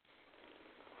 Okay.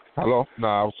 Hello?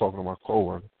 Nah, I was talking to my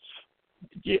coworker.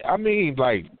 Yeah, I mean,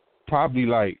 probably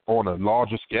on a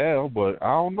larger scale, but I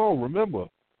don't know. Remember,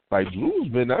 Drew's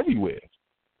been everywhere.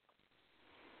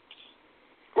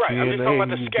 Right. I'm just talking about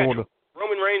the schedule.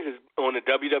 Roman Reigns is on the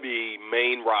WWE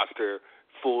main roster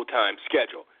full-time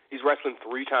schedule. He's wrestling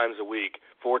 3 times a week,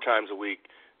 4 times a week.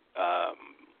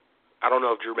 I don't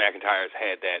know if Drew McIntyre has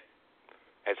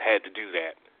had to do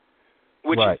that,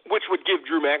 which would give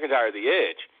Drew McIntyre the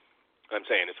edge. I'm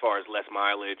saying as far as less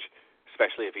mileage,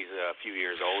 especially if he's a few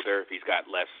years older, if he's got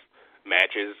less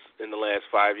matches in the last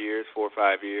 5 years, 4 or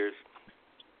 5 years.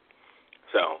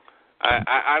 So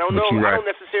I don't know. I don't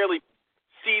necessarily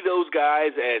see those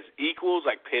guys as equals,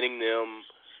 like pitting them.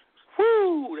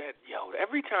 Whoo!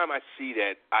 Every time I see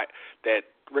that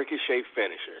Ricochet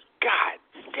finisher, God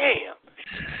damn!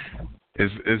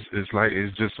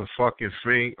 It's just a fucking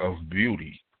thing of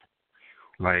beauty.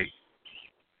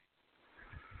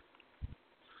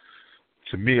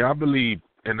 To me, I believe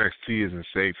NXT is in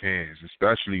safe hands,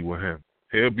 especially with him.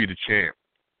 He'll be the champ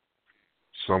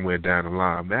somewhere down the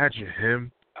line. Imagine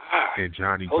him and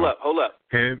Johnny. Hold up.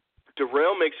 Him.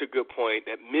 Darrell makes a good point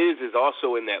that Miz is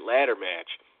also in that ladder match,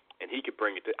 and he could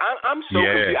bring it to. I'm so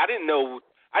confused. I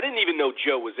didn't even know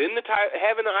Joe was in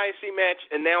having an IC match,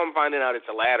 and now I'm finding out it's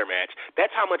a ladder match.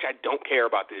 That's how much I don't care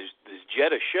about this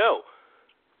Jetta show.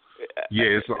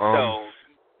 Yeah,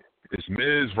 it's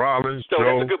Miz, Rollins, Joe. So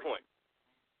that's a good point.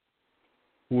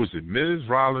 Who is it? Miz,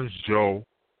 Rollins, Joe.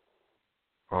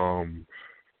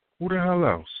 Who the hell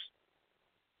else?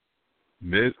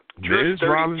 Miz,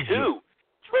 Rollins, Joe.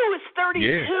 Drew is 32?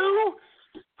 Yeah.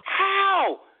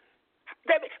 How?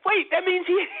 That means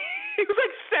he was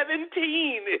like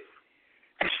 17.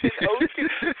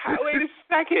 Wait a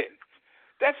second.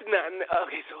 That's not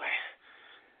okay. So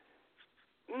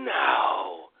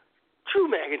no, Drew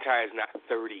McIntyre is not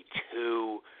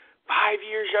 32. 5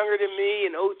 years younger than me.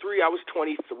 In 03, I was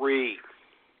 23.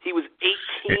 He was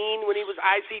 18 when he was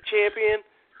IC champion.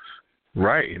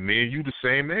 Right, and me and you the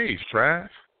same age, Trav.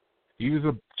 He was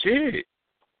a kid.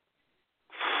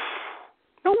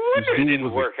 No wonder it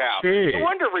didn't work out. Kid. No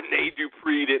wonder Rene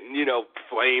Dupree didn't,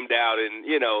 flamed out and,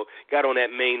 got on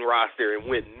that main roster and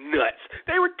went nuts.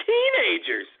 They were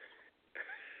teenagers.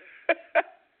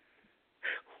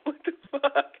 What the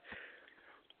fuck?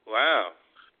 Wow.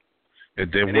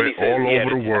 And then went all over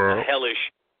the world.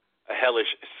 A hellish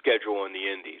schedule in the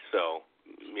Indies, so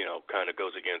kind of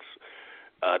goes against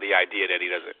the idea that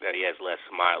he has less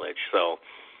mileage. So,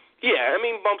 yeah, I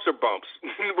mean, bumps are bumps.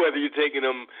 Whether you're taking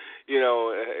them,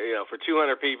 for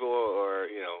 200 people or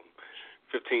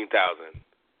 15,000.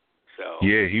 So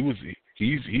yeah, he's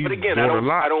but again, doing a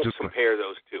lot. I don't compare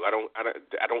those two. I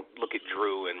don't look at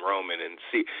Drew and Roman and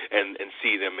see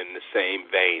them in the same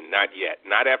vein. Not yet.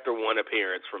 Not after one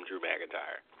appearance from Drew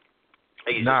McIntyre.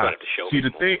 He's just gonna have to show me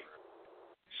more.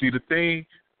 See the thing,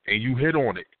 and you hit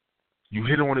on it. You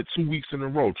hit on it 2 weeks in a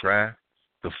row, Trav.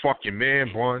 The fucking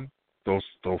man bun, those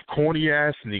corny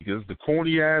ass sneakers, the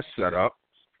corny ass setup,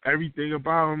 everything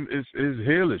about him is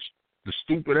hellish. The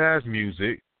stupid ass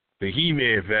music, the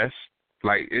He-Man vest,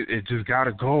 like it just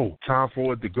gotta go. Time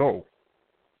for it to go.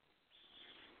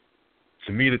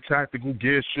 To me, the tactical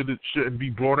gear shouldn't be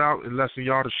brought out unless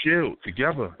y'all the Shield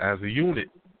together as a unit.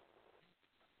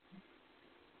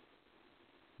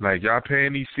 Like, y'all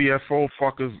paying these CFO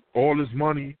fuckers all this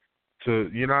money to,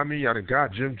 you know what I mean? Y'all done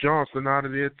got Jim Johnson out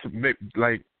of there to make,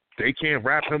 like, they can't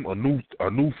rap him a new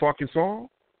fucking song?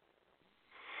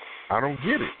 I don't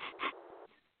get it.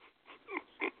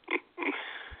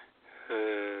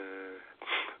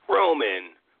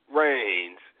 Roman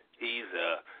Reigns, he's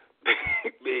a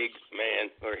big man,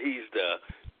 or he's the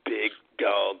big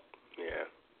dog.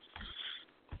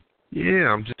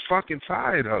 Yeah, I'm just fucking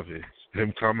tired of it.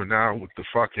 Him coming out with the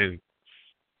fucking,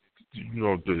 you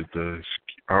know,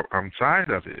 I'm tired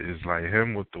of it. It's like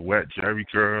him with the wet Jerry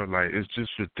curl. Like, it's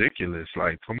just ridiculous.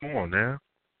 Like, come on now.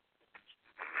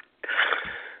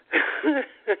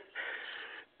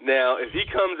 Now, if he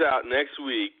comes out next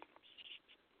week,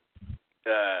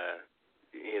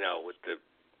 you know,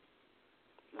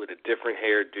 with a different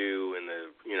hairdo and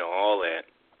all that,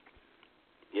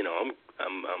 you know,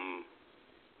 I'm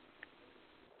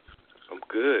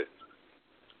good.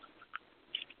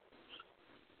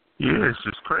 Yeah, it's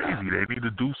just crazy. They need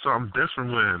to do something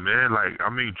different with him, man. Like, I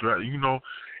mean, you know,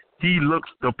 he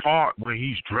looks the part when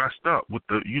he's dressed up with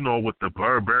the, you know, with the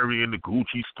Burberry and the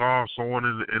Gucci scarves on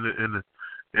in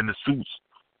the suits.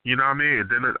 You know what I mean? And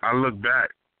then I look back,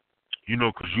 you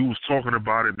know, because you was talking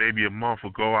about it maybe a month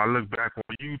ago. I look back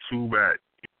on YouTube at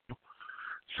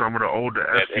some of the older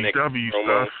FCW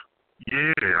stuff.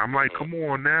 Yeah, I'm like, come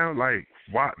on now, like,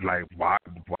 why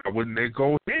wouldn't they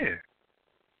go here?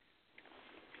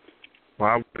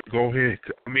 Why would they go here?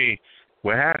 I mean,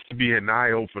 what has to be an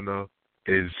eye opener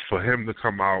is for him to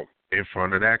come out in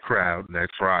front of that crowd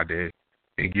next Friday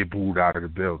and get booed out of the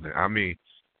building. I mean,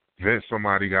 Vince,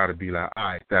 somebody got to be like, all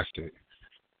right, that's it.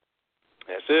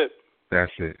 That's it.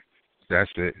 That's it.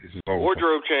 That's it. It's over.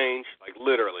 Wardrobe change, like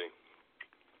literally.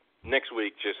 Next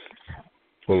week, just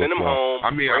send them home,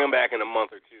 bring them back in a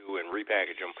month or two, and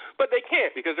repackage them. But they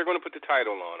can't because they're going to put the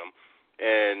title on them.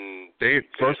 And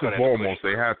first and foremost,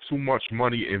 they have too much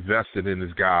money invested in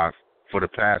this guy for the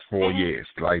past 4 years.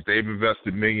 Like, they've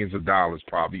invested millions of dollars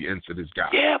probably into this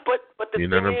guy. Yeah, but the you thing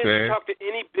know what I'm is, saying?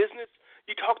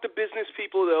 You talk to business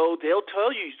people, though, they'll tell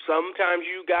you sometimes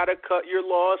you got to cut your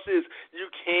losses. You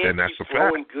can't keep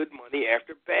throwing good money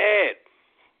after bad.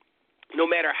 No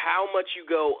matter how much you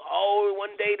go,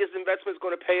 one day this investment's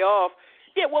going to pay off.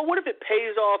 Yeah, well, what if it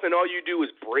pays off and all you do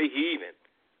is break even?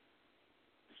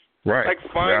 Right. Like,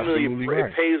 finally,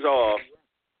 it pays off.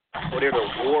 Well, they're the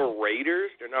War Raiders.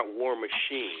 They're not War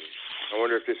Machines. I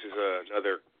wonder if this is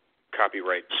another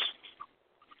copyright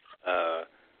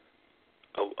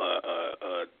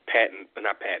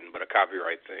not patent, but a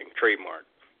copyright thing, trademark.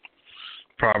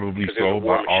 Probably so,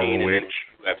 by ROH.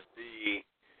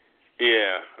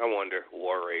 Yeah, I wonder.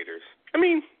 War Raiders. I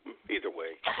mean, either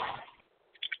way.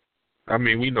 I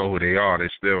mean, we know who they are. They're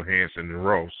still Hanson and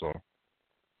Rowe, so.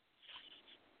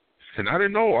 And I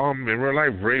didn't know, in real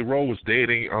life, Ray Rowe was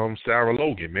dating Sarah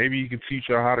Logan. Maybe you can teach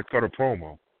her how to cut a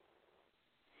promo.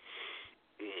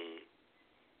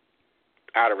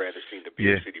 I'd have rather seen the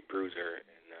Beer City Bruiser. And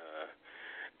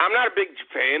I'm not a big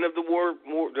fan of the War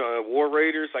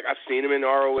Raiders. Like, I've seen them in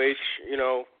ROH, you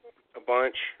know, a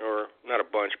bunch, or not a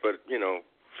bunch, but, you know,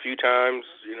 a few times,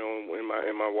 you know, in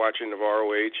my watching of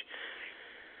ROH.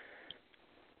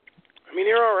 I mean,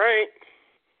 they're all right.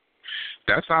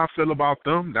 That's how I feel about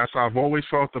them. That's how I've always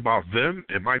felt about them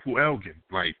and Michael Elgin.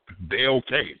 Like, they're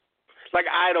okay. Like,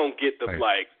 I don't get the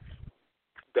hype,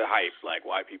 like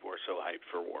why people are so hyped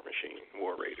for War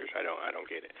Raiders. I don't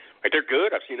get it. Like, they're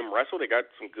good. I've seen them wrestle. They got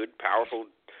some good, powerful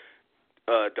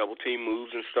double team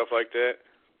moves and stuff like that.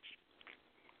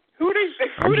 Who are they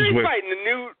fighting? The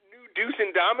new Deuce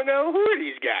and Domino? Who are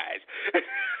these guys?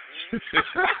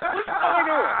 What's going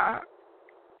on?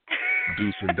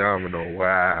 Deuce and Domino.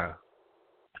 Wow.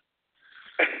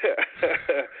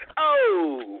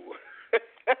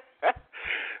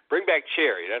 Bring back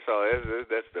Cherry. That's all.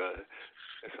 That's the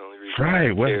only reason.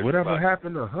 Right. Whatever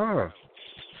happened to her?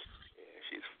 Yeah,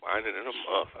 she's finding it a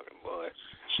motherfucking boy.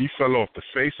 She fell off the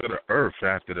face of the earth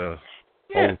after the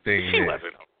whole thing. She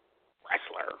wasn't a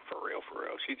wrestler for real.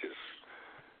 She just.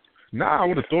 Nah, I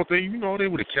would have thought they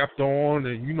would have kept on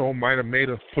and might have made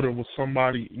her put her with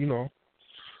somebody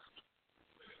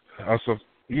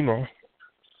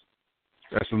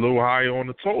that's a little higher on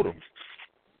the totem.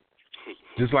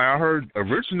 Just like I heard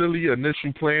originally,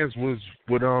 initial plans was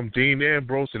with Dean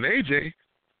Ambrose and AJ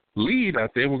Lee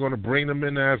that they were going to bring them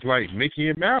in as like Mickey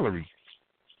and Mallory.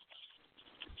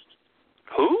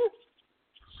 Who?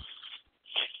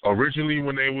 Originally,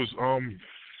 when they was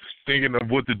thinking of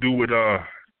what to do with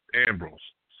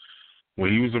Ambrose,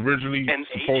 when he was originally and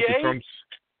supposed AJ? to come.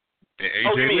 And AJ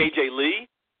Oh, you mean Lee? AJ Lee?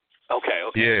 Okay.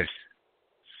 Yeah.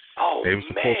 Oh, They were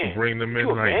supposed to bring them in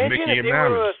Could you like imagine Mickey if and they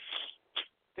Malice. were,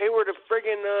 they were the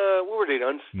friggin' what were they?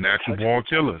 Natural born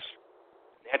killers.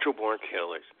 Natural born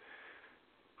killers.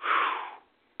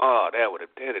 Oh,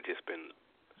 that'd have just been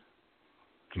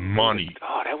Money.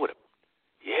 Oh, that would have.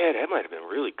 Yeah, that might have been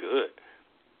really good.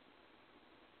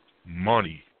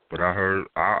 Money. But I heard,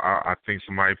 I think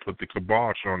somebody put the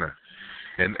kibosh on that.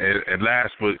 And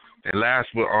last but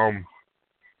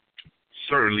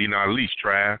certainly not least,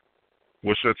 Trav,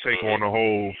 what's your take on the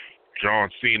whole John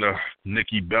Cena,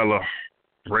 Nikki Bella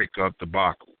breakup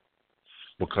debacle?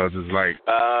 Because it's like,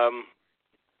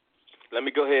 let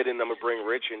me go ahead and I'm gonna bring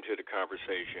Rich into the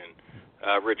conversation.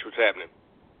 Rich, what's happening?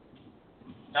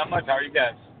 Not much. How are you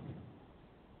guys?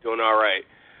 Doing all right.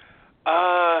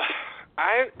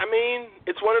 I mean,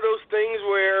 it's one of those things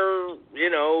where, you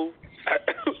know,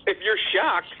 if you're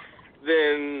shocked,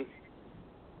 then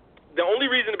the only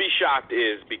reason to be shocked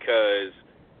is because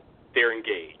they're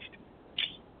engaged.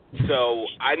 So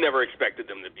I never expected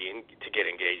them to get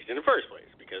engaged in the first place,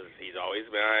 because he's always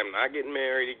been, I'm not getting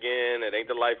married again. It ain't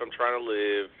the life I'm trying to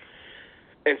live.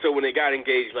 And so when they got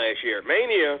engaged last year at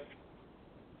Mania,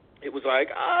 it was like,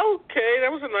 oh, okay,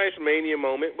 that was a nice Mania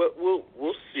moment, but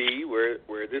we'll see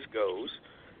where this goes.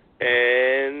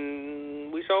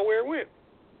 And we saw where it went.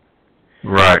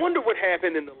 right. I wonder what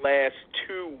happened in the last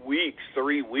 2 weeks,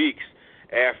 3 weeks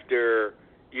after,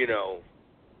 you know,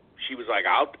 she was like,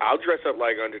 I'll dress up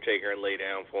like Undertaker and lay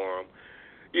down for him.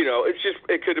 You know, it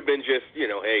could have been just, you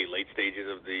know, hey, late stages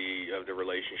of the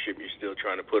relationship, you're still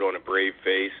trying to put on a brave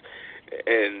face,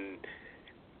 and,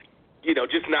 you know,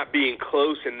 just not being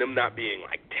close and them not being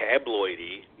like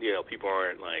tabloidy. You know, people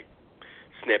aren't like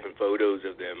snapping photos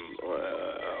of them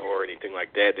or anything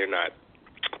like that. They're not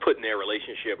putting their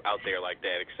relationship out there like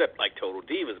that, except like Total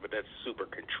Divas, but that's super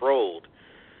controlled.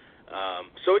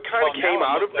 So it kind of came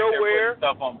out of nowhere. They're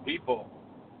putting stuff on People.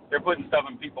 They're putting stuff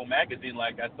in People magazine.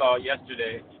 Like I saw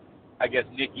yesterday, I guess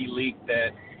Nikki leaked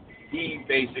that he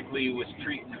basically was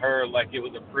treating her like it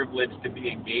was a privilege to be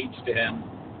engaged to him,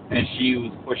 and she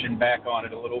was pushing back on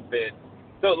it a little bit.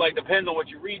 So, like, depends on what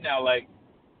you read now. Like,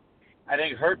 I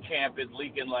think her camp is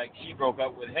leaking like she broke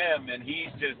up with him, and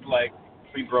he's just like,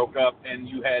 we broke up, and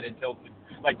you had until,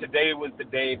 like, today was the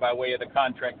day by way of the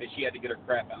contract that she had to get her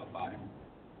crap out by.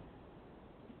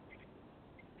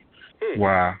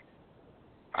 Wow.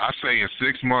 I say in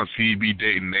 6 months he'd be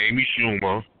dating Amy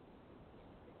Schumer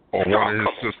or one of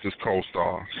his sister's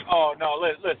co-stars. Oh, no,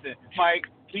 listen, Mike,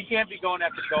 he can't be going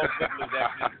after Dolph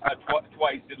Ziggler's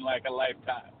twice in like a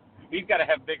lifetime. He's got to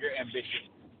have bigger ambitions.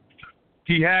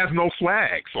 He has no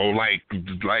swag, so like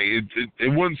it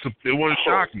wouldn't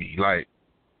shock me. Like,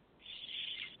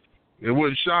 it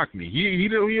wouldn't shock me. He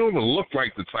don't even look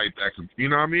like the type that could, you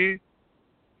know what I mean?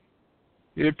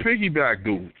 Yeah, piggyback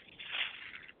dude.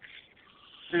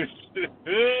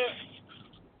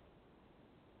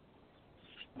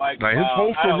 Mike, like his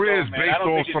whole career is know, based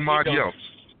on somebody else.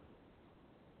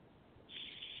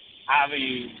 I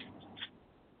mean,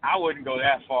 I wouldn't go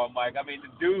that far, Mike. I mean, the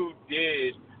dude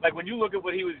did, like, when you look at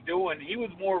what he was doing, he was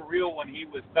more real when he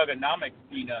was Thugonomics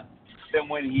Cena than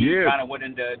when he kind of went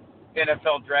into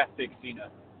NFL draft pick Cena.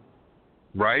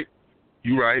 Right.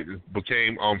 You right. It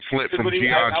became Flint from G.I.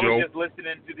 I Joe. was just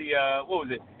listening to the, what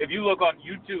was it? If you look on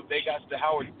YouTube, they got the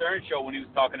Howard Stern show when he was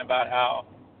talking about how,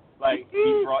 like,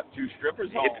 he brought 2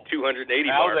 strippers home. Hit the 280 and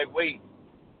mark. I was like, wait.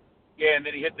 Yeah, and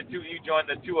then he joined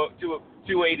the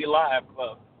 280 Live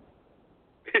Club.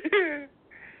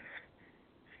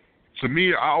 To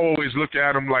me, I always look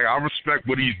at him like, I respect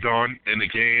what he's done in the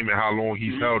game and how long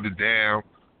he's held it down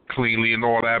cleanly and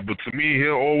all that. But to me,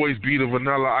 he'll always be the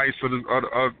Vanilla Ice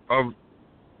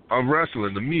of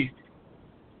wrestling to me.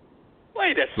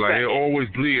 Wait a second. Like, he'll always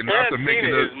bleed. Not to make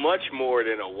it is much more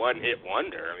than a one-hit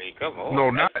wonder. I mean, come on. No,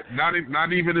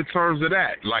 not even in terms of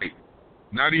that. Like,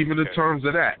 not even in terms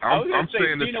of that. I'm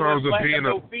saying in terms of being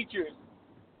a features.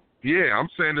 Yeah, I'm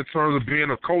saying in terms of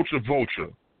being a culture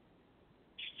vulture.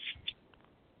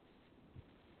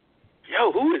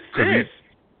 Yo, who is this?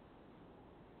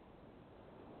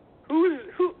 Who?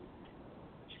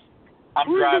 I'm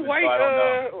who's driving, the white so I don't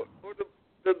know. or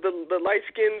the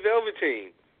light-skinned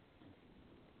Velveteen?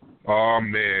 Oh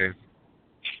man.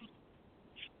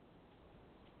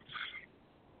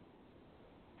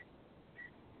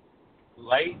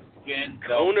 Light-skinned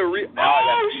Kona Velveteen.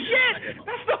 Oh shit!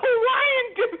 That's the Hawaiian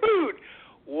dude.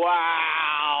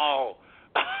 Wow.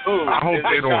 Ooh, I hope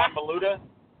they don't. John Maluda?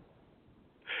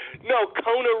 No,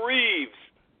 Kona Reeves.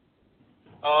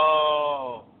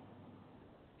 Oh.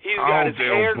 He's got his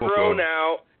hair grown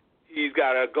out. He's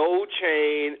got a gold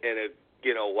chain and a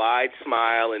wide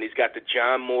smile, and he's got the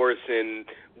John Morrison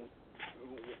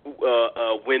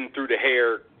wind through the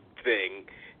hair thing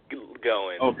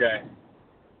going. Okay.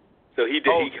 So he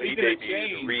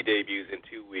re-debuts in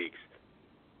 2 weeks.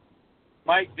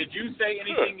 Mike, did you say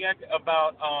anything yet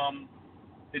about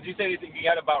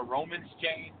Roman's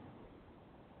chain?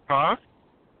 Huh?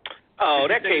 Oh,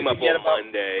 that came up on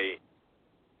Monday.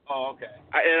 Oh, okay.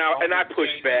 I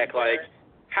pushed back, like,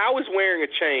 how is wearing a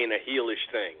chain a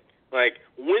heelish thing? Like,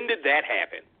 when did that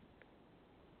happen?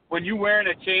 When you wearing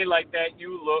a chain like that,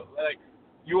 you look like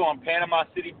you on Panama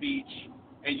City Beach,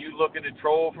 and you look at the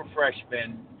troll for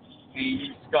freshmen, and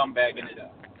you scumbagging it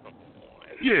up.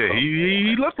 Yeah,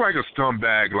 he looked like a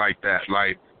scumbag like that.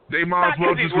 Like, they might as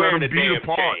well just let him be a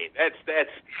part. Chain.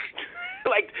 That's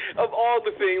like, of all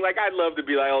the things, like, I'd love to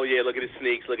be like, oh yeah, look at his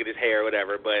sneaks, look at his hair,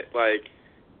 whatever. But like,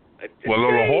 well,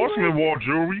 the Horseman wore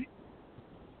jewelry.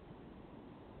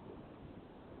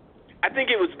 I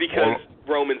think it was because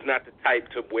Roman's not the type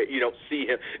to wear. You don't see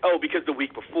him. Oh, because the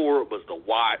week before it was the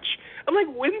watch. I'm like,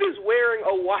 when does wearing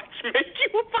a watch make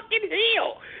you a fucking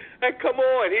heel? Like, come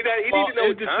on, he needs to know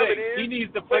what time it is. He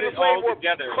needs to put it all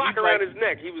together. Clock around his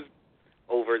neck. He was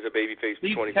over as a babyface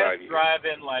for 25 years.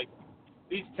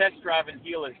 He's test driving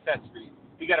heel accessories.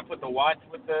 He got to put the watch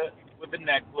with the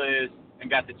necklace, and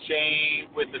got the chain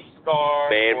with the scarf,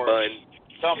 man or bun,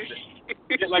 something.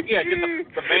 Get the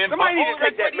man Somebody bun. need to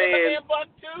take that man. The man bun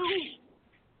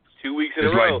too. 2 weeks in a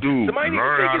row. Like, dude, Somebody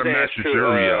learn how to match your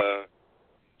jury up.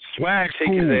 Swag's take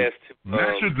cool. His ass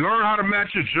to, learn how to match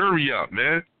your jury up,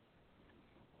 man.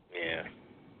 Yeah.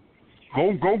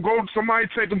 Go! Somebody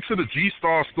take him to the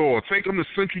G-Star store. Take him to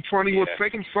Century 21. Yeah.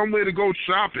 Take him somewhere to go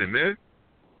shopping, man.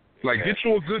 Like, get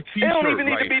you a good T-shirt. It don't even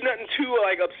need to be nothing too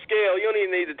like upscale. You don't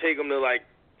even need to take him to like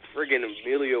friggin'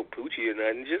 Emilio Pucci or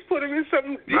nothing. Just put him in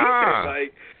something decent.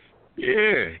 Like,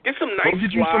 yeah. Get some nice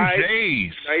get you some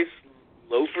J's. Nice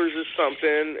loafers or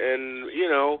something, and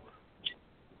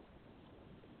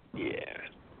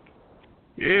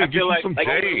Yeah, I feel like some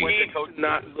Roman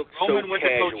Roman went to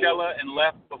Coachella and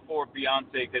left before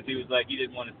Beyonce because he was like, he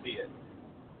didn't want to see it.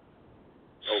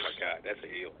 Oh my God, that's a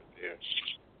heel right there.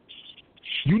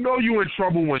 You know you in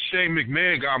trouble when Shane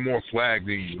McMahon got more swag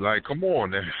than you. Like, come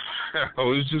on, man.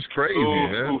 It's just crazy,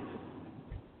 man.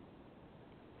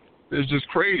 It's just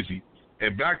crazy.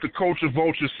 And back to Culture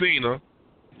Vulture Cena.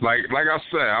 Like I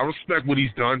said, I respect what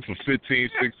he's done for 15,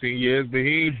 16 years, but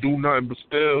he ain't do nothing but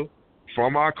still,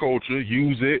 from our culture,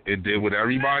 use it and did what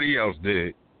everybody else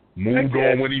did. Moved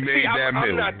on when he made that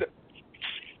million.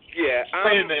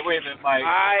 Wait a minute, Mike.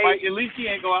 Mike, at least he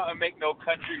ain't go out and make no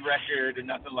country record or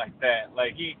nothing like that.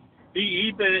 Like he's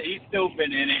still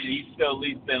been in it, and he's still at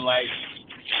least been like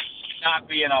not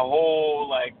being a whole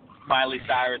like Miley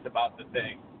Cyrus about the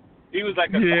thing. He was like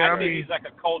I think he's like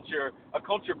a culture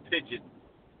pigeon.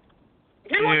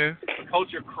 Yeah. A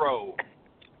culture crow.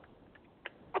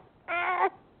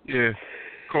 Yeah.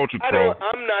 Culture crow.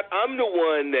 I'm the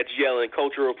one that's yelling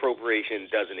cultural appropriation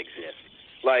doesn't exist.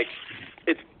 Like,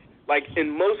 it's like in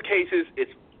most cases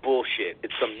it's bullshit.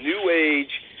 It's some new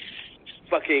age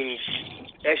fucking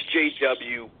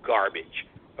SJW garbage.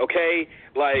 Okay?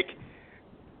 Like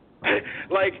Travis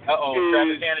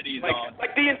Kennedy's on.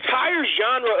 Like the entire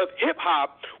genre of hip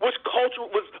hop was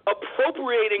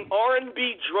appropriating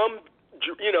R&B drums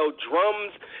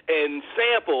and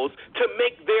samples to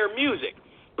make their music.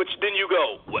 But then you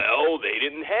go, well, they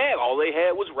didn't have. All they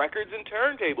had was records and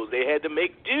turntables. They had to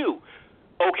make do.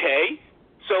 Okay,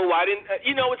 so why didn't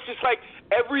it's just like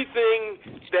everything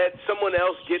that someone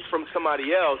else gets from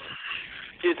somebody else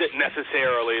isn't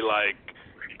necessarily like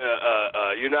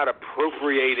you're not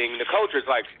appropriating the culture. It's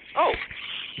like, oh,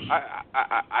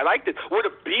 I like this. Were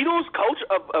the Beatles culture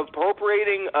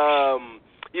appropriating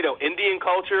Indian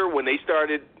culture when they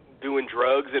started doing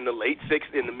drugs in the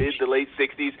mid to late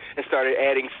 60s and started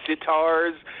adding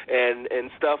sitars and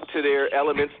stuff to their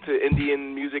elements, to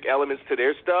Indian music elements to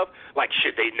their stuff? Like,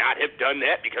 should they not have done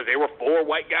that because they were 4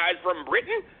 white guys from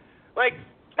Britain? Like,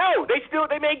 no,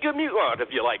 they made good music. Well, if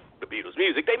you like the Beatles'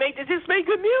 music, they just made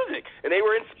good music, and they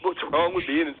were. What's wrong with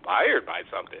being inspired by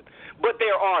something? But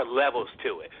there are levels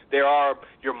to it. There are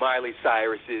your Miley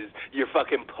Cyruses, your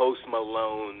fucking Post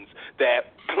Malones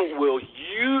that will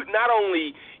not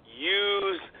only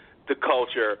use the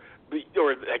culture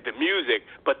or like the music,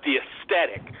 but the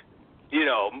aesthetic.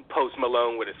 Post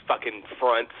Malone with his fucking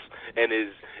fronts and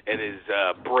his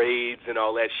braids and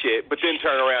all that shit, but then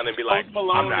turn around and be like,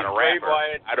 I'm not a rapper.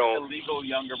 I don't. Illegal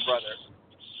younger brother.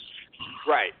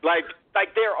 Right. Like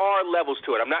there are levels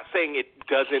to it. I'm not saying it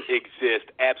doesn't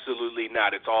exist. Absolutely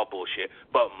not. It's all bullshit.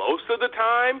 But most of the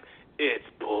time, it's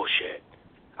bullshit.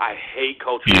 I hate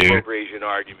cultural appropriation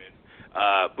arguments.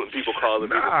 When people call it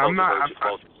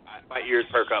culture, my ears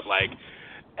perk up like,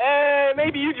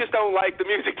 maybe you just don't like the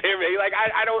music they're making. Like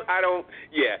I don't.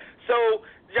 Yeah. So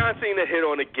John Cena hit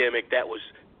on a gimmick that was,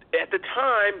 at the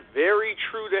time, very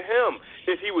true to him.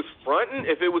 If he was fronting,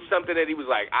 if it was something that he was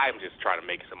like, I'm just trying to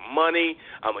make some money,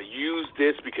 I'm going to use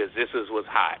this because this is what's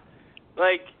hot.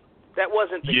 Like, that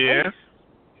wasn't the case.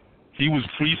 He was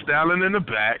freestyling in the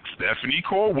back. Stephanie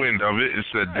caught wind of it and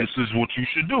said, this is what you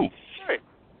should do. Right.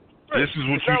 This is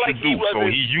what you should do. So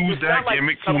he used that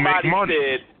gimmick to make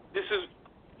money.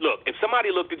 Look, if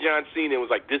somebody looked at John Cena and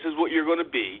was like, this is what you're going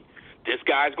to be, this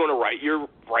guy's going to write your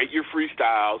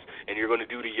freestyles, and you're going to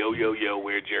do the yo-yo-yo,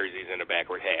 wear jerseys and a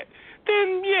backward hat,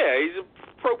 then, yeah, he's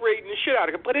appropriating the shit out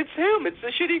of it. But it's him. It's the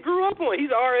shit he grew up on.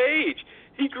 He's our age.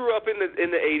 He grew up in the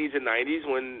 80s and 90s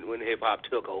when hip-hop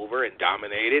took over and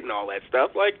dominated and all that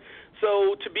stuff. Like,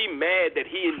 so to be mad that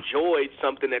he enjoyed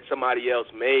something that somebody else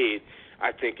made,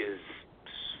 I think is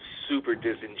super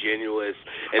disingenuous.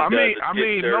 And no.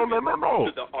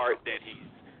 To the art that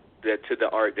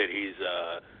he's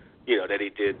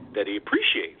that he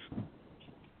appreciates.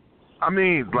 I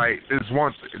mean, like, it's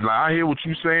one. Like, I hear what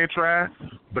you're saying, Trav,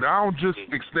 but I don't just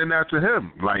extend that to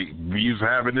him. Like, we was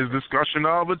having this discussion the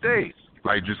other day,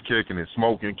 like just kicking it,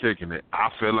 smoking, kicking it. I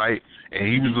feel like,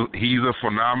 and he's a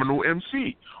phenomenal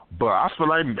MC, but I feel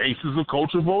like Mace is a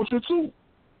culture vulture too.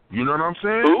 You know what I'm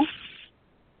saying? Who?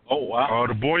 Oh wow.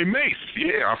 The boy Mace.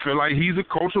 Yeah, I feel like he's a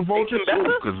culture vulture too,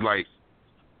 because like.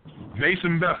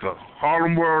 Mason Betha,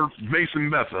 Harlem World,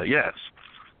 Mason Betha, yes.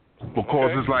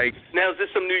 Because it's like... Now, is this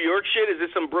some New York shit? Is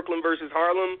this some Brooklyn versus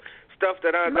Harlem stuff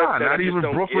that I... Nah, that not I even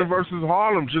Brooklyn versus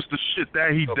Harlem, just the shit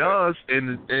that he does,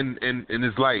 and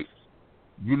it's like,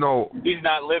 you know... He's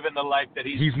not living the life that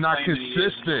he's not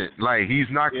consistent. Like,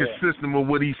 he's not consistent with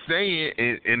what he's saying,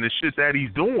 and the shit that he's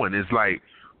doing. It's like,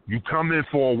 you come in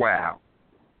for a while,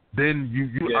 then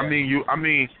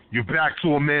you're back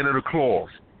to a man of the claws.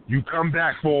 You come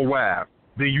back for a while,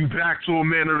 then you back to a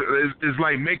man. It's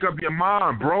like, make up your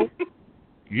mind, bro.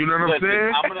 You know what I'm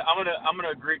saying? I'm gonna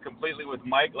agree completely with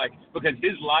Mike, like, because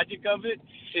his logic of it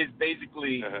is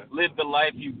basically live the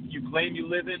life you claim you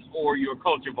live in, or you're a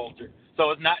culture vulture.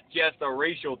 So it's not just a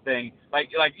racial thing. Like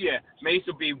Mace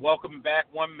will be welcome back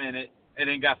 1 minute and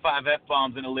then got 5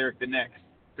 F-bombs in a lyric the next.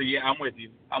 So yeah, I'm with you.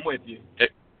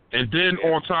 And then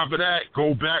on top of that,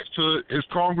 go back to his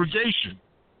congregation.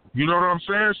 You know what I'm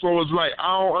saying? So it's like,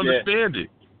 I don't understand it.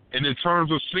 And in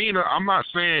terms of Cena, I'm not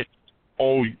saying,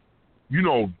 he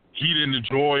didn't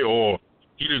enjoy or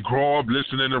he didn't grow up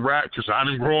listening to rap, because I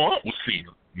didn't grow up with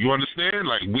Cena. You understand?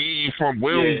 Like, we ain't from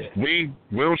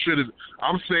Will shit is.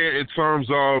 I'm saying in terms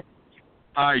of,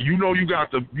 you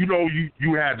got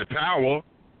you had the power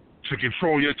to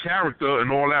control your character and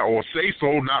all that, or say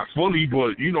so, not fully,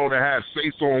 but to have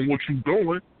say so on what you're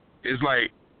doing. It's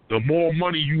like, the more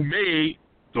money you made,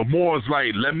 the more it's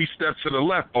like, let me step to the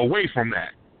left away from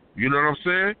that. You know what I'm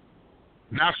saying?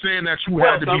 Not saying that you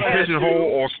had to be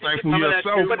pigeonholed or stifle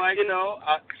yourself. But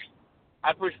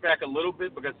I push back a little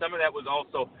bit, because some of that was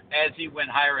also, as he went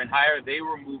higher and higher, they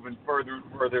were moving further and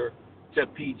further to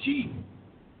PG.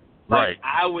 Right.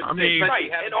 I would say,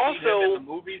 right. And also in the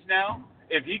movies now,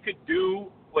 if he could do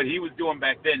what he was doing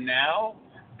back then now,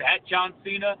 that John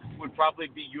Cena would probably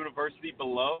be universally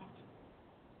beloved,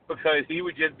 because he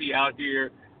would just be out here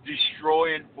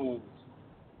destroying fools.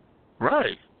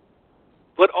 Right.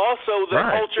 But also the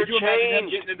culture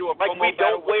changed. Like, we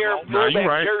don't wear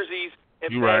throwback jerseys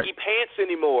and baggy pants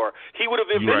anymore. He would have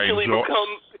eventually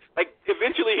become, like,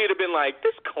 eventually he'd have been like,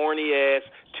 this corny ass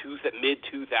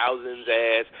mid-2000s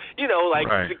ass.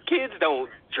 The kids don't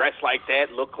dress like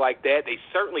that, look like that. They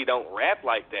certainly don't rap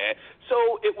like that. So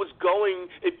it was going,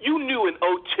 if you knew in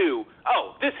 2002,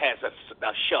 this has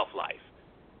a shelf life.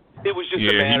 It was just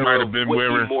a matter of what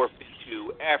he morphed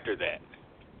into after that.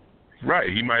 Right,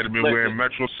 he might have been wearing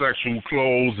metrosexual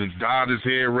clothes and dyed his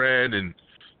hair red and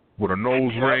with a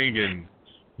nose ring and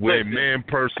wearing man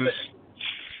purses.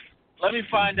 Let me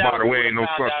find out. By the way, ain't no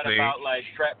such thing about like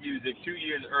trap music 2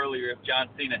 years earlier if John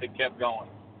Cena had kept going.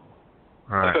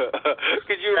 Right.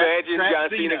 Could you imagine John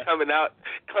Cena coming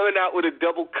out with a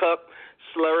double cup,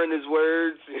 slurring his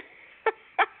words,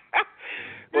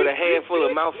 with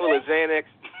a mouthful of Xanax?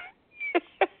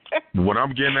 What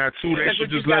I'm getting at too, they should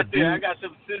just let dude. I got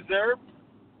some scissor.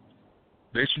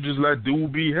 They should just let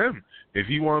dude be him. If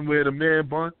he want to wear the man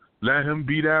bun, let him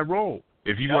be that role.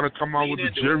 If he want to come out with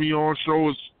the jury on, show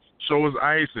his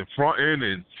ice and front end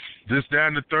and this, that,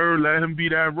 and the third, let him be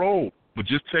that role. but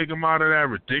just take him out of that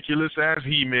ridiculous ass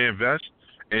He-Man vest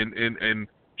and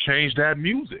change that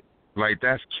music. Like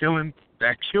that killed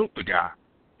the guy.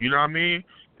 You know what I mean?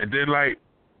 And then like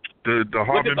the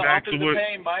harping back to it. Look at the Authors of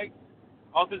Pain, Mike.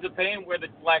 Authors of Pain wear the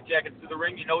black jackets to the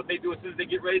ring. You know what they do as soon as they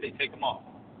get ready? They take them off.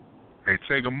 They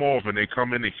take them off and they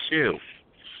come in and kill.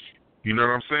 You know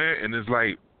what I'm saying? And it's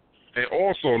like, and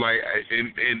also like,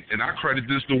 and I credit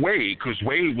this to Wade, because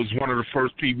Wade was one of the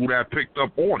first people that picked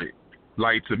up on it.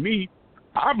 Like, to me,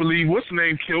 I believe what's the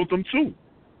name killed them too.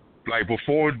 Like,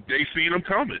 before they seen him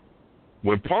coming.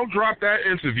 When Punk dropped that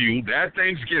interview that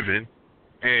Thanksgiving,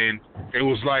 and it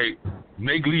was like,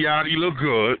 make Liotti look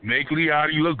good, make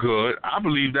Liotti look good, I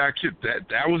believe that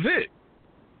was it.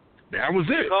 That was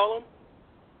it. You call him?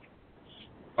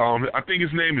 I think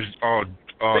his name is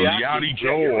Liotti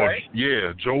Joe, right.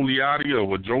 Joe Liotti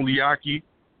or Joe Liaki.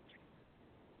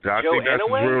 I Joe think that's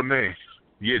Inoue? his real name.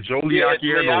 Yeah, Joe Liaki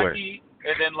Inoue.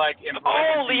 And then like in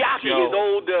Liaki, Joe his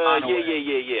old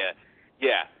Inoue.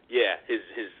 yeah. His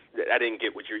I didn't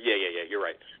get what you're. Yeah. You're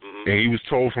right. Mm-hmm. And he was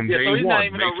told from day so he's one, not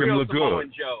even make a him real look Samoan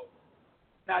good. Joe.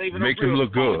 Not even Make a real him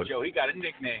look Samoan good. Joe. He got a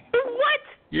nickname. What?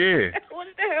 Yeah. What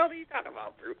the hell are you talking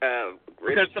about?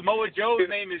 Because Samoa Joe's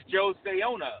name is Joe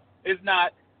Sayona. It's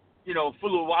not,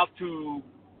 Fuluwatu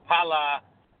Pala,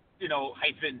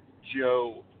 hyphen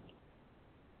Joe.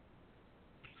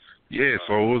 Yeah,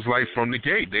 so it was like from the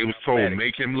gate. They was told,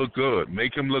 make him look good.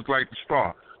 Make him look like the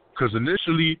star. Because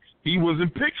initially, he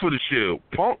wasn't picked for the Shield.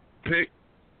 Punk picked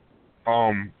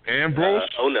Ambrose.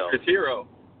 Chris Hero.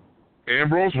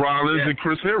 Ambrose Rollins and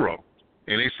Chris Hero.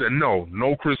 And they said, no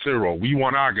Chris Hero. We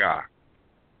want our guy.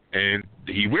 And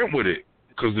he went with it.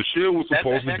 Because the Shield was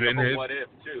supposed to be in his... What if,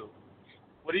 too?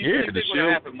 What do you think would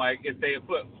have happened, Mike, if they had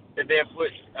put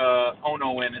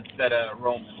Ono in instead of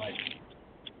Roman? Like,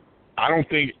 I don't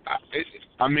think.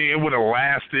 It would have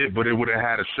lasted, but it would have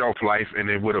had a shelf life, and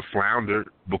it would have floundered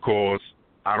because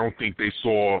I don't think they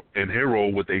saw in Hero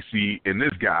what they see in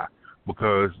this guy,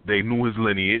 because they knew his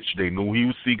lineage, they knew he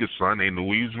was Sika's son, they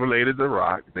knew he was related to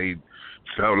Rock. They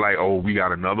felt like, oh, we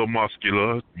got another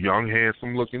muscular, young,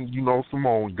 handsome-looking,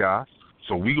 Samoan guy,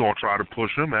 so we gonna try to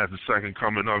push him as the second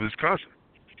coming of his cousin.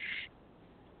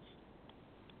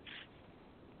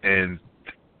 And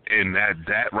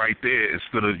that right there,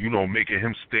 instead of, making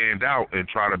him stand out and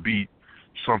try to be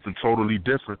something totally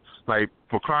different, like,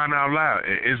 for crying out loud,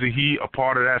 isn't he a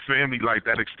part of that family, like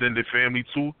that extended family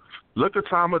too? Look at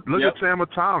Tama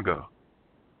Tonga.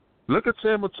 Look at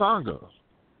Tama Tonga.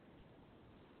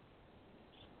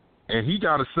 And he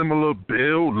got a similar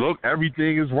build, look,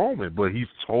 everything is Roman, but he's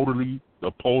totally the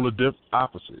polar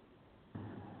opposite.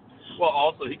 Well,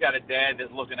 also, he got a dad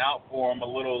that's looking out for him a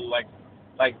little, like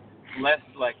less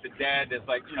like the dad that's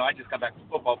like, I just got back from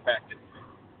football practice.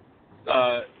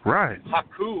 Right.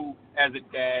 Haku, as a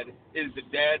dad, is the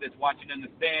dad that's watching in the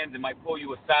stands and might pull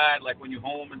you aside, like when you're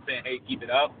home and saying, hey, keep it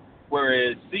up.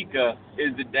 Whereas Sika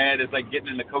is the dad that's like getting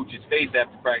in the coach's face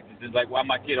after practice. It's like, why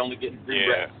my kid only getting 3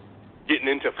 reps? Getting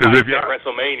into fights at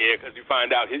WrestleMania because you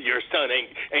find out your son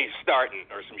ain't starting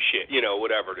or some shit,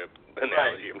 whatever the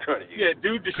analogy I'm trying to use. Yeah,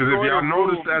 dude destroyed the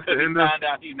room because he found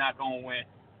out he's not going to win.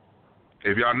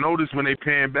 If y'all notice, when they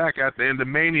pan back at the end of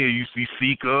Mania, you see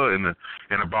Sika and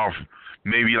about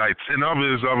maybe like 10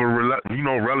 others other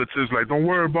relatives like, don't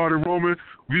worry about it, Roman,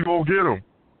 we gonna get him.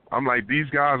 I'm like, these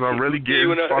guys are really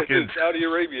getting fucking Saudi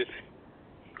Arabia.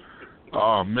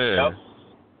 Oh man, yep.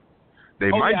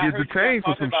 They might get detained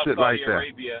for some shit like that.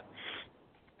 Arabia.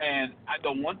 And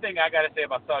the one thing I gotta say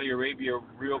about Saudi Arabia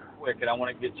real quick, and I want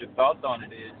to get your thoughts on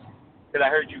it, is because I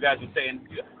heard you guys were saying,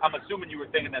 I'm assuming you were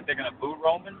thinking that they're gonna boot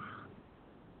Roman.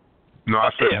 No,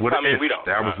 I said, what if? We don't.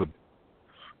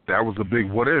 That was a big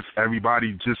what if.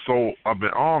 Everybody just so up in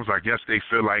arms. I guess they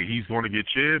feel like he's going to get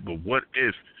cheered, but what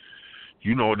if,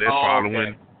 they're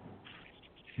following,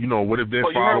 what if they're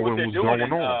following what's going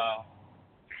on?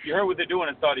 You heard what they're doing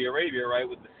in Saudi Arabia, right,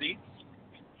 with the seats?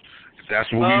 That's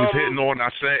what we was hitting on. I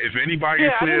said, if anybody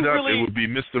cleared up, it would be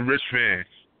Mr. Rich Fan.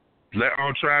 Let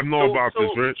Trav know about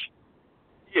this, Rich.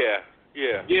 Yeah,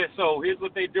 so here's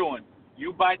what they're doing.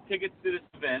 You buy tickets to this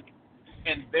event,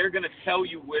 and they're going to tell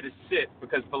you where to sit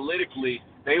because politically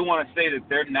they want to say that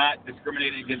they're not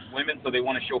discriminating against women, so they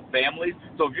want to show families.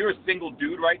 So if you're a single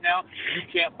dude right now, you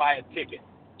can't buy a ticket.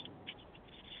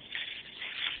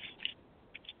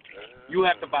 You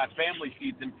have to buy family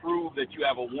seats and prove that you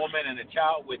have a woman and a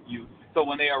child with you. So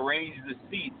when they arrange the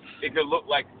seats, it could look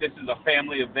like this is a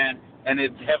family event and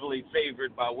it's heavily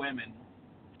favored by women,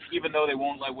 even though they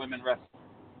won't let women wrestle.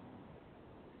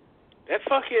 That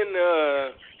fucking,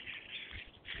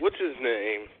 what's his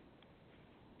name?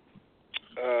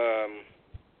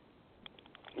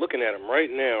 Look looking at them right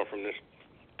now from this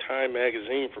Time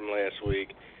magazine from last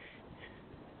week.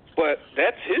 But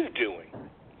that's his doing.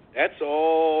 That's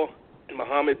all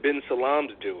Mohammed bin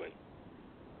Salam's doing.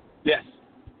 Yes.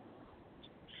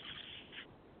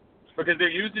 Because they're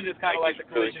using this kind of like the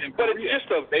collision in Korea. But it's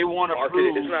just they want to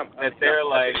prove that they're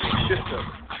like it's just a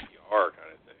PR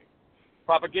kind of thing.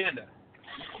 Propaganda.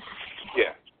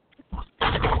 Yeah.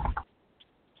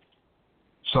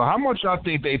 So how much y'all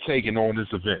think they taking on this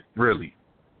event, really?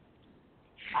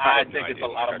 I think it's a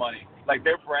lot of money. Like,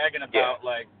 they're bragging about,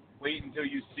 like, wait until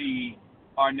you see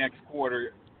our next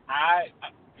quarter.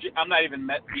 I'm not even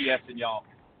BSing y'all.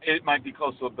 It might be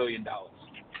close to $1 billion.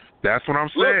 That's what I'm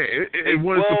saying. It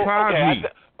wouldn't surprise me.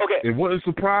 It wouldn't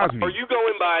surprise me. Are you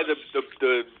going by the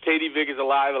Katie Vickers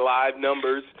Alive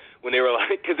numbers when they were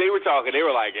like, because they were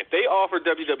like, if they offered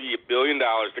WWE $1 billion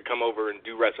to come over and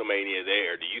do WrestleMania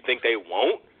there, do you think they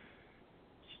won't?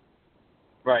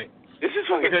 Right. This is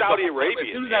fucking Saudi Arabia,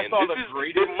 man. Their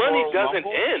money doesn't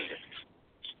end.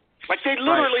 Like, they're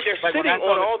sitting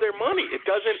on all their money. It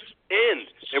doesn't end.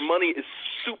 Their money is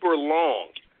super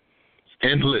long.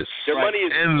 Endless. Their money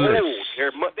is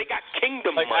old. They got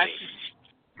kingdom money.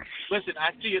 Listen,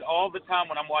 I see it all the time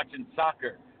when I'm watching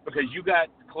soccer, because you got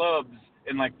clubs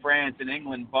in like France and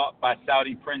England bought by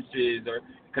Saudi princes or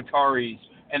Qataris,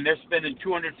 and they're spending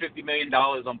 $250 million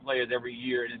on players every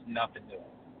year, and it's nothing to them.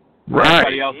 Right.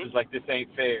 Everybody else is like, this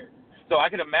ain't fair. So I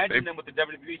can imagine them with the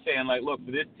WWE saying, like, look,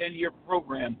 for this 10-year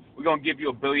program, we're going to give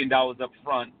you $1 billion up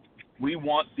front. We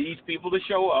want these people to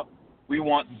show up. We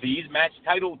want these match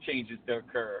title changes to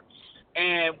occur.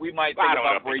 And we might think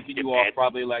about breaking you off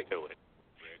probably like –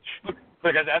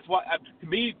 because that's why, to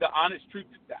me, the honest truth,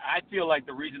 I feel like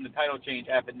the reason the title change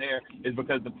happened there is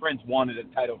because the Prince wanted a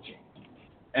title change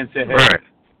and said, hey. Right.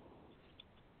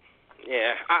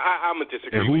 Yeah, I'm going to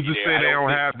disagree and who's with you to say they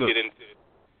don't have the...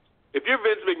 If you're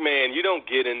Vince McMahon, you don't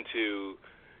get into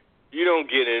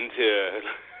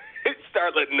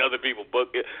start letting other people book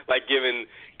it, like giving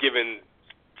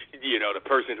the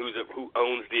person who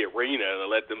owns the arena to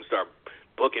let them start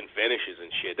booking finishes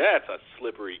and shit. That's a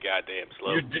slippery goddamn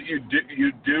slope.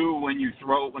 You do when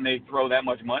they throw that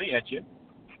much money at you,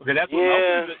 because that's what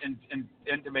Meltzer was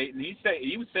intimating.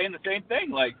 He was saying the same thing.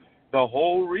 Like, the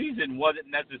whole reason wasn't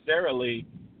necessarily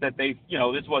that they,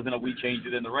 this wasn't a we changed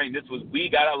it in the ring. This was, we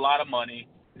got a lot of money.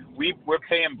 We're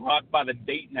paying Brock by the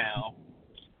date now,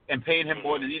 and paying him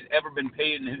more than he's ever been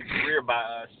paid in his career by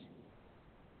us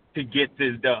to get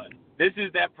this done. This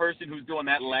is that person who's doing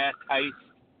that last heist,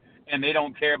 and they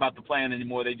don't care about the plan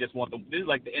anymore. They just want this is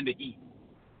like the end of Heat.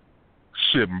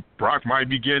 Shit, Brock might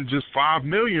be getting just $5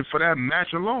 million for that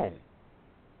match alone.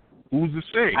 Who's to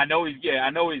say? I know he's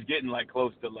getting like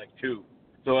close to like 2.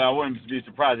 So I wouldn't be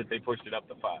surprised if they pushed it up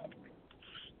to 5.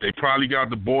 They probably got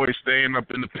the boys staying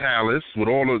up in the palace with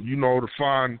all of, the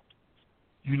fine,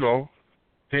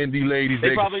 handy ladies.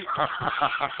 They probably...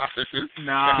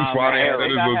 Nah,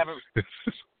 man.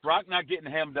 Brock not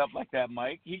getting hemmed up like that,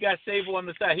 Mike. He got Sable on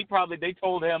the side. They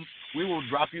told him, we will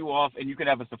drop you off and you can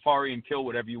have a safari and kill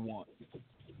whatever you want.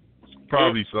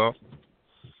 Probably so.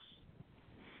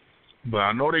 But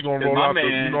I know they're going to roll out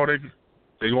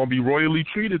they're going to be royally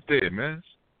treated there, man.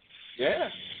 Yeah.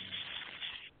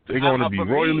 They're going to be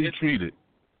royally treated.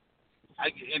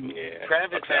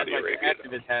 Travis has like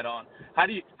an activist hat on. How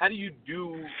do you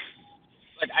do,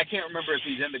 like, I can't remember if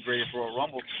he's in the Greatest Royal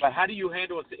Rumble, but how do you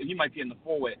handle it? He might be in the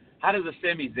 4-way. How does a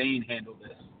Sami Zayn handle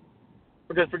this?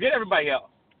 Because forget everybody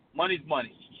else. Money's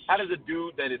money. How does a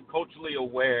dude that is culturally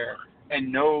aware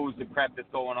and knows the crap that's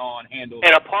going on handle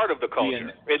and a part of the culture,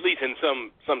 at least in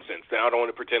some sense? Now, I don't want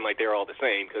to pretend like they're all the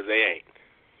same, because they ain't.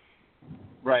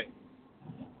 Right.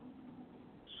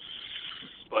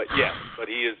 But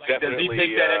he is definitely... Does he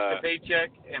take that extra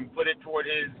paycheck and put it toward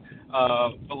his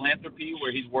philanthropy,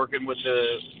 where he's working with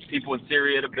the people in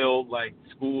Syria to build, like,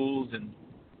 schools and...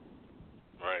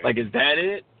 Right. Like, is that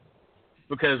it?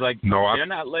 Because, like, no, they're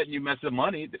not letting you mess with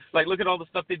money. Like, look at all the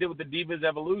stuff they did with the Divas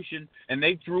Evolution, and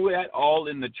they threw that all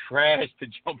in the trash to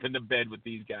jump into bed with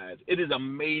these guys. It is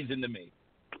amazing to me.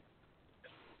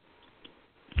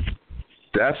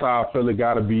 That's how I feel it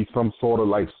got to be some sort of,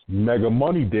 like, mega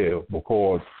money deal,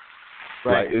 because,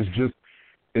 like, it's just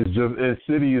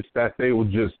insidious that they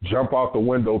would just jump out the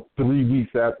window 3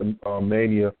 weeks after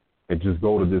Mania and just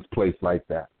go to this place like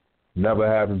that. Never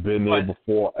having been there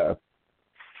before.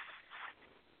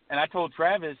 And I told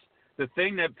Travis, the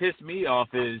thing that pissed me off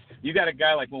is you got a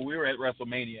guy like when we were at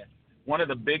WrestleMania, one of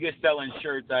the biggest selling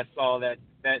shirts I saw that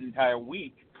entire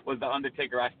week was the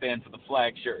Undertaker I Stand for the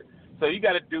Flag shirt. So you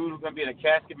got a dude who's going to be in a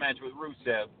casket match with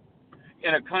Rusev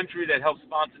in a country that helped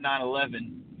sponsor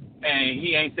 9/11, and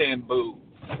he ain't saying boo.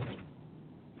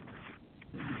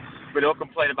 But he'll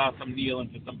complain about some kneeling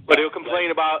for some. But he'll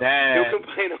complain about that.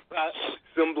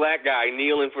 some black guy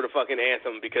kneeling for the fucking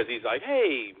anthem because he's like,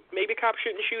 hey, maybe cops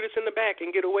shouldn't shoot us in the back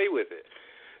and get away with it.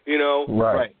 You know?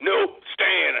 Right. No,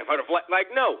 stand for the flag. Like,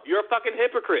 no, you're a fucking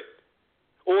hypocrite.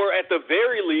 Or at the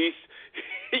very least,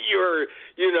 you're a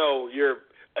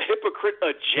hypocrite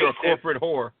adjacent. You're a corporate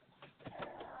whore.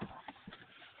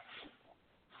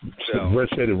 So.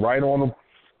 Rich hit it right on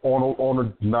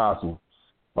the nozzle.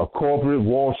 A corporate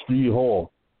Wall Street whore.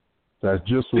 That's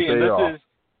just what they are.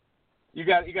 You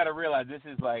got to realize this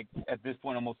is like at this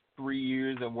point almost 3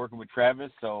 years of working with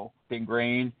Travis, so it's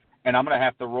ingrained. And I'm gonna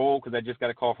have to roll because I just got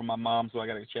a call from my mom, so I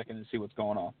got to check in and see what's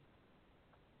going on.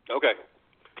 Okay.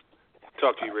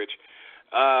 Talk to you, Rich.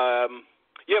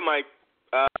 Yeah, Mike.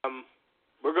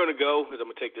 We're gonna go because I'm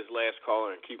gonna take this last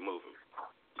caller and keep moving.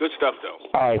 Good stuff, though.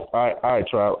 All right,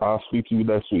 Trav. I'll speak to you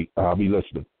next week. I'll be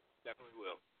listening. Definitely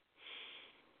will.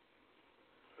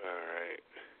 All right.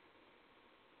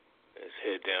 Let's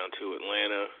head down to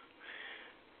Atlanta.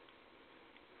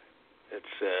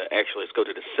 Let's go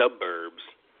to the suburbs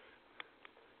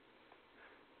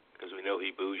because we know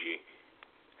he bougie.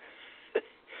 Let's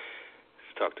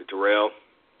talk to Darrell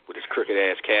with his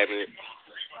crooked-ass cabinet.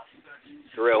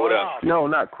 Darrell, what up? No,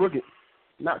 not crooked.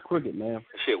 Not crooked, man.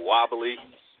 That shit wobbly,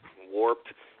 warped,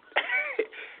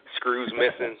 screws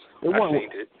missing.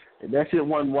 That shit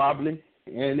wasn't wobbly,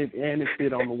 and it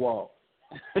fit on the wall.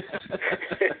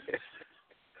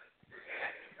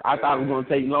 I thought it was going to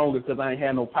take longer because I ain't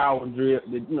had no power drill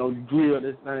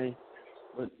this thing.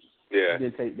 But yeah. It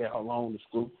didn't take that long to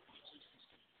screw.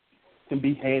 Can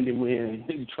be handy when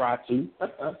you try to.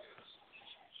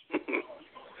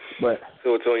 But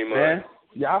so what's on your mind?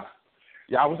 Man,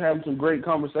 y'all was having some great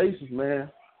conversations,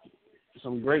 man.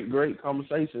 Some great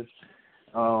conversations.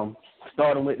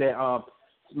 Starting with that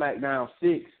SmackDown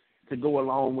 6 to go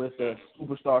along with the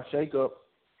Superstar Shakeup.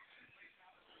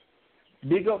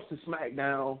 Big ups to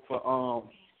SmackDown for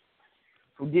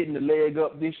getting the leg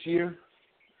up this year,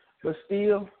 but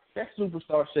still, that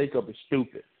Superstar Shakeup is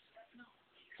stupid.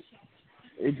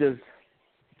 It just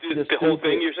the whole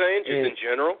thing you're saying, just in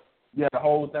general. Yeah, the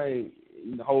whole thing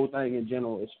in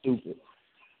general is stupid.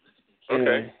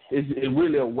 Okay. And it's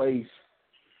really a waste.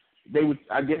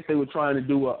 I guess they were trying to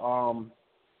do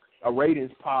a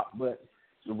ratings pop, but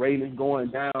the ratings going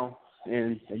down,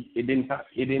 and it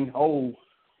didn't hold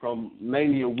from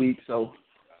Mania week. So,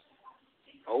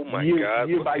 oh my God, year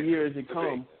look by year as it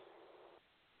comes.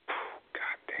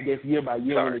 I guess year by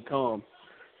year when it comes.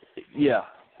 Yeah,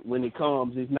 when it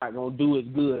comes, it's not gonna do as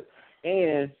good.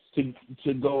 And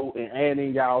to go and add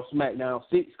in y'all SmackDown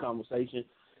 6 conversation,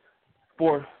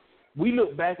 we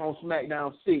look back on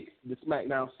SmackDown 6, the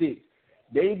SmackDown 6,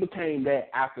 they became that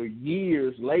after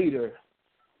years later,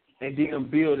 and then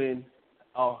building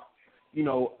a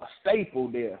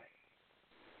staple there.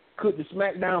 Could the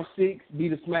SmackDown 6 be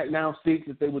the SmackDown 6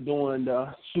 if they were doing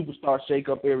the Superstar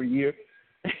Shakeup every year,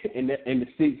 and the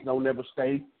 6 don't ever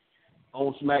stay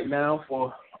on SmackDown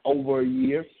for over a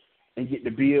year and get the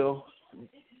bill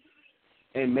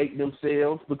and make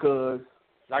themselves? Because,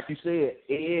 like you said,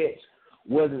 Edge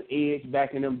wasn't Edge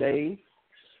back in them days.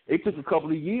 It took a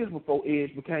couple of years before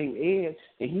Edge became Edge,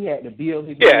 and he had to build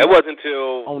his it wasn't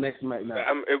until on that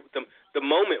SmackDown. The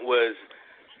moment was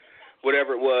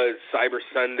whatever it was, Cyber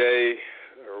Sunday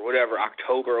or whatever,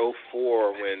 October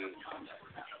 2004,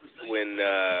 when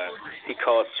he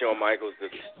cost Shawn Michaels the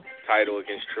title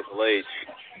against Triple H.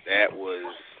 That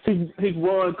was his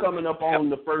run coming up on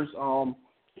the first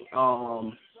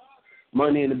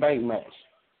Money in the Bank match.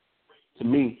 To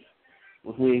me,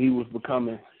 was when he was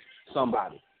becoming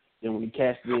somebody. Then when he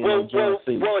cashed in on John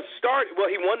Cena. Well, it started. Well,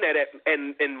 he won that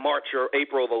in March or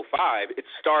April of 2005. It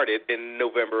started in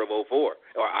November of 2004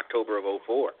 or October of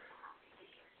 2004.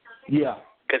 Yeah.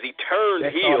 Because he turned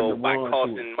heel by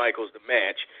costing Michaels the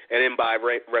match, and then by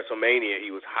WrestleMania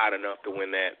he was hot enough to win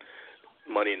that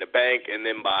Money in the Bank, and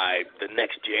then by the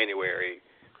next January,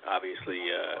 obviously,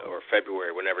 or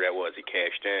February, whenever that was, he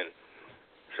cashed in.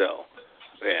 So,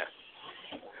 yeah.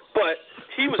 But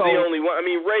he was the only one. I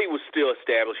mean, Ray was still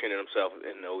establishing himself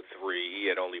in 2003. He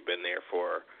had only been there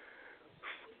for,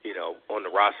 on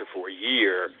the roster for a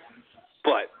year.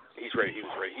 But he's Ray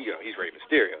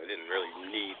Mysterio. It didn't really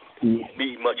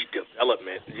need much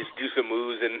development. Just do some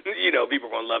moves, and people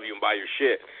are gonna love you and buy your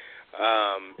shit.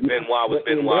 Benoit was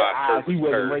Benoit. He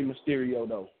wasn't Ray Mysterio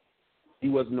though. He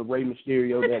wasn't the Ray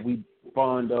Mysterio that we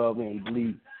fond of and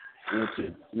believe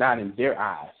into. Not in their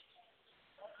eyes.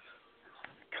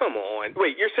 Come on.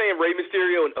 Wait, you're saying Rey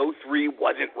Mysterio in 2003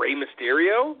 wasn't Rey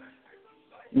Mysterio?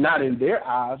 Not in their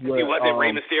eyes. But, he wasn't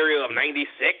Rey Mysterio of 96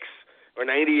 or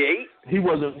 98. He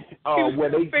wasn't where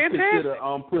they fantastic. consider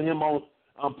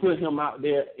put him out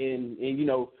there and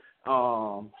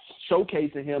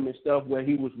showcasing him and stuff where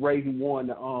he was Ray who won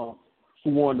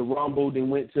the Rumble, then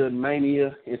went to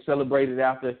Mania and celebrated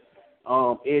after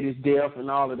Eddie's death and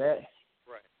all of that.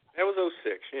 Right. That was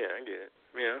 06. Yeah, I get it.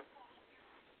 Yeah.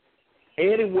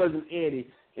 Eddie wasn't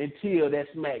Eddie until that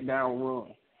SmackDown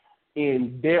run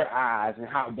in their eyes and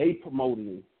how they promoted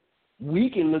him. We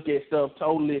can look at stuff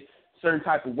totally certain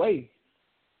type of way,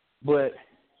 but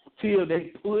till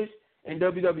they push in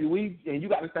WWE, and you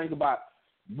got to think about,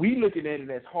 we looking at it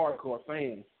as hardcore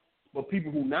fans, but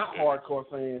people who not hardcore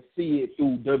fans see it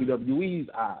through WWE's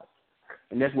eyes,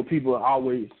 and that's what people are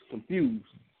always confused.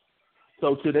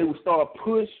 So till they would start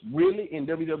push really in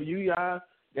WWE eyes,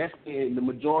 that's when the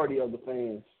majority of the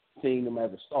fans seeing them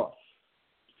as a star.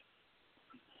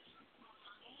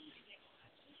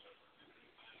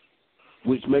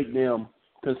 Which make them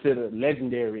considered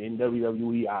legendary in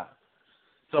WWE eyes.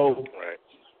 So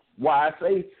why I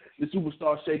say the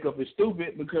Superstar Shakeup is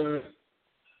stupid, because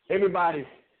everybody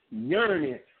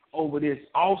yearning over this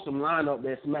awesome lineup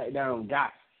that SmackDown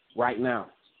got right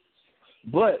now.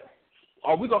 But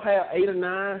are we going to have 8 or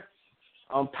 9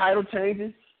 title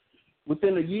changes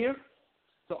within a year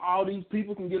so all these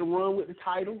people can get a run with the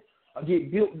title or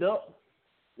get built up?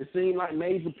 It seems like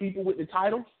major people with the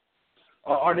title.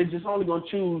 Or are they just only going to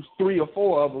choose 3 or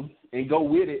 4 of them and go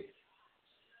with it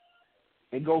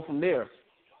and go from there?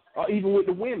 Or even with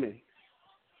the women.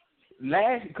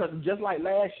 Because just like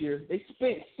last year, they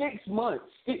spent 6 months.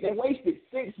 They wasted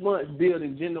 6 months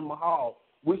building Jinder Mahal,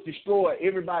 which destroyed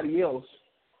everybody else.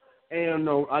 And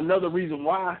another reason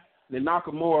why the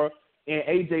Nakamura and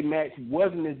AJ match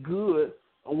wasn't as good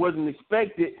or wasn't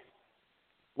expected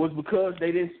was because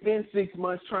they didn't spend 6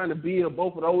 months trying to build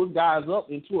both of those guys up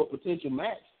into a potential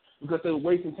match, because they were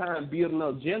wasting time building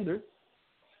up Jinder,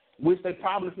 which they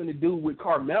probably going to do with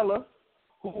Carmella,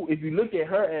 who, if you look at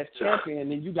her as champion,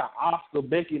 then you got Asuka,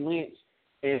 Becky Lynch,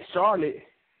 and Charlotte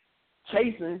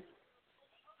chasing.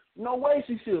 No way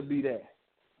she should be that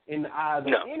in the eyes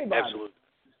of anybody. Absolutely.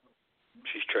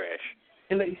 She's trash.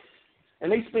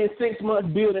 And they spend 6 months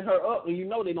building her up, and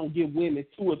they don't give women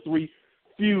 2 or 3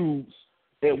 feuds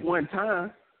at one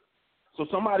time. So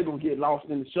somebody going to get lost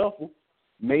in the shuffle.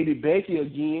 Maybe Becky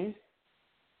again.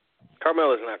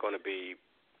 Carmella's not going to be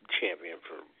champion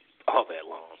for all that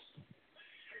long.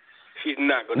 She's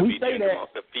not going to be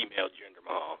the female Jinder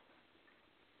Mahal.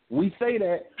 We say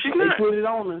that. She's they not. Put it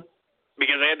on her.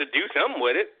 Because they had to do something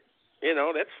with it.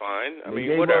 That's fine. I mean,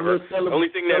 gave whatever. Her a Only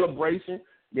thing celebration,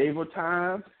 gave her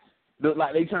time. Looked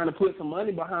like they trying to put some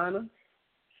money behind her.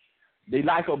 They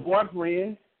like her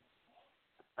boyfriend.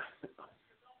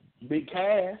 Big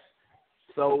cash.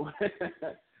 So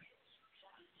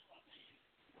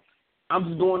I'm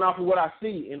just going off of what I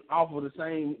see and off of the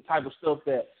same type of stuff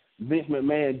that Vince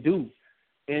McMahon do.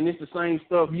 And it's the same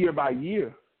stuff year by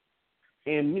year.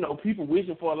 And, people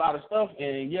wishing for a lot of stuff.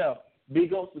 And,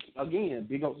 big ups to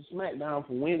SmackDown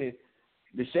for winning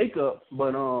the shakeup.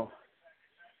 But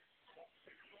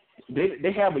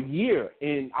they have a year.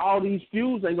 And all these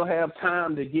feuds ain't going to have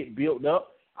time to get built up.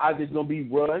 Either it's going to be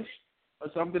rushed or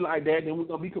something like that. Then we're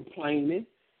going to be complaining,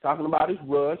 talking about it's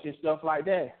rushed and stuff like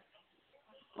that.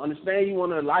 Understand you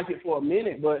want to like it for a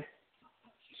minute, but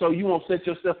so you won't set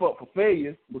yourself up for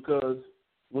failure, because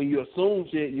when you assume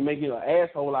shit, you're making an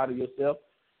asshole out of yourself.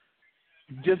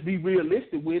 Just be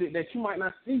realistic with it, that you might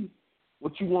not see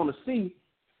what you want to see,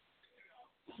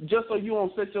 just so you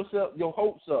won't set your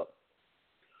hopes up.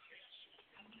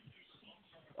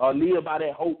 Or live by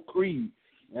that hope creed.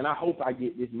 And I hope I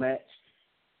get this match.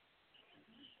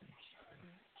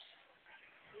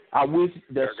 I wish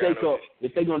the shakeup,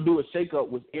 if they're going to do a shakeup,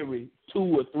 was every 2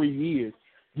 or 3 years.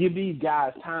 Give these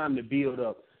guys time to build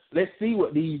up. Let's see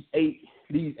what these eight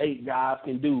guys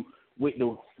can do with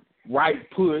the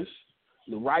right push,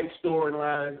 the right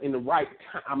storyline, and the right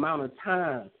amount of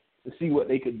time to see what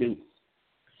they could do.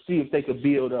 See if they could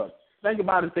build up. Think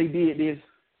about if they did this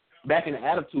back in the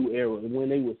Attitude Era when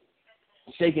they were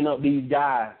shaking up these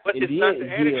guys. But it's not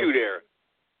the Attitude Era.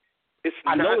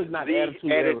 I know it's not the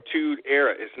Attitude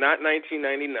Era. It's not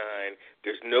 1999.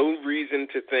 There's no reason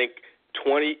to think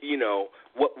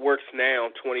what works now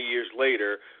 20 years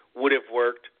later would have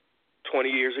worked 20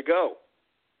 years ago.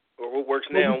 Or what works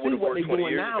now would have worked 20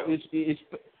 years ago.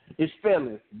 It's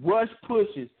fellas. Rush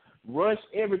pushes. Rush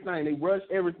everything. They rush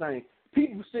everything.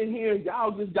 People sitting here,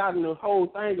 y'all just got in the whole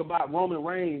thing about Roman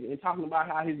Reigns and talking about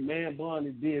how his man bun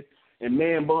is this and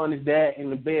man bun is that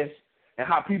and the best, and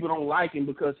how people don't like him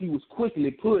because he was quickly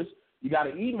pushed. You got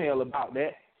an email about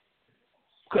that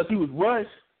because he was rushed.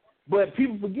 But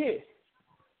people forget,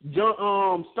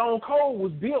 Stone Cold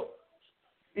was built.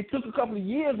 It took a couple of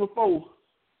years before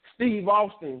Steve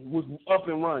Austin was up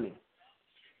and running.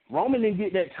 Roman didn't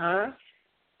get that time.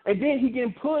 And then he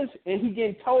getting pushed and he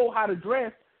getting told how to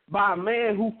dress by a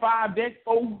man who 4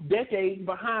 decades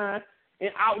behind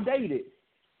and outdated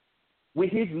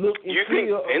with his look and you think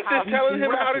feel. Vince is telling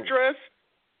him how to dress?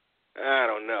 I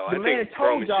don't know. The man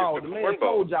told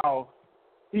y'all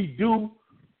he do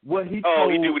what he told. Oh,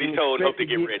 he do what he told. Hope to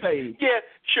get rich. Paid. Yeah,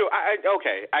 sure.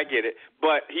 Okay, I get it.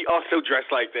 But he also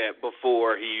dressed like that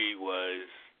before he was,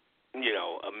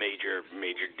 a major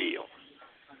deal.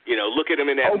 Look at him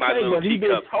in that My Little Teacup. Okay, but he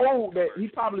been told that he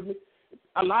probably.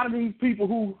 A lot of these people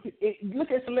who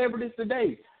look at celebrities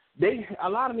today, a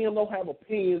lot of them don't have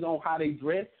opinions on how they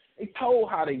dress. They told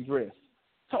how they dress,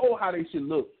 told how they should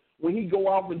look. When he go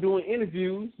off and doing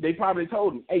interviews, they probably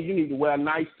told him, "Hey, you need to wear a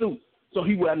nice suit." So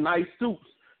he wear nice suits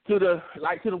to the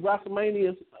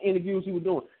WrestleMania interviews he was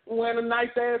doing. He wearing a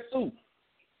nice ass suit.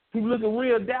 He was looking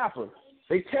real dapper.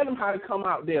 They tell him how to come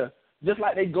out there, just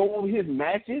like they go over his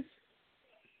matches.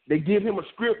 They give him a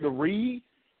script to read.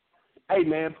 Hey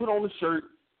man, put on the shirt,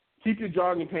 keep your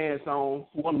jogging pants on.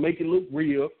 We want to make it look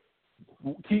real.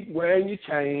 Keep wearing your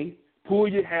chain, pull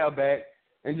your hair back,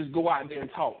 and just go out there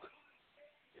and talk.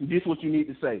 This is what you need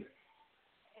to say.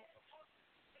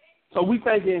 So we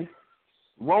thinking,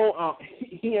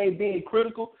 he ain't being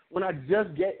critical. When I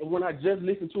just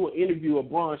listened to an interview of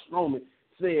Braun Strowman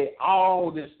said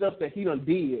all the stuff that he done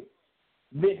did,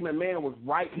 Vince McMahon was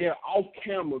right there off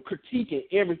camera critiquing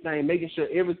everything, making sure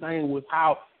everything was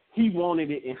how he wanted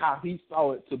it and how he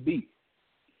saw it to be.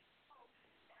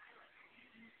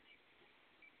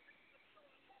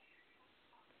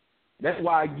 That's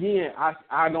why, again,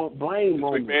 I don't blame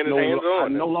Roman. I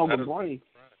no longer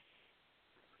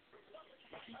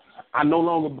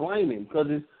blame him because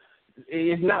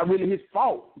it's not really his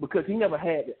fault because he never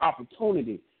had the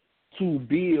opportunity to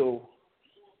build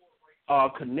a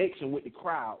connection with the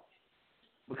crowd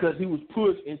because he was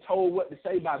pushed and told what to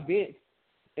say by Vince,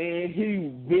 and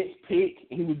Vince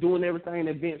picked, and he was doing everything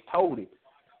that Vince told him.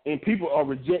 And people are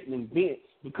rejecting Vince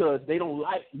because they don't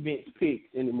like Vince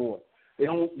picks anymore. They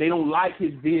don't like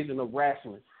his vision of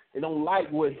wrestling. They don't like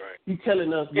what he's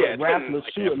telling us what wrestlers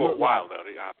should look like.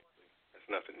 That's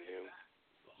nothing new.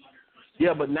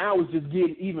 Yeah, but now it's just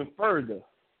getting even further.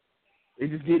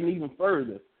 It's just getting even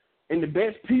further. And the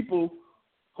best people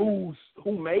who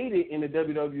made it in the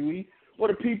WWE were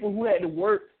the people who had to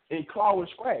work and claw and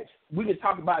scratch. We can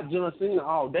talk about John Cena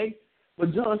all day,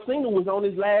 but John Cena was on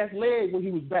his last leg when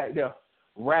he was back there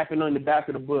rapping on the back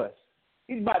of the bus.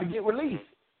 He's about to get released.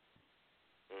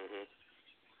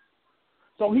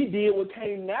 So he did what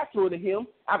came natural to him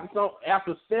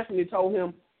after Stephanie told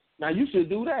him, now you should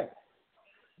do that.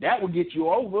 That would get you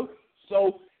over.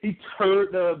 So he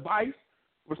heard the advice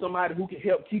for somebody who could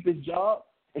help keep his job,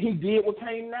 and he did what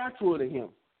came natural to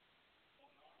him.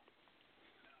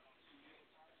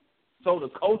 So the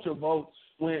culture votes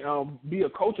be a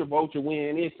culture vulture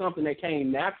when it's something that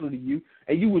came natural to you,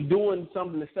 and you was doing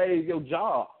something to save your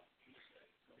job.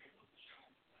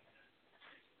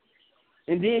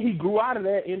 And then he grew out of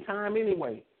that in time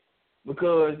anyway,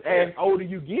 because as older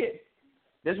you get,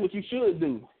 that's what you should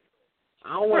do.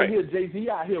 I don't want to hear Jay-Z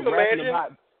out here rapping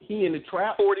about he in the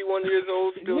trap. 41 years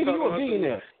old, still talking about being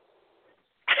there.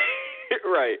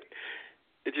 Right.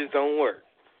 It just don't work.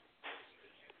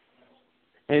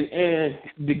 And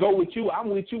to go with you, I'm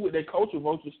with you with that culture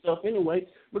vulture stuff anyway,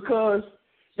 because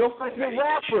your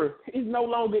rapper is no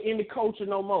longer in the culture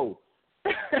no more.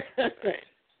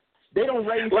 They don't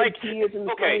raise their kids in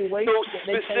the same way. So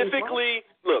specifically,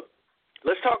 look,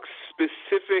 let's talk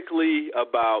specifically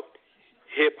about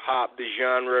hip-hop, the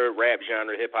genre, rap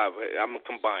genre, hip-hop. I'm going to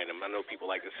combine them. I know people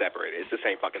like to separate it. It's the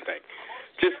same fucking thing.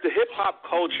 Just the hip-hop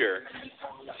culture,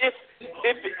 if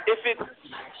it,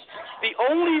 the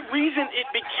only reason it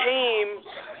became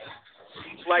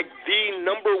like the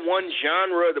number one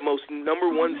genre, the most number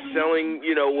one selling,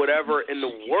 whatever in the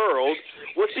world,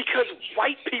 was because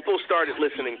white people started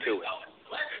listening to it.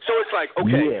 So it's like,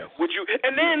 okay, would you?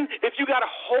 And then if you got a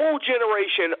whole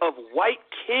generation of white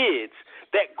kids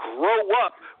that grow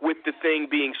up with the thing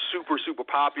being super, super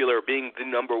popular, being the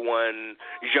number one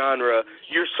genre,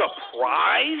 you're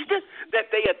surprised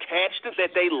that they attached it,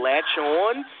 that they latch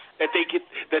on, that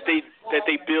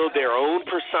they build their own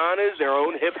personas, their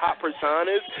own hip hop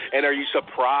personas, and are you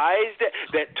surprised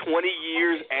that 20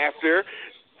 years after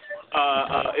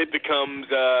it becomes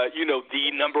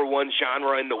the number one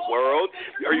genre in the world?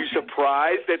 Are you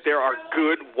surprised that there are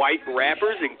good white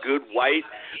rappers and good white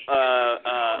or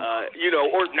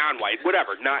non-white,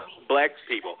 whatever, not black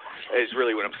people is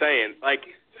really what I'm saying. Like,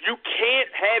 You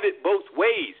can't have it both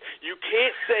ways. You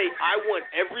can't say, I want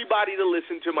everybody to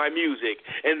listen to my music,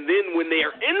 and then when they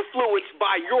are influenced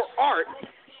by your art,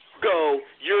 go,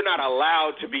 you're not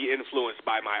allowed to be influenced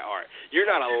by my art. You're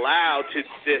not allowed to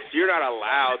this. You're not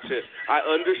allowed to. I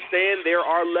understand there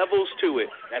are levels to it.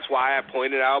 That's why I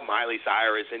pointed out Miley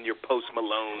Cyrus and your Post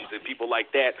Malones and people like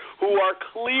that who are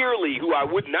clearly, who I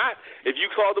would not, if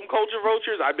you call them culture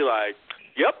vultures, I'd be like,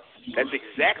 yep, that's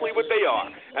exactly what they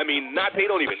are. I mean, they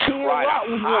don't even try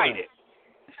to hide it.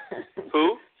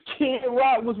 Who? Kid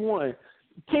Rock was one.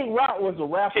 Kid Rock was a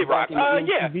rapper. Kid Rock.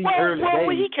 Yeah. Well,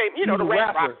 when he came, the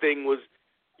rap rock thing was,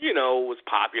 was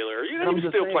popular. He was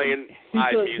still playing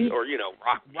live music or,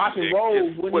 rock music. Rock and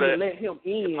roll wouldn't even let him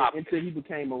in until he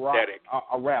became a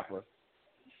rapper.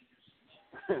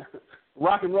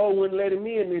 Rock and roll wouldn't let him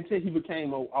in until he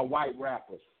became a white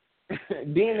rapper.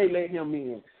 Then they let him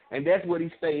in, and that's what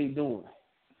he stayed doing.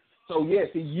 So, yes,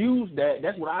 he used that.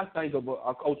 That's what I think of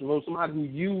a culture role, somebody who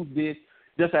used this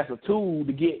just as a tool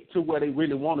to get to where they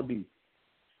really want to be.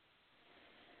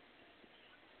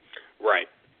 Right.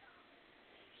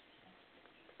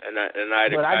 And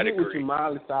I'd I get agree. with you,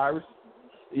 Miley Cyrus.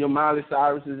 Your Miley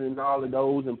Cyrus is in all of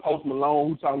those, and Post Malone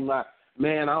who talking about,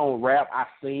 man, I don't rap, I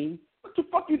sing. What the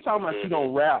fuck you talking about? You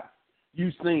don't rap,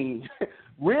 you sing.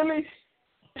 Really?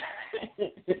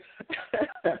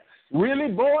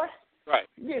 Really, boy? Right.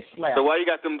 Get slapped. So why you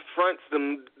got them fronts,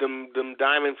 them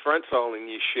diamond fronts all in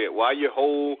your shit? Why your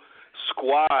whole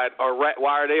squad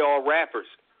why are they all rappers?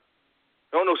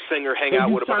 Don't no singer hang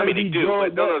out with them. I mean, they do,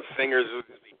 but don't no singers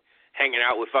hanging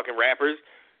out with fucking rappers.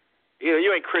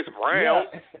 You ain't Chris Brown.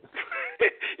 Yeah.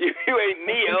 you ain't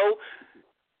Neo.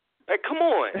 Like, come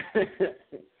on.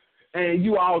 And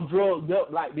you all drugged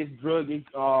up like this druggy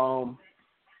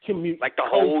like the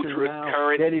whole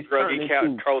current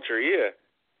druggy culture, yeah.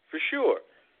 For sure.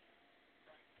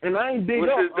 And I ain't big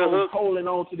up holding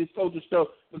on to this culture stuff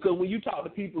because when you talk to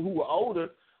people who are older,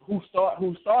 who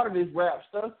started this rap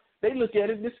stuff, they look at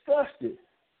it disgusted.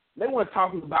 They weren't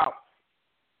talking about.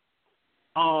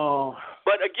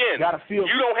 But again,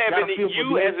 you don't have any.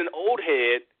 You as an old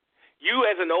head,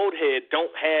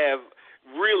 don't have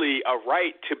really a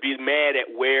right to be mad at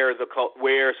where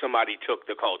somebody took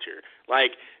the culture.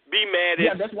 Like, be mad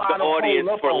at the audience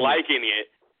for liking it.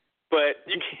 But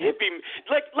you can't be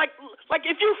like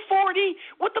if you're 40,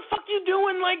 what the fuck you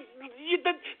doing? Like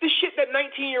the shit that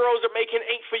 19-year-olds are making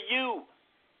ain't for you.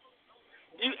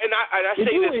 I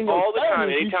say this all the time.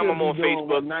 Anytime I'm on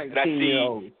Facebook and I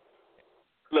see.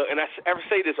 Look, and I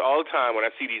say this all the time when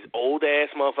I see these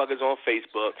old-ass motherfuckers on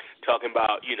Facebook talking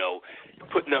about,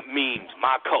 putting up memes,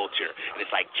 my culture. And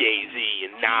it's like Jay-Z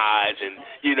and Nas and,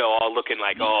 all looking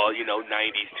like all,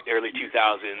 90s, early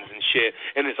 2000s and shit.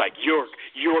 And it's like your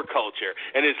culture.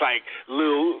 And it's like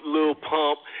Lil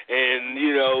Pump and,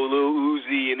 Lil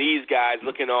Uzi and these guys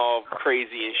looking all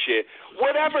crazy and shit.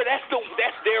 Whatever, that's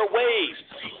their wave.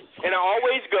 And I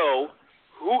always go,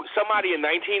 somebody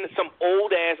some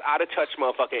old ass out of touch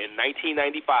motherfucker in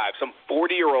 1995, some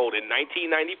 40-year-old in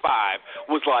 1995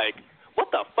 was like,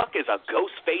 what the fuck is a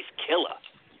Ghostface Killer?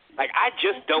 Like, I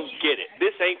just don't get it.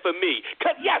 This ain't for me.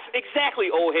 Yes,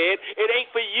 exactly, old head. It ain't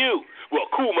for you. Well,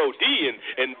 Kool Moe Dee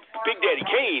and Big Daddy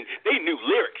Kane, they knew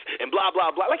lyrics and blah,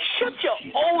 blah, blah. Like, shut your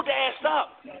old ass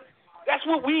up. That's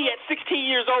what we at 16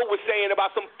 years old was saying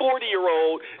about some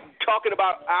 40-year-old talking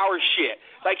about our shit.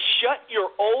 Like, shut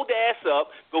your old ass up.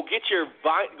 Go get your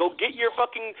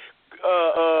fucking.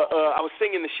 I was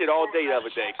singing this shit all day the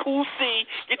other day. Cool C,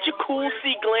 get your Cool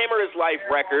C Glamorous Life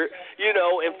record,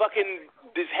 and fucking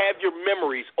just have your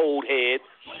memories, old head.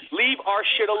 Leave our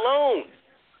shit alone.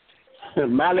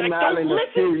 Miley in the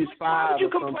Series 5. Why would you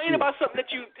complain about something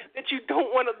that you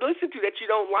don't want to listen to, that you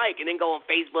don't like, and then go on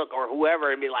Facebook or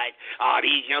whoever and be like, oh,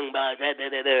 these young bugs, da, da,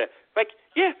 da, da. Like,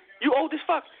 yeah, you old as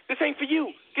fuck. This ain't for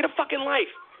you. Get a fucking life.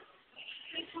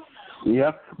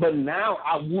 Yeah, but now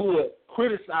I would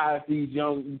criticize these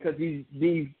young, because these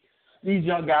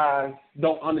young guys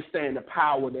don't understand the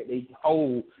power that they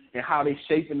hold and how they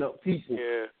shaping up people.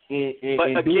 Yeah.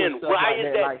 But again, why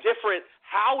is that like, different?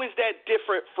 How is that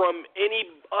different from any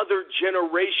other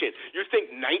generation? You think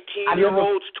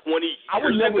 19-year-olds 20 years ago? I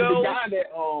was never the guy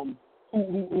that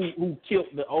who killed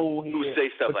the old head who say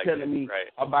stuff for like telling that, me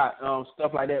right. about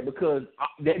stuff like that, because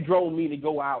that drove me to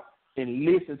go out and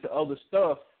listen to other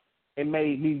stuff and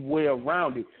made me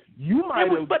well-rounded. You might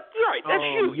have... But, right, that's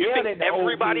you. You think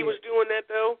everybody was doing that,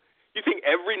 though? You think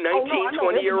every 19,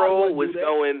 20-year-old was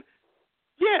going,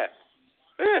 yeah.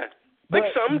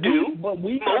 Like some do. But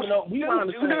we around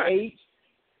the same age.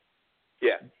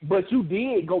 Yeah. But you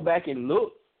did go back and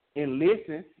look and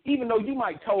listen. Even though you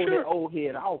might told that old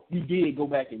head off, you did go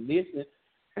back and listen.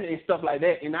 and stuff like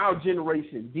that. And our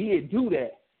generation did do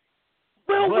that.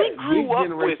 Well, but we grew up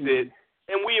with it,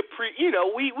 and we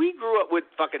grew up with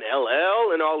fucking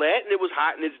LL and all that, and it was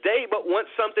hot in its day. But once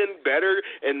something better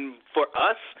and for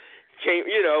us came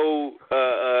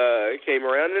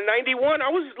around in '91, I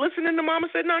was listening to Mama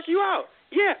Said Knock You Out.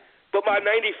 Yeah, but by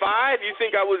 '95, you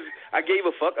think I gave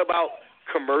a fuck about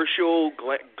commercial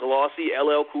glossy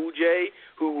LL Cool J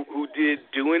who did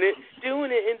doing it.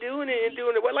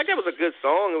 Well, like, that was a good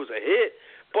song. It was a hit.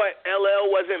 But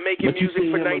LL wasn't making music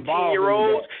for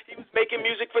 19-year-olds. He was making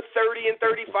music for 30 and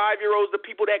 35-year-olds, the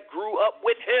people that grew up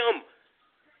with him.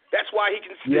 That's why he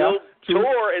can still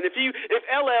tour. And if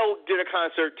LL did a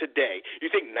concert today,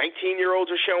 you think 19-year-olds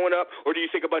are showing up, or do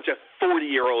you think a bunch of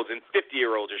 40-year-olds and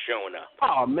 50-year-olds are showing up?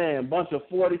 Oh, man, a bunch of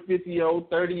 40, 50-year-olds,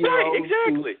 30-year-olds. Right,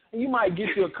 exactly. You might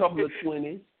get you a couple of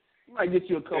 20s. You might get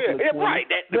you a couple of 20s.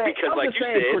 Right, because like you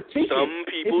said, some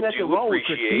people do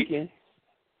appreciate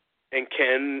and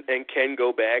can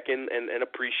go back and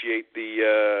appreciate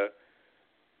the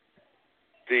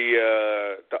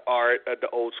art, the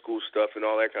old school stuff, and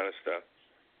all that kind of stuff.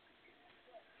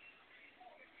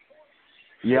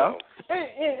 Yeah, so.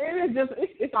 And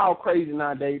it's all crazy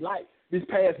nowadays. Like this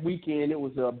past weekend, it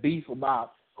was a beef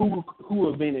about who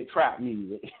invented trap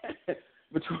music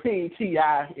between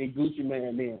T.I. and Gucci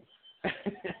Mane then.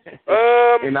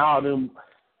 And all them.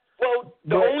 Well,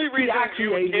 the only reason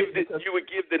you would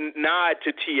give the nod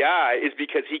to T.I. is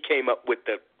because he came up with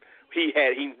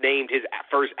he named his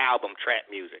first album Trap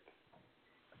Music.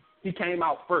 He came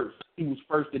out first. He was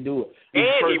first to do it. He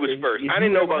was first. I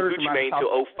didn't know about Gucci Mane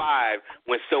until 2005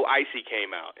 when So Icy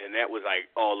came out, and that was like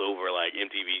all over like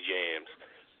MTV Jams.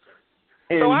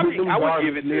 And so I would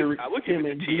give it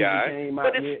to T.I.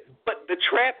 But the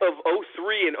trap of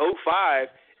 2003 and 2005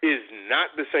 is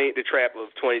not the same. The trap of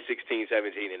 2016,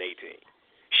 17, and 18.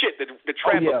 Shit, the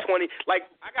trap of 20. Like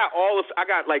I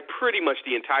got like pretty much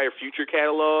the entire Future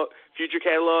catalog.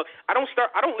 I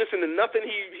don't listen to nothing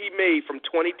he made from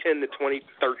 2010 to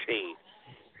 2013.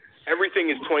 Everything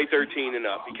is 2013 and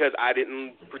up because I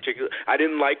didn't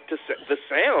like the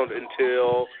sound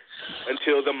until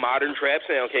the modern trap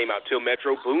sound came out, till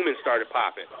Metro Boomin started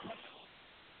popping.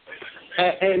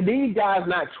 And these guys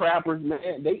not trappers,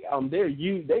 man. They're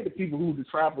the people who the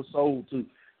trappers sold to.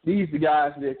 These the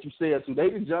guys that you sell to. They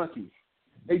the junkies.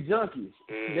 They junkies.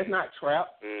 That's not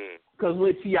trap. Because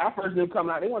when T.I. first them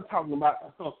coming out, they weren't talking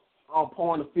about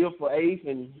pouring the fifth for eighth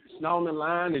and snowing the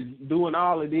line and doing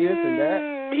all of this and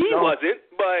that. He wasn't,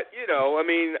 but I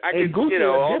mean, I could,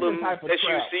 all them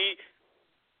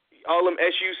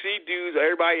SUC dudes,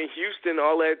 everybody in Houston,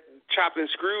 all that chop and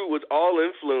screw was all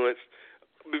influenced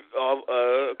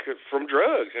from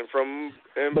drugs and from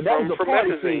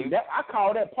methazine. I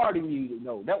call that party music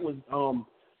though. That was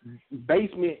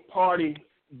basement party,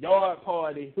 yard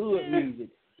party, hood music,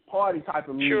 party type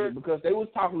of music because they was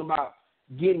talking about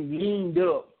getting leaned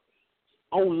up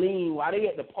on lean while they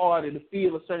at the party to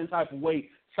feel a certain type of way,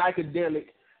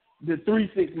 psychedelic, the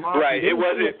 3-6 Mafia. Right, it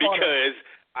wasn't because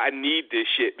I need this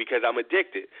shit because I'm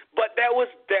addicted. But that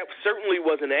certainly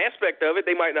was an aspect of it.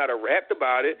 They might not have rapped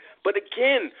about it. But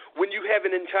again, when you have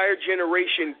an entire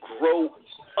generation grow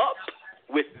up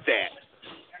with that,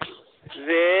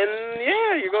 then,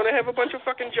 you're going to have a bunch of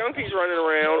fucking junkies running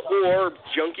around or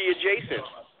junkie adjacent.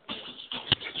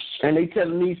 And they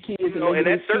telling these kids... and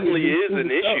that certainly is an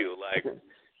issue. Like,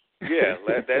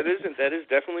 that is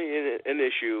definitely an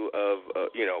issue of,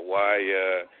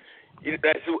 why...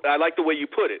 I like the way you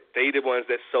put it. They the ones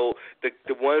that sold the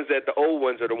old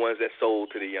ones are the ones that sold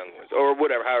to the young ones, or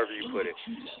whatever, however you put it.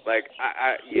 Like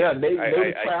they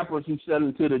were trappers who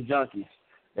selling to the junkies.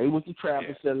 They was the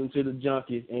trappers selling to the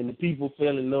junkies, and the people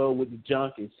fell in love with the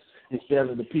junkies instead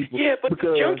of the people. Yeah, but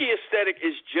the junkie aesthetic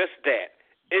is just that.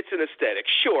 It's an aesthetic.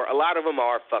 Sure, a lot of them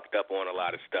are fucked up on a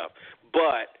lot of stuff,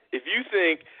 but if you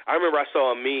think, I remember I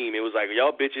saw a meme. It was like,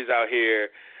 y'all bitches out here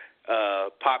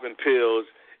popping pills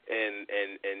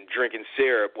and drinking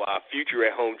syrup while Future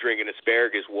at home drinking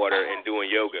asparagus water and doing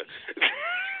yoga.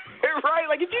 Right?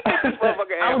 Like, if you think this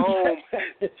motherfucker at home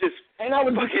just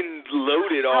fucking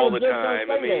loaded all the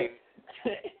time, I mean,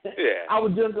 I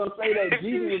was just going to say that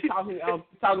Jesus was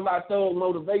talking about soul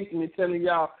motivation and telling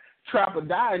y'all trap or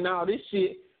die and all this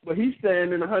shit, but he's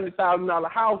staying in a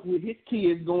 $100,000 house with his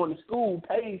kids going to school,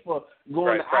 paid for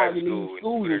going to Ivy League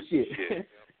schools and shit.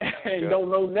 And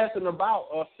don't know nothing about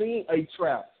or seeing a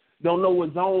trap. Don't know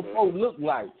what Zone 4 look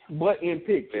like, but in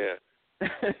pictures. Yeah.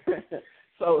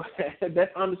 So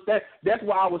that's understand. That's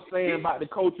why I was saying about the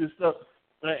culture stuff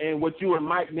and what you and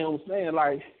Mike then was saying.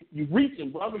 Like, you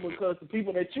reaching, brother, because the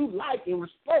people that you like and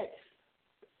respect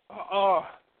are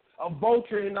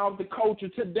vulturing off the culture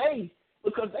today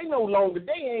because they no longer,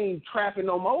 they ain't trapping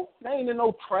no more. They ain't in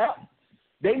no trap.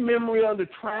 Their memory of the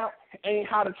trap ain't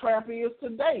how the trap is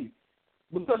today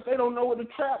because they don't know what the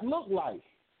trap look like.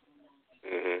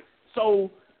 Mm-hmm.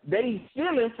 So they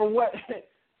stealing from what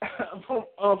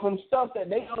from stuff that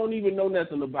they don't even know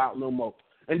nothing about no more,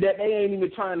 and that they ain't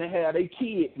even trying to have their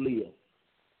kids live.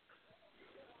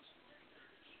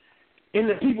 And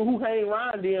the people who hang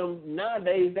around them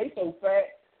nowadays, they so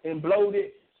fat and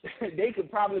bloated, they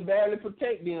could probably barely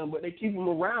protect them, but they keep them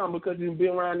around because they've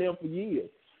been around them for years,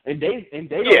 and they don't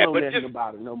know nothing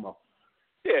about it no more.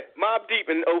 Yeah, Mobb Deep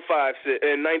in 95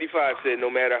 said, no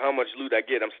matter how much loot I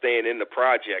get, I'm staying in the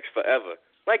projects forever.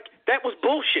 Like, that was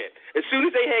bullshit. As soon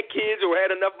as they had kids or had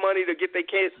enough money to get their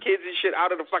kids and shit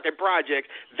out of the fucking projects,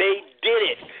 they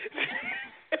did it.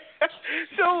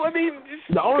 So, I mean,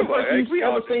 the only person we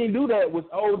ever seen do that was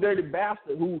Old Dirty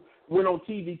Bastard, who went on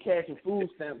TV cashing food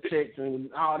stamp checks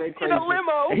and all that crazy in a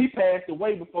limo. And he passed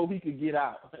away before he could get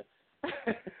out.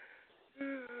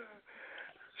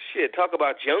 Shit, talk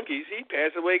about junkies. He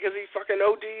passed away because he fucking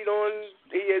OD'd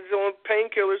on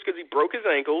painkillers because he broke his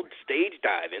ankle stage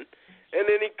diving, and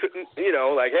then he couldn't,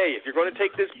 like, hey, if you're going to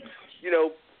take this,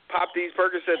 pop these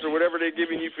Percocets or whatever they're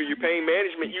giving you for your pain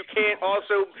management, you can't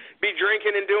also be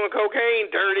drinking and doing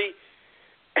cocaine, dirty.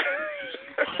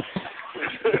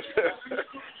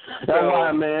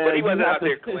 Why, man. But he wasn't out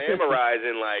there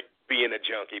glamorizing like being a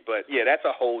junkie. But yeah, that's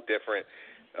a whole different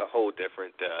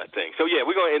thing. So yeah,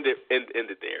 we're gonna end it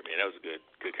there, man. That was a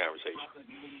good conversation.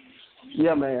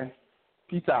 Yeah, man.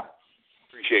 Peace out.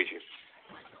 Appreciate you.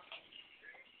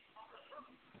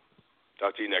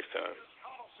 Talk to you next time.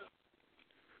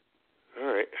 All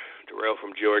right, Darrell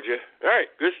from Georgia. All right,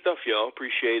 good stuff, y'all.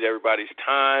 Appreciate everybody's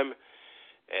time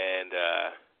and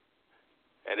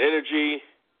energy,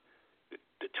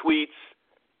 the tweets,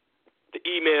 the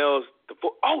emails.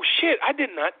 Oh shit! I did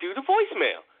not do the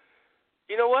voicemail.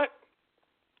 You know what?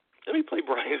 Let me play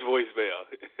Brian's voicemail.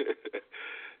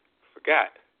 Forgot.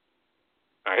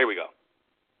 All right, here we go.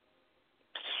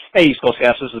 Hey, East Coast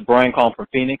Cast, this is Brian calling from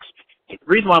Phoenix. The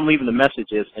reason why I'm leaving the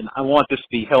message is, and I want this to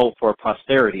be held for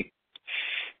posterity,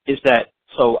 is that,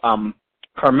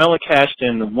 Carmella cashed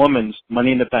in the woman's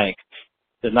Money in the Bank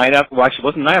the night after, well, actually, it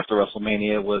wasn't the night after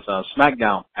WrestleMania, it was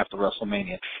SmackDown after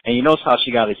WrestleMania. And you notice how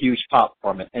she got a huge pop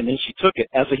from it. And then she took it,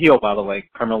 as a heel, by the way,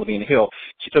 Carmella being a heel,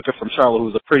 she took it from Charlotte, who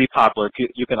was a pretty popular,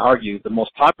 you can argue, the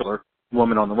most popular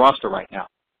woman on the roster right now.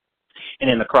 And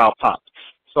then the crowd popped.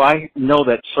 So I know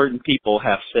that certain people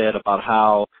have said about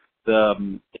how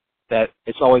that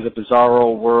it's always a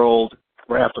bizarro world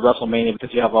right after WrestleMania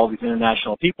because you have all these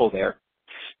international people there.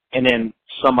 And then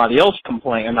somebody else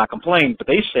complained, but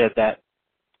they said that,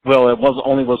 well, it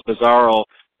was bizarro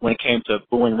when it came to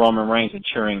booing Roman Reigns and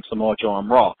cheering Samoa Joe on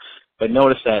Raw. But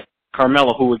notice that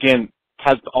Carmella, who again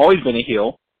has always been a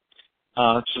heel,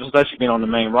 especially being on the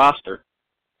main roster,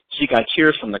 she got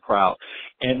cheers from the crowd.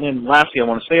 And then lastly, I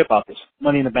want to say about this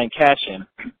Money in the Bank cash-in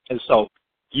is so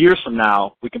years from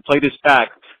now we can play this back,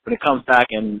 but it comes back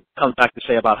to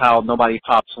say about how nobody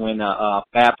pops when a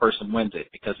bad person wins it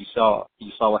because you saw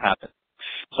what happened.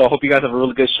 So I hope you guys have a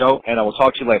really good show, and I will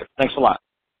talk to you later. Thanks a lot.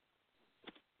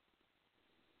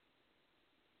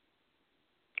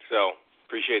 So,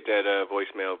 appreciate that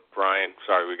voicemail, Brian.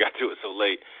 Sorry we got to it so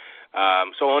late.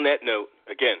 So on that note,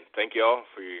 again, thank you all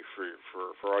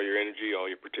for all your energy, all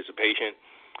your participation.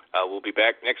 We'll be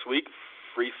back next week.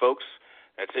 Free folks,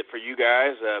 that's it for you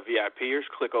guys. VIPers,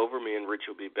 click over. Me and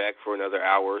Rich will be back for another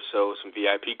hour or so, some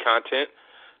VIP content.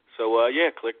 So,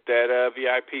 click that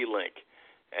VIP link,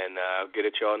 and I'll get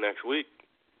at y'all next week.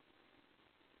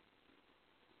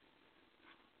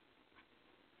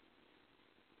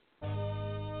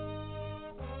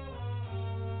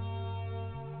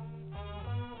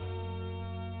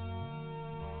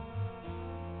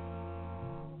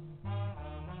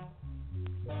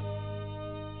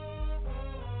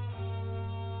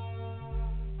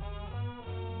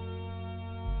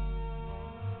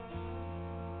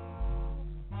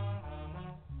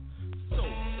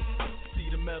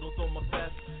 Medals on my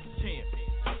vest, champion.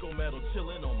 Gold medal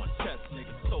chilling on my chest,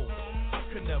 nigga. So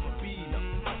could never be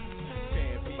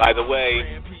nothing. By the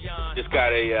way, just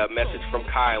got a message from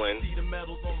Kylan.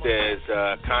 Says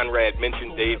Conrad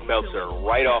mentioned Dave Meltzer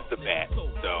right off the bat.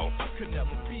 So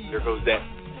there goes that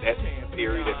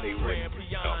theory that they win.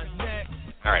 So,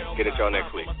 all right, get at y'all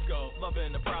next week.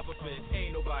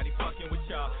 Ain't nobody fucking with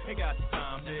y'all. Ain't got the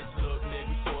time, bitch. Look, nigga,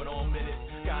 we short on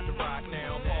minutes. Got the rock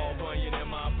now. Paul Bunyan in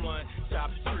my blunt.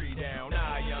 Chop the tree down.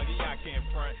 Nah, youngie, I can't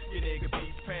front. Your nigga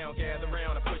beats pound. Gather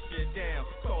round and push shit down.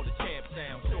 Call the champ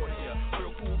sound. Shorty,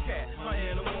 real cool cat. I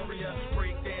am a warrior.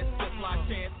 Break dance just like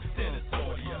chance. Then it's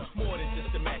more than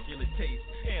just immaculate taste.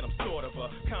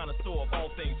 absorb all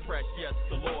things fresh. Yes,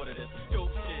 the